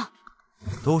刑了？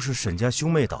都是沈家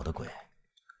兄妹捣的鬼，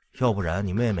要不然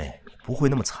你妹妹不会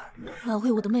那么惨。我要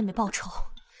为我的妹妹报仇。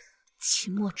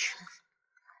秦墨尘，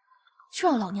就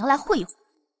让老娘来会一会。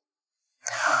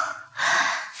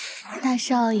大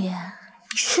少爷，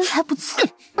你身材不错，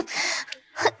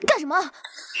干什么？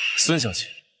孙小姐，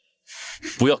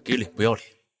不要给脸不要脸。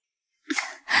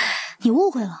你误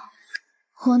会了，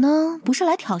我呢不是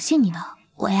来挑衅你的，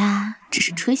我呀只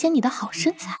是垂涎你的好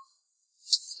身材。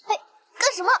哎，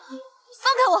干什么？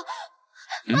放开我！我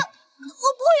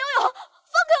不会游泳，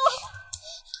放开我！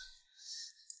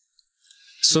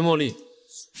孙茉莉，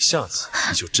下次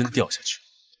你就真掉下去。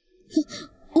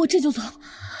我这就走。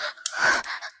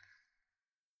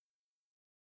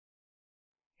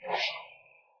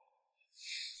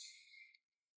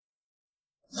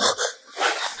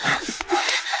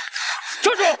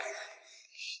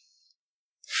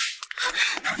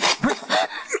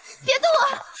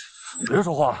别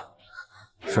说话。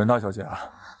沈大小姐，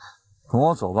跟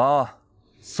我走吧，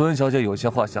孙小姐有些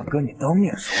话想跟你当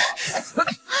面说。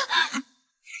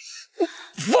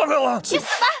放开我！去死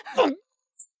吧！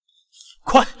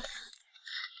快！不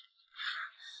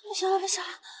行了，不行了，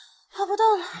跑不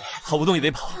动了。跑不动也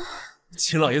得跑。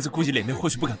秦老爷子估计脸面或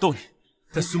许不敢动你，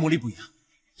但孙茉莉不一样，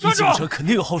一进城肯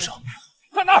定有后手。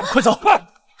在哪儿？快走！快，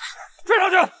追上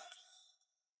去！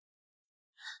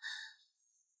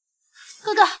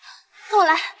哥哥，跟我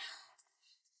来。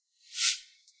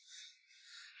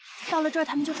到了这儿，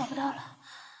他们就找不到了。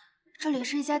这里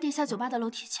是一家地下酒吧的楼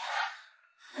梯间，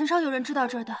很少有人知道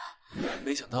这儿的。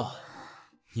没想到，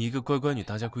你一个乖乖女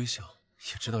大家闺秀，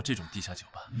也知道这种地下酒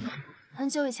吧。很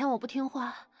久以前我不听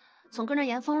话，总跟着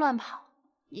严峰乱跑，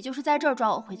你就是在这儿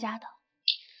抓我回家的。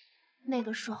那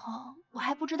个时候我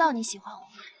还不知道你喜欢我，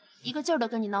一个劲儿的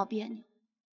跟你闹别扭。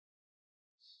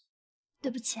对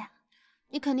不起，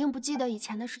你肯定不记得以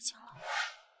前的事情了。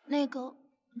那个，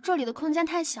这里的空间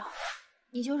太小，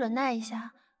你就忍耐一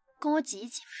下，跟我挤一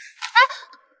挤。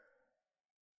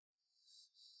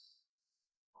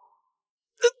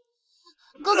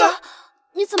哥哥，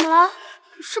你怎么了？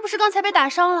是不是刚才被打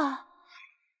伤了？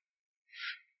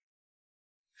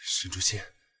沈竹心，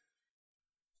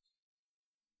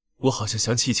我好像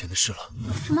想起以前的事了。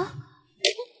什么？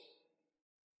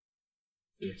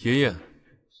爷爷，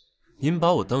您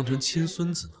把我当成亲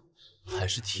孙子呢，还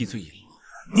是替罪阎王？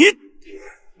你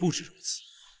不止如此，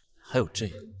还有这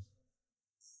个。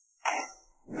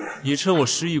你趁我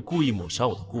失忆故意抹杀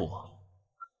我的过往，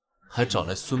还找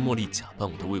来孙茉莉假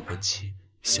扮我的未婚妻，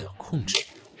想要控制我。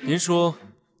您说，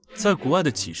在国外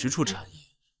的几十处产业，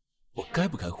我该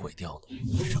不该毁掉呢？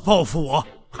是报复我，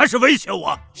还是威胁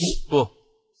我？不，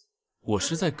我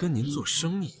是在跟您做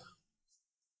生意啊。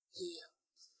爷爷，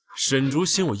沈竹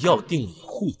心我要定了也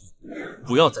护定，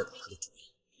不要再打他的主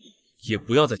意，也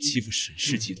不要再欺负沈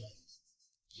氏集团，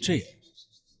这样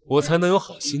我才能有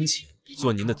好心情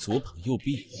做您的左膀右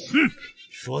臂。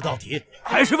说到底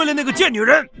还是为了那个贱女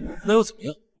人。那又怎么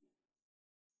样？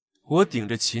我顶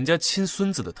着秦家亲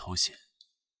孙子的头衔，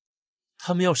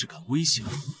他们要是敢威胁我，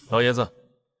老爷子，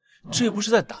这不是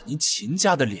在打您秦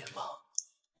家的脸吗？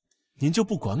您就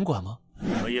不管管吗？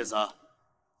什么意思？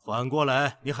反过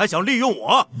来你还想利用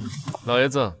我？老爷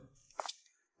子，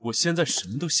我现在什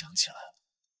么都想起来了。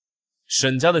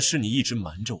沈家的事你一直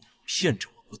瞒着我，骗着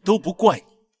我，我都不怪你。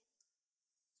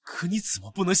可你怎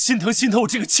么不能心疼心疼我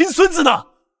这个亲孙子呢？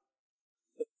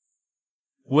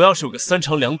我要是有个三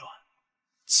长两短，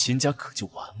秦家可就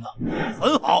完了。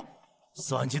很好，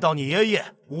算计到你爷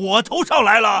爷我头上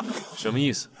来了。什么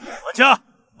意思？管家，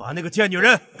把那个贱女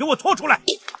人给我拖出来。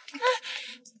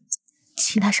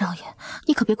秦大少爷，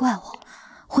你可别怪我，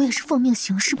我也是奉命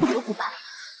行事，不得不办。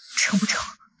成不成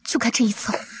就看这一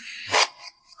次了。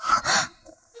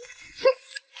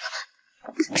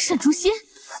沈竹心，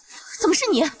怎么是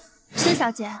你？沈小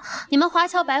姐，你们华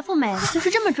侨白富美就是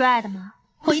这么追爱的吗？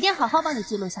我一定好好帮你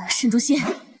记录下来。沈竹心，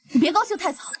你别高兴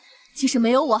太早，即使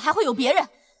没有我，还会有别人。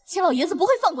秦老爷子不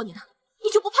会放过你的，你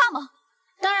就不怕吗？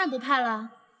当然不怕了，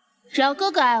只要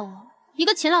哥哥爱我，一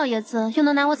个秦老爷子又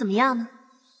能拿我怎么样呢？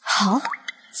好，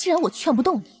既然我劝不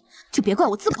动你，就别怪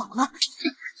我自保了。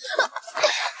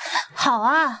好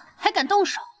啊，还敢动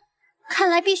手，看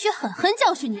来必须狠狠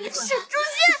教训你一顿。沈竹心，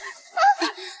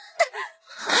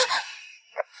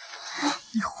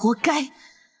你活该！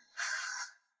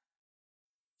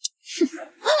是哥哥，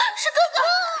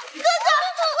哥哥，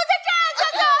我在这儿，哥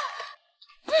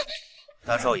哥。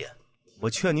大少爷，我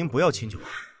劝您不要亲酒吧。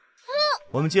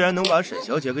我们既然能把沈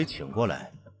小姐给请过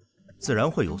来，自然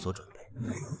会有所准备。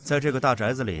在这个大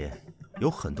宅子里，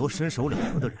有很多身手了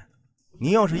得的人。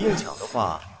您要是硬抢的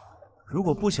话，如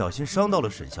果不小心伤到了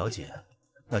沈小姐，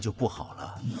那就不好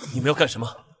了。你们要干什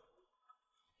么？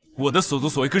我的所作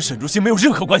所为跟沈竹心没有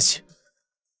任何关系。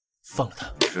放了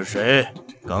他！是谁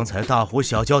刚才大呼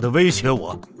小叫的威胁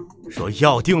我，说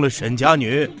要定了沈家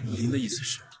女？您的意思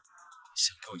是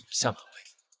想给我引下马威，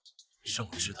让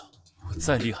我知道我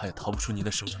再厉害也逃不出您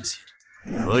的手掌心？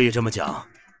可以这么讲，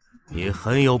你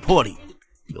很有魄力，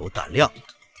有胆量，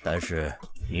但是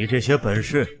你这些本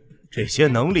事、这些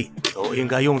能力都应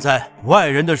该用在外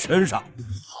人的身上。好，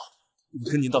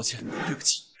我跟您道歉，对不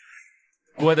起。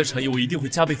国外的产业我一定会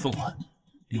加倍奉还，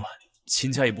另外秦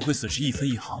家也不会损失一分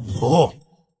一毫。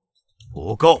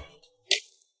不够。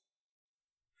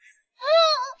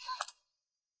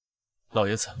老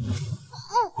爷子，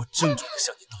我郑重的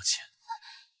向您道歉，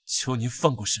求您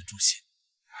放过沈竹心。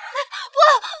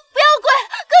不要跪，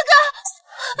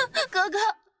哥哥，哥哥，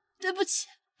对不起，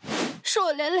是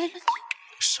我连累了你。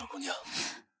傻姑娘，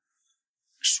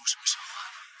说什么傻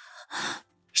话？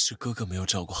沈是哥哥没有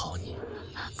照顾好你。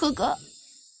哥哥，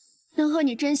能和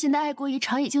你真心的爱过一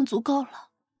场已经足够了，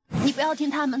你不要听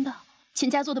他们的。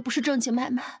秦家做的不是正经买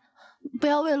卖，不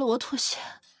要为了我妥协。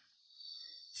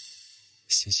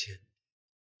欣欣，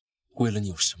为了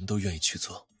你，我什么都愿意去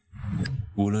做，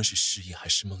无论是事业还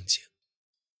是梦境，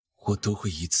我都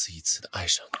会一次一次的爱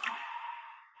上你。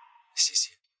欣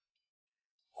欣，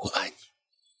我爱你。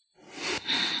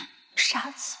傻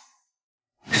子，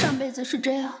上辈子是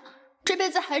这样，这辈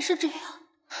子还是这样。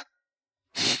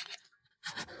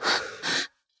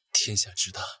天下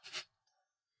之大，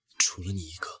除了你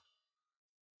一个，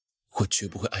我绝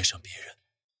不会爱上别人。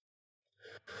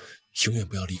永远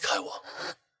不要离开我，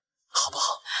好不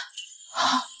好？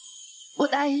好，我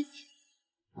答应你。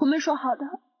我们说好的，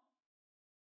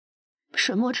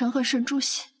沈墨尘和沈朱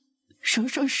熹生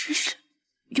生世世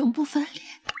永不分离。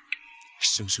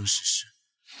生生世世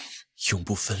永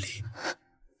不分离。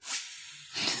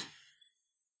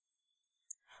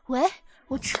喂，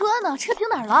我车呢？车停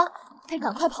哪儿了？得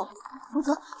赶快跑，否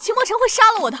则秦墨尘会杀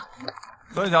了我的。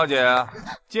孙小姐，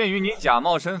鉴于你假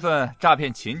冒身份诈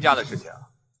骗秦家的事情，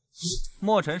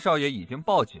墨尘少爷已经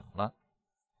报警了，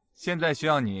现在需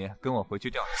要你跟我回去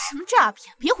调查。什么诈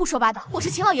骗？别胡说八道！我是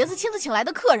秦老爷子亲自请来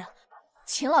的客人，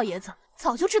秦老爷子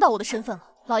早就知道我的身份了。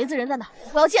老爷子人在哪？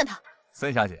我要见他。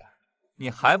孙小姐，你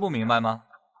还不明白吗？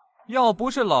要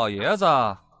不是老爷子，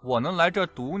我能来这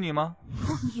堵你吗？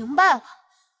我明白了，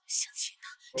想秦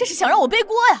他，这是想让我背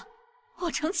锅呀！我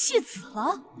成弃子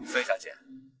了。孙小姐，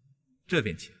这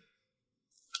边请。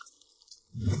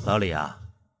老李啊，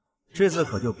这次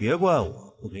可就别怪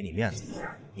我不给你面子。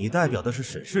你代表的是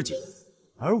沈氏集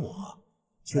团，而我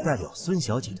却代表孙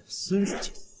小姐的孙氏集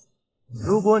团。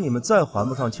如果你们再还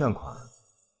不上欠款，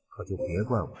可就别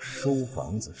怪我收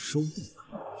房子收地了。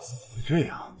怎么会这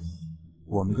样？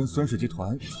我们跟孙氏集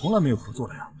团从来没有合作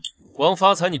的呀。王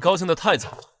发财，你高兴的太早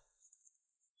了，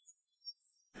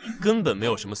根本没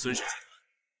有什么孙氏集团。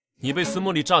你被孙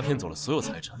茉莉诈骗走了所有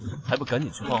财产，还不赶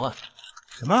紧去报案？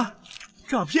什么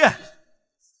诈骗？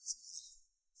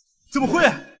怎么会？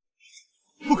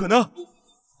不可能！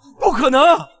不可能！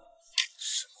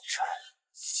沈墨尘，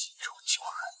记仇就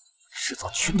恨，迟早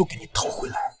全都给你讨回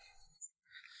来。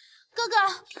哥哥，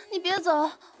你别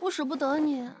走，我舍不得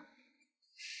你。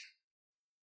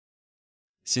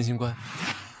欣欣乖，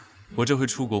我这回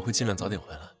出国会尽量早点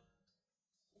回来。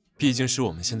毕竟是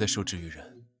我们现在受制于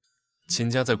人，秦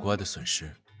家在国外的损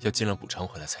失要尽量补偿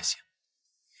回来才行。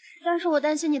但是我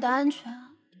担心你的安全。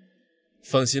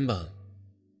放心吧，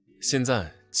现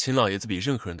在秦老爷子比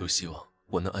任何人都希望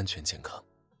我能安全健康，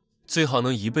最好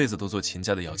能一辈子都做秦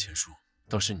家的摇钱树。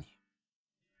倒是你，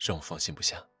让我放心不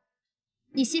下。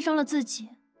你牺牲了自己，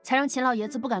才让秦老爷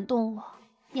子不敢动我，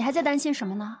你还在担心什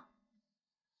么呢？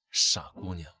傻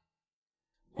姑娘，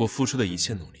我付出的一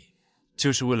切努力，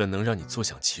就是为了能让你坐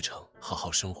享其成，好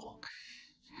好生活。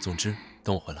总之，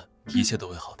等我回来，一切都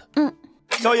会好的。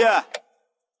少爷，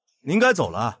您该走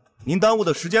了，您耽误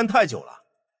的时间太久了。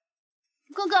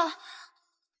哥哥，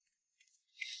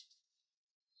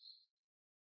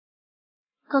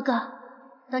哥哥，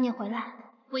等你回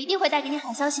来，我一定会带给你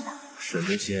好消息的。沈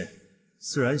明心，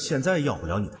虽然现在要不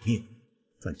了你的命，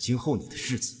但今后你的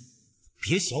日子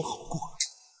别想好过。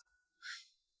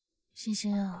欣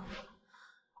欣啊，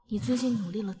你最近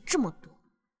努力了这么多，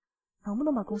能不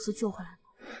能把公司救回来呢？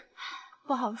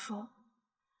不好说，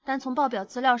但从报表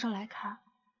资料上来看，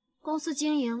公司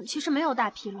经营其实没有大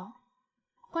纰漏，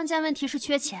关键问题是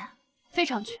缺钱，非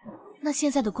常缺。那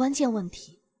现在的关键问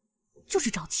题就是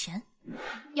找钱，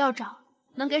要找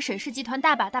能给沈氏集团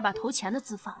大把大把投钱的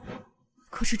资方。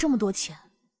可是这么多钱，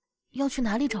要去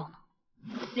哪里找呢？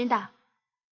琳达，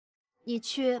你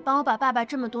去帮我把爸爸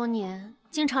这么多年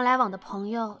经常来往的朋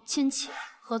友、亲戚、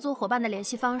合作伙伴的联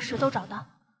系方式都找到，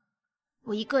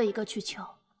我一个一个去求，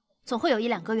总会有一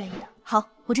两个愿意的。好，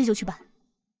我这就去办。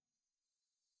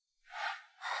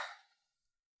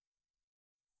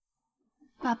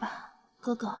爸爸、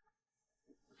哥哥，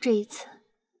这一次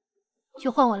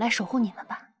就换我来守护你们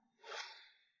吧。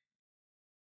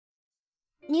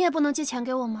你也不能借钱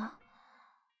给我吗？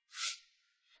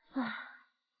唉，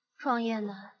创业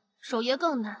难，守业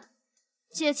更难，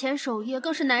借钱守业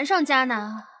更是难上加难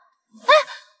啊！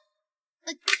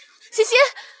欣欣，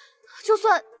就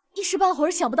算一时半会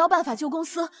儿想不到办法救公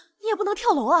司，你也不能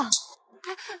跳楼啊！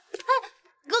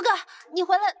哥哥，你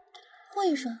回来，霍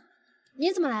医生，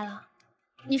你怎么来了？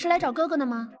你是来找哥哥的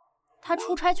吗？他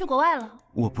出差去国外了。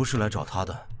我不是来找他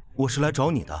的，我是来找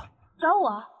你的。找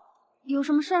我？有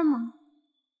什么事儿吗？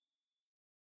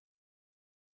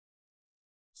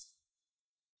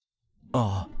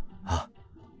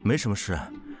没什么事，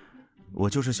我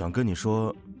就是想跟你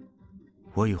说，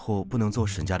我以后不能做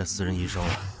沈家的私人医生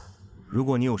了。如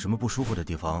果你有什么不舒服的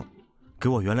地方，给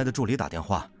我原来的助理打电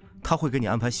话，他会给你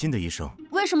安排新的医生。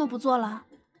为什么不做了？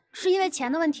是因为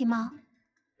钱的问题吗？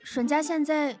沈家现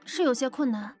在是有些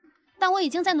困难，但我已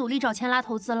经在努力找钱拉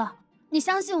投资了。你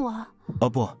相信我。哦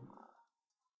不，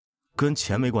跟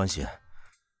钱没关系，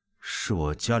是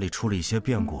我家里出了一些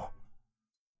变故，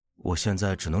我现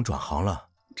在只能转行了。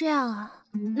这样啊，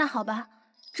那好吧，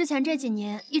之前这几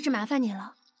年一直麻烦你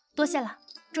了，多谢了。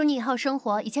祝你以后生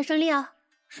活一切顺利啊。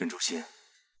沈竹心，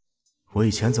我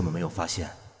以前怎么没有发现，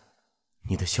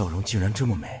你的笑容竟然这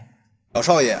么美？老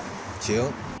少爷，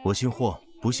请。我姓霍，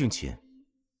不姓秦，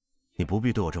你不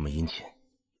必对我这么殷勤。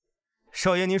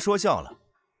少爷，您说笑了。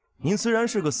您虽然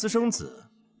是个私生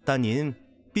子，但您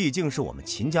毕竟是我们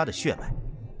秦家的血脉。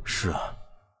是啊，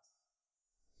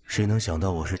谁能想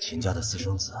到我是秦家的私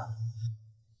生子啊？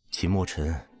秦墨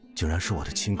尘竟然是我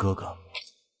的亲哥哥，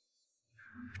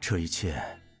这一切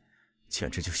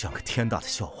简直就像个天大的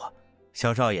笑话。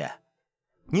小少爷，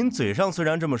您嘴上虽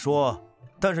然这么说，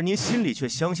但是您心里却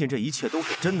相信这一切都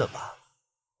是真的吧？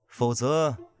否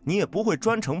则你也不会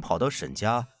专程跑到沈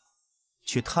家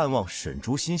去探望沈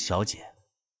竹心小姐，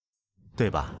对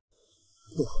吧？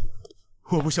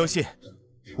我不相信，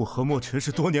我和墨尘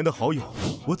是多年的好友，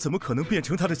我怎么可能变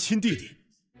成他的亲弟弟？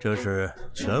这是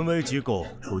权威机构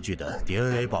出具的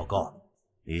DNA 报告，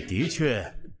你的确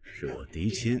是我嫡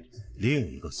亲另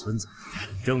一个孙子，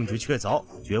证据确凿，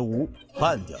绝无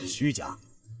半点虚假，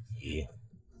你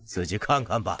自己看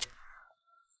看吧。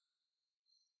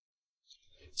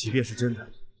即便是真的，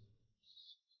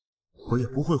我也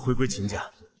不会回归秦家。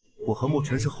我和墨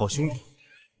尘是好兄弟，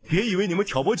别以为你们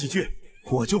挑拨几句，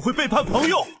我就会背叛朋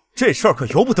友。这事儿可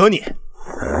由不得你。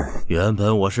原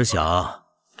本我是想，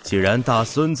既然大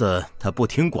孙子他不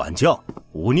听管教，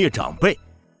忤逆长辈，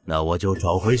那我就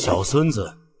找回小孙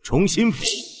子，重新培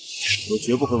育。我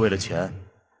绝不会为了钱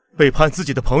背叛自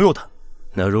己的朋友的。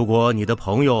那如果你的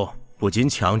朋友不仅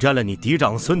抢占了你嫡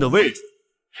长孙的位置，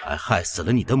还害死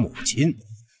了你的母亲，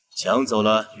抢走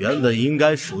了原本应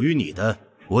该属于你的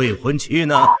未婚妻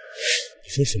呢？你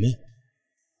说什么？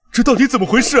这到底怎么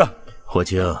回事啊？霍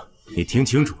青，你听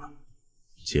清楚了，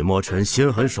秦墨尘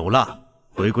心狠手辣，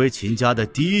回归秦家的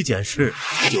第一件事，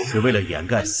就是为了掩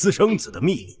盖私生子的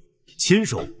秘密，亲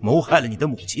手谋害了你的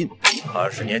母亲。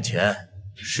20年前，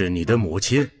是你的母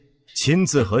亲亲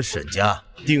自和沈家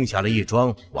定下了一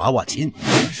桩娃娃亲。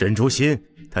沈竹心，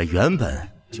她原本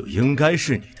就应该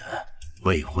是你的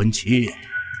未婚妻。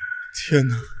天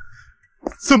哪，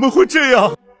怎么会这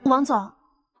样？王总，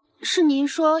是您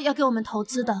说要给我们投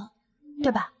资的，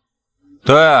对吧？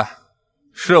对，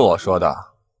是我说的，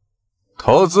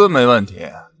投资没问题，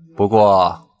不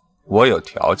过我有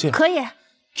条件。可以，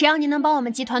只要您能帮我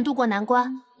们集团渡过难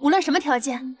关，无论什么条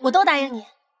件，我都答应你。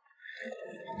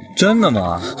真的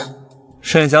吗？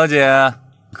沈小姐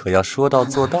可要说到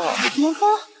做到。严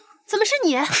峰，怎么是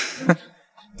你？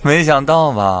没想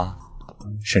到吧，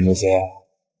沈竹心，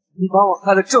你把我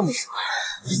害了这么久，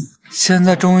现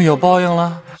在终于有报应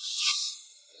了。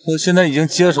我现在已经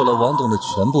接手了王董的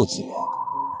全部资源，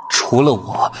除了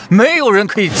我，没有人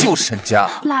可以救沈家。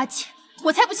垃圾，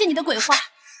我才不信你的鬼话。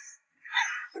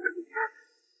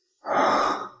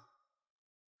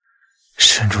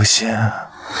沈竹心，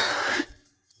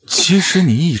即使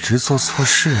你一直做错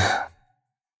事，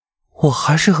我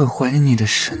还是很怀念你的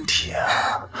身体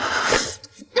啊。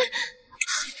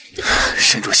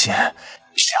沈竹心，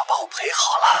只要把我陪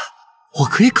好了，我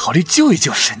可以考虑救一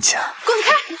救沈家。滚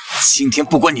开！今天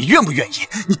不管你愿不愿意，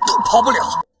你都跑不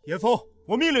了。严峰，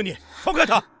我命令你放开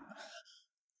他。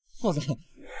霍总，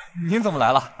您怎么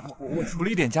来了？我处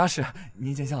理点家事，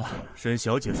您见笑了。沈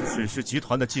小姐是沈氏集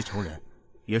团的继承人，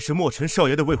也是墨尘少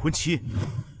爷的未婚妻。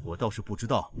我倒是不知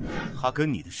道，她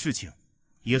跟你的事情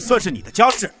也算是你的家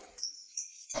事。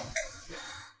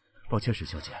抱歉，沈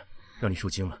小姐，让你受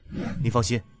惊了。你放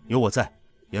心，有我在，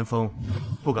严峰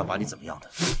不敢把你怎么样的。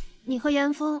你和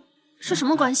严峰是什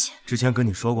么关系？之前跟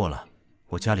你说过了，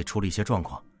我家里出了一些状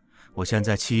况，我现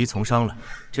在弃医从商了，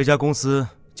这家公司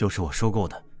就是我收购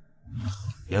的。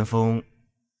严峰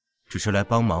只是来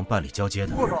帮忙办理交接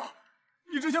的。霍总，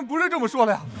你之前不是这么说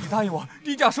的呀？你答应我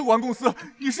低价收完公司，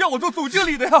你是要我做总经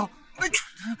理的呀？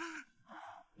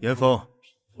严峰，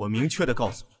我明确的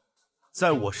告诉你，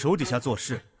在我手底下做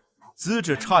事，资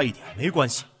质差一点没关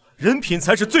系，人品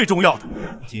才是最重要的。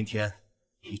今天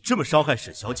你这么伤害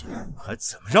沈小姐，还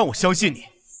怎么让我相信你？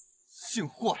姓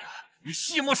霍的，你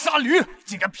卸磨杀驴，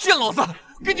竟敢骗老子，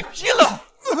跟你拼了！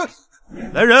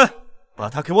来人，把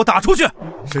他给我打出去！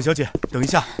沈小姐，等一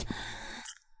下，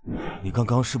你刚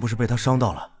刚是不是被他伤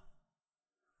到了？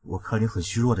我看你很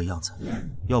虚弱的样子，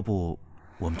要不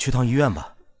我们去趟医院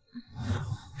吧？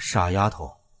傻丫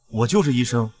头，我就是医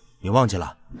生，你忘记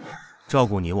了？照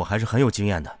顾你我还是很有经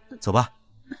验的。走吧。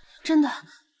真的，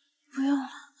不用了。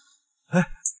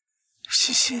哎，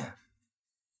欣欣，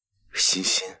欣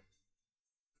欣，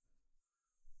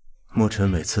墨尘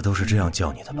每次都是这样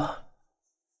叫你的吧？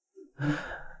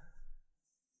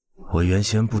我原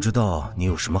先不知道你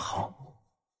有什么好，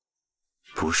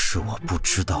不是我不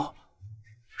知道，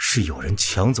是有人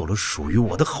抢走了属于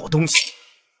我的好东西。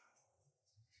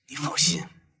你放心，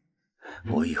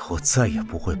我以后再也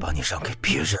不会把你让给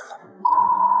别人了。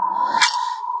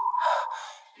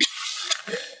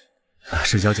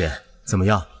石小姐，怎么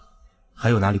样？还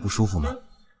有哪里不舒服吗？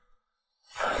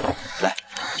来，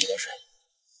喝点水。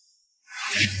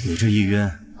你这一晕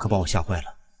可把我吓坏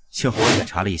了。幸好我检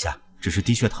查了一下，只是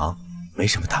低血糖，没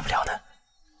什么大不了的。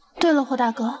对了，霍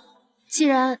大哥，既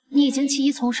然你已经弃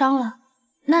医从商了，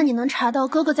那你能查到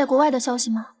哥哥在国外的消息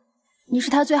吗？你是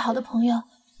他最好的朋友，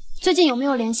最近有没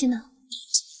有联系呢？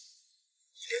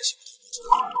联系不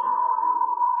到。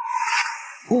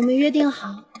我们约定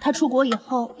好，他出国以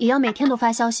后也要每天都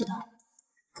发消息的。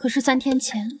可是3天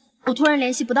前，我突然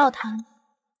联系不到他了，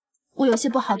我有些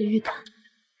不好的预感，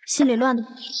心里乱的不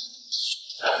得。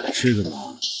这个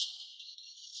呢？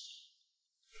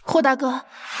霍大哥，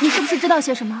你是不是知道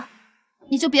些什么？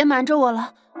你就别瞒着我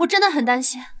了，我真的很担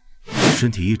心。身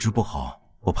体一直不好，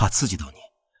我怕刺激到你。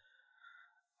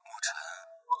墨尘，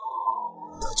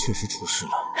他确实出事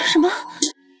了。什么？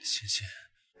欣欣，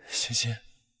欣欣，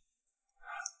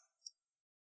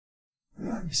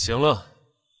行了，回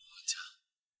家，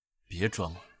别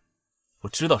装了，我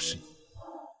知道是你。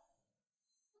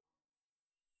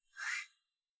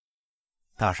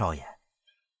大少爷，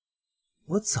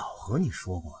我早和你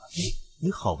说过了，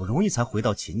你好不容易才回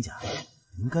到秦家，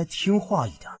应该听话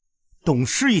一点，懂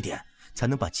事一点，才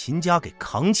能把秦家给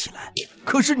扛起来。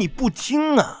可是你不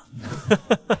听啊！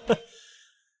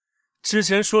之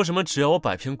前说什么只要我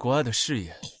摆平国外的事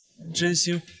业，真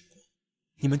心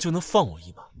你们就能放我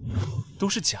一马，都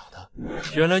是假的。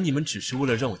原来你们只是为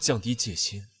了让我降低戒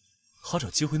心，好找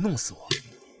机会弄死我。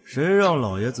谁让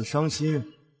老爷子伤心，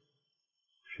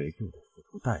谁就得付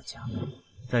出代价。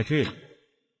在这里，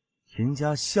秦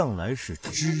家向来是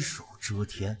只手遮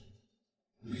天，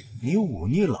你忤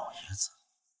逆老爷子，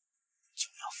就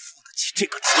要负得起这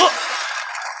个责。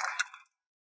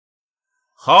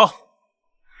好，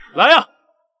来呀！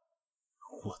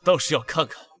我倒是要看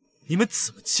看你们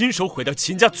怎么亲手毁掉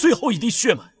秦家最后一滴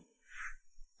血脉。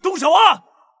动手啊！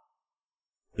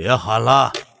别喊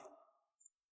了！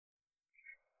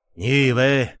你以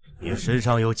为你身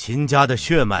上有秦家的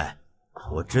血脉，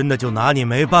我真的就拿你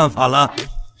没办法了？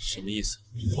什么意思？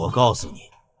我告诉你，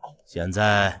现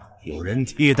在有人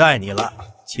替代你了，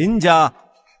秦家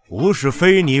不是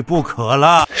非你不可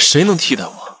了。谁能替代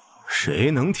我？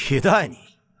谁能替代你？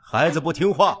孩子不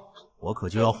听话，我可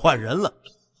就要换人了。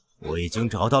我已经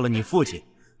找到了你父亲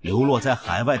流落在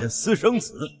海外的私生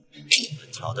子。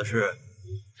很巧的是，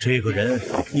这个人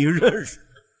你认识，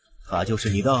他就是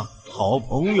你的好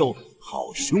朋友、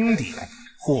好兄弟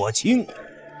霍青。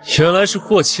原来是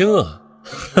霍青啊！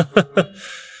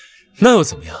那又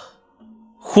怎么样？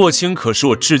霍青可是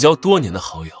我至交多年的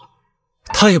好友，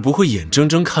他也不会眼睁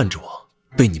睁看着我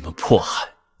被你们迫害。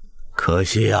可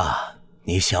惜呀，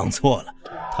你想错了。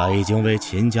他已经为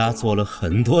秦家做了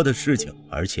很多的事情，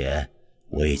而且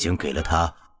我已经给了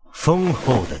他丰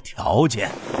厚的条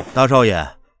件。大少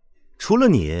爷，除了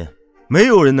你，没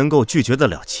有人能够拒绝得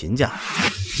了秦家。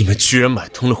你们居然买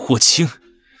通了霍青，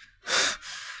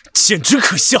简直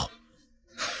可笑！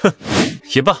哼，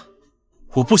也罢，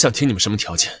我不想听你们什么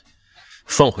条件，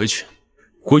放我回去。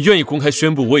我愿意公开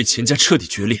宣布我与秦家彻底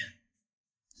决裂，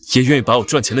也愿意把我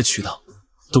赚钱的渠道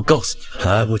都告诉你们。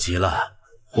来不及了。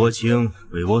霍青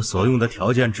为我所用的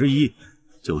条件之一，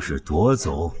就是夺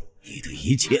走你的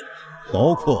一切，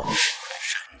包括沈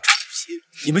忠心。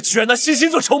你们居然拿欣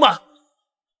欣做筹码！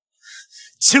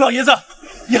秦老爷子，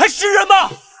你还是人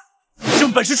吗？有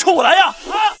本事冲我来呀！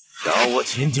挡我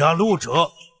秦家路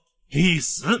者，必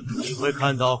死！你会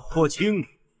看到霍青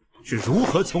是如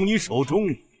何从你手中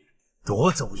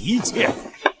夺走一切。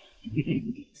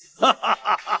哈哈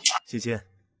哈哈！欣欣，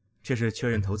这是确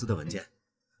认投资的文件。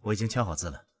我已经签好字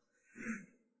了。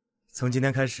从今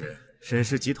天开始，沈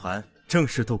氏集团正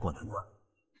式渡过难关。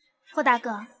霍大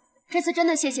哥，这次真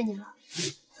的谢谢你了。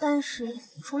但是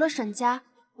除了沈家，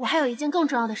我还有一件更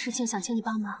重要的事情想请你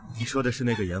帮忙。你说的是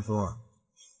那个严峰啊？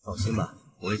放心吧，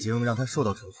我已经让他受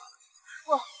到惩罚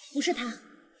了。不是他。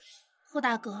霍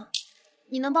大哥，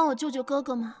你能帮我救救哥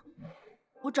哥吗？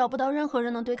我找不到任何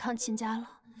人能对抗秦家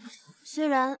了。虽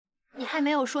然你还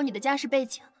没有说你的家世背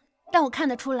景，但我看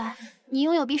得出来，你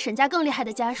拥有比沈家更厉害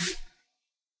的家世。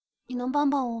你能帮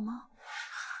帮我吗？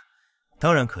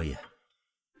当然可以。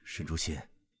沈竹心，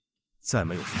再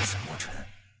没有什么沈墨尘，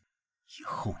以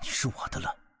后你是我的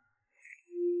了。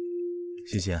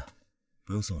欣欣，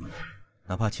不用送了，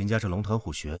哪怕秦家是龙腾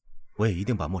虎穴，我也一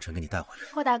定把墨尘给你带回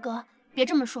来。霍大哥，别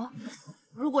这么说。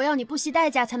如果要你不惜代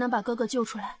价才能把哥哥救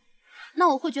出来，那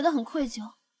我会觉得很愧疚。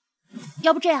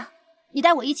要不这样，你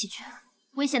带我一起去，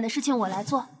危险的事情我来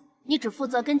做，你只负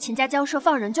责跟秦家交涉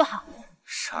放人就好。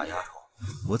傻丫头，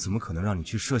我怎么可能让你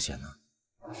去涉险呢？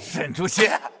沈竹心，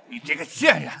你这个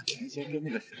贱人，原先跟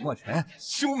那个沈墨尘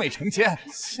兄妹成奸，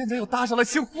现在又搭上了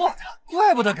姓霍的，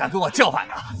怪不得敢跟我叫板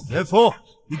呢。严峰，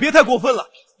你别太过分了，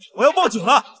我要报警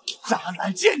了！渣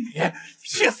男贱女，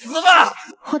去死吧！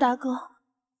霍大哥，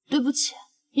对不起，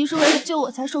你是为了救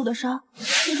我才受的伤，可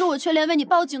是我却连为你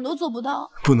报警都做不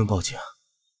到。不能报警，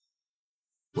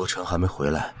墨尘还没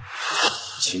回来，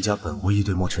秦家本无意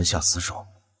对墨尘下死手，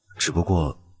只不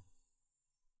过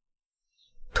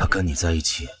他跟你在一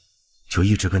起，就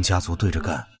一直跟家族对着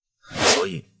干，所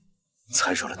以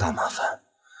才惹了大麻烦。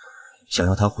想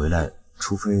要他回来，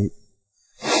除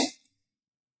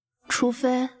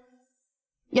非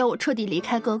要我彻底离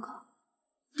开哥哥，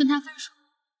跟他分手。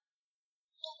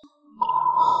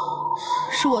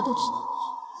是我的错，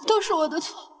都是我的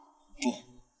错。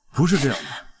不是这样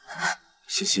的，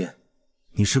欣欣，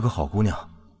你是个好姑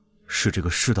娘，是这个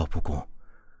世道不公，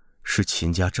是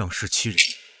秦家仗势欺人。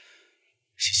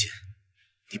欣欣，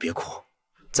你别哭，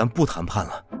咱不谈判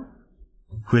了。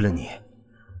为了你，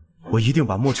我一定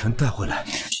把墨尘带回来。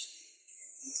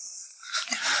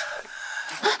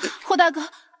霍大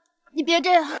哥，你别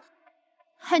这样，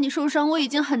害你受伤我已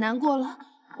经很难过了，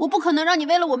我不可能让你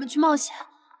为了我们去冒险。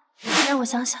让我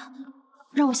想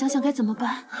想该怎么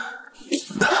办。别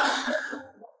怕，不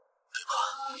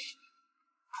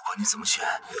管你怎么选，我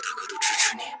大哥都支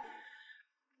持你。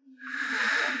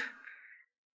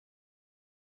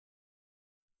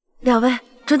两位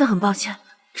真的很抱歉，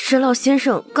沈老先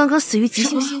生刚刚死于急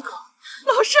性心梗。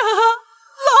老沈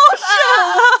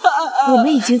啊，我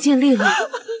们已经尽力了。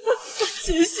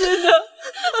欣欣呢？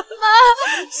妈，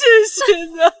欣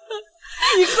欣呢？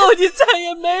以后你再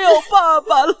也没有爸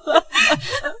爸了。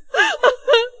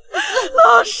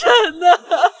老沈呢？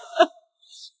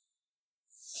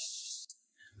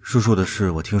叔叔的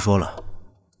事我听说了，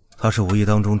他是无意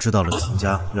当中知道了秦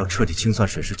家要彻底清算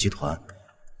沈氏集团，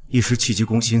一时气急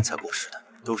攻心才过世的，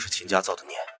都是秦家造的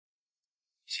孽。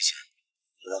欣欣，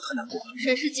不要太难过。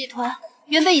沈氏集团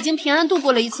原本已经平安度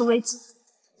过了一次危机，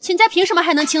秦家凭什么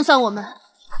还能清算我们？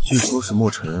据说是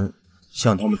墨尘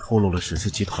向他们透露了沈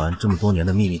氏集团这么多年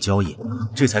的秘密交易，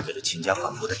这才给了秦家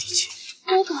反扑的底气。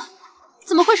哥哥，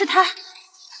怎么会是他？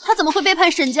他怎么会背叛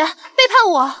沈家，背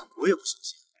叛我？我也不相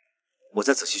信，我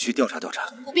再仔细去调查调查。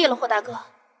不必了，霍大哥，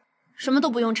什么都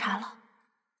不用查了。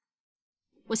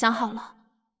我想好了，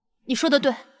你说的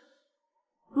对，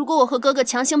如果我和哥哥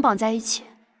强行绑在一起，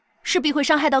势必会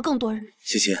伤害到更多人。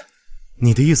欣欣，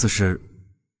你的意思是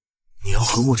你要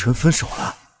和墨尘分手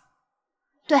了？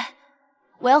对，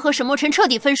我要和沈墨尘彻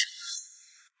底分手。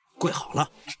跪好了，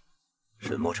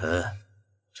沈墨尘，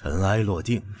尘埃落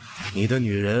定，你的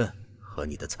女人和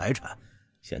你的财产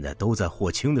现在都在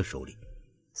霍青的手里。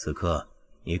此刻，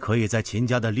你可以在秦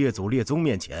家的列祖列宗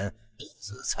面前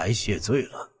自裁谢罪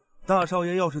了。大少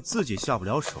爷要是自己下不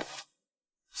了手，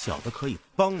小的可以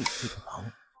帮你这个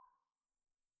忙。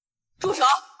住手！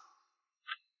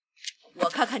我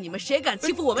看看你们谁敢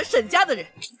欺负我们沈家的人！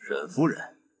沈夫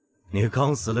人，你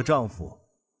刚死了丈夫，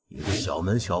一个小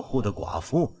门小户的寡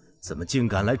妇，怎么竟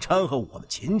敢来掺和我们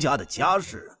秦家的家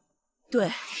事啊？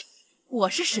对，我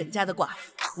是沈家的寡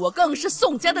妇，我更是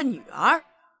宋家的女儿。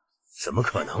怎么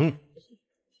可能？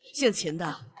姓秦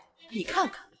的，你看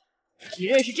看，你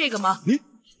认识这个吗？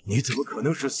你怎么可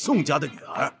能是宋家的女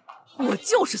儿？我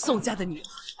就是宋家的女儿，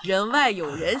人外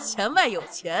有人，钱外有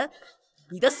钱，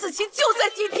你的死期就在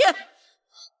今天。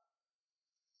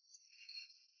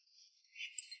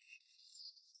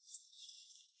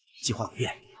计划有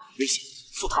变，危险，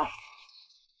速逃！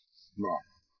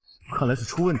妈，看来是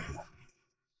出问题了。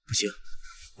不行，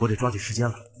我得抓紧时间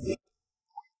了。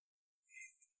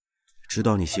知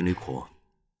道你心里苦，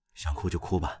想哭就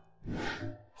哭吧。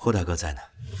霍大哥在呢。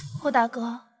霍大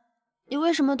哥，你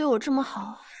为什么对我这么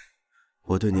好？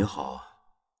我对你好，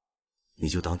你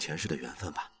就当前世的缘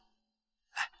分吧。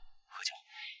来，喝酒。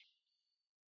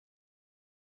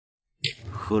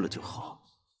喝了就好，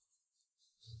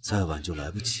再晚就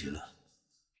来不及了。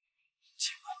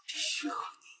今晚必须和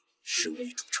你生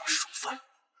米煮成熟饭。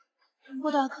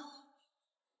霍大哥，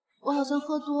我好像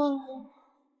喝多了。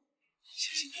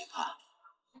谢谢别怕，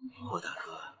霍大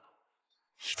哥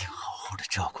一定好好的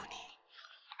照顾你。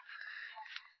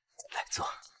来坐。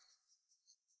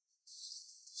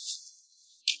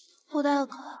胡大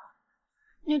哥，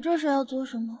你这是要做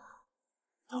什么？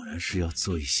当然是要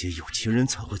做一些有钱人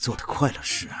才会做的快乐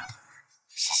事啊。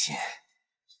欣欣，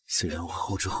虽然我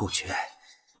后知后觉，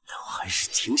但我还是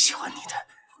挺喜欢你的。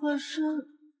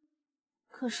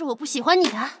可是我不喜欢你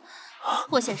啊，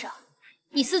霍先生，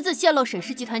你私自泄露沈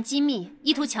氏集团机密、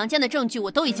意图强奸的证据，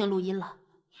我都已经录音了。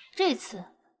这次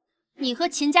你和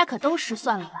秦家可都失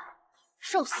算了吧？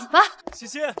受死吧！欣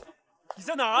欣，你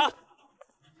在哪儿啊？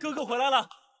哥哥回来了。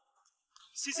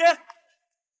欣欣，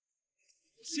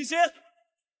欣欣，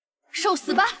受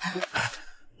死吧！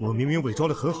我明明伪装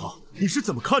得很好，你是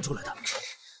怎么看出来的？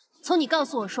从你告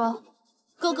诉我说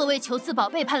哥哥为求自保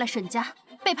背叛了沈家，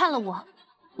背叛了我，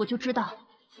我就知道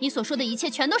你所说的一切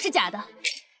全都是假的。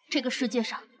这个世界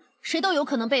上谁都有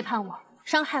可能背叛我、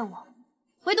伤害我，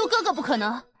唯独哥哥不可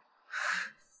能。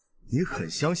你很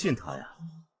相信他呀？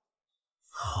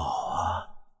好啊，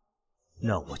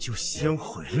那我就先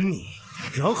毁了你，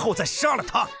然后再杀了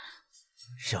他，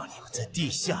让你们在地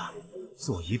下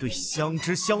做一对相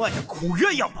知相爱的苦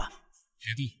鸳鸯吧。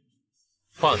学弟，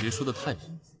话别说的太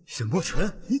明。沈墨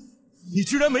尘，你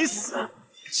居然没死！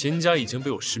秦家已经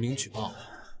被我实名举报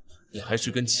了，你还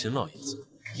是跟秦老爷子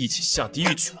一起下地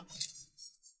狱去了。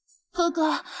哥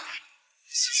哥，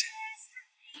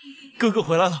哥哥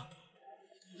回来了。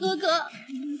哥哥，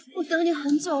我等你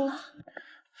很久了。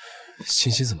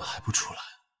欣欣怎么还不出来？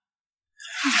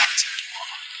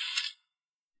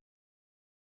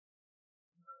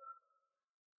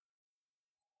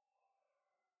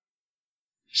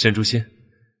沈竹心，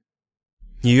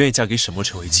你愿意嫁给沈墨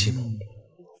尘为妻吗？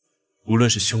无论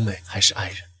是兄妹还是爱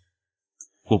人，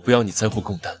我不要你灾祸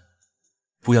共担，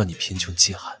不要你贫穷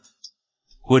饥寒，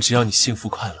我只要你幸福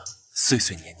快乐，岁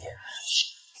岁年年。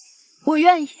我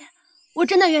愿意，我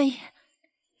真的愿意。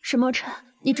沈墨尘，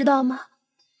你知道吗？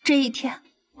这一天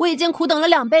我已经苦等了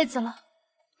2辈子了。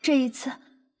这一次，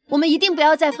我们一定不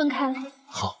要再分开了。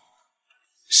好，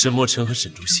沈墨尘和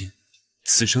沈竹心，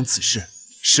此生此世，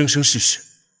生生世世，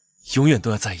永远都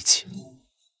要在一起。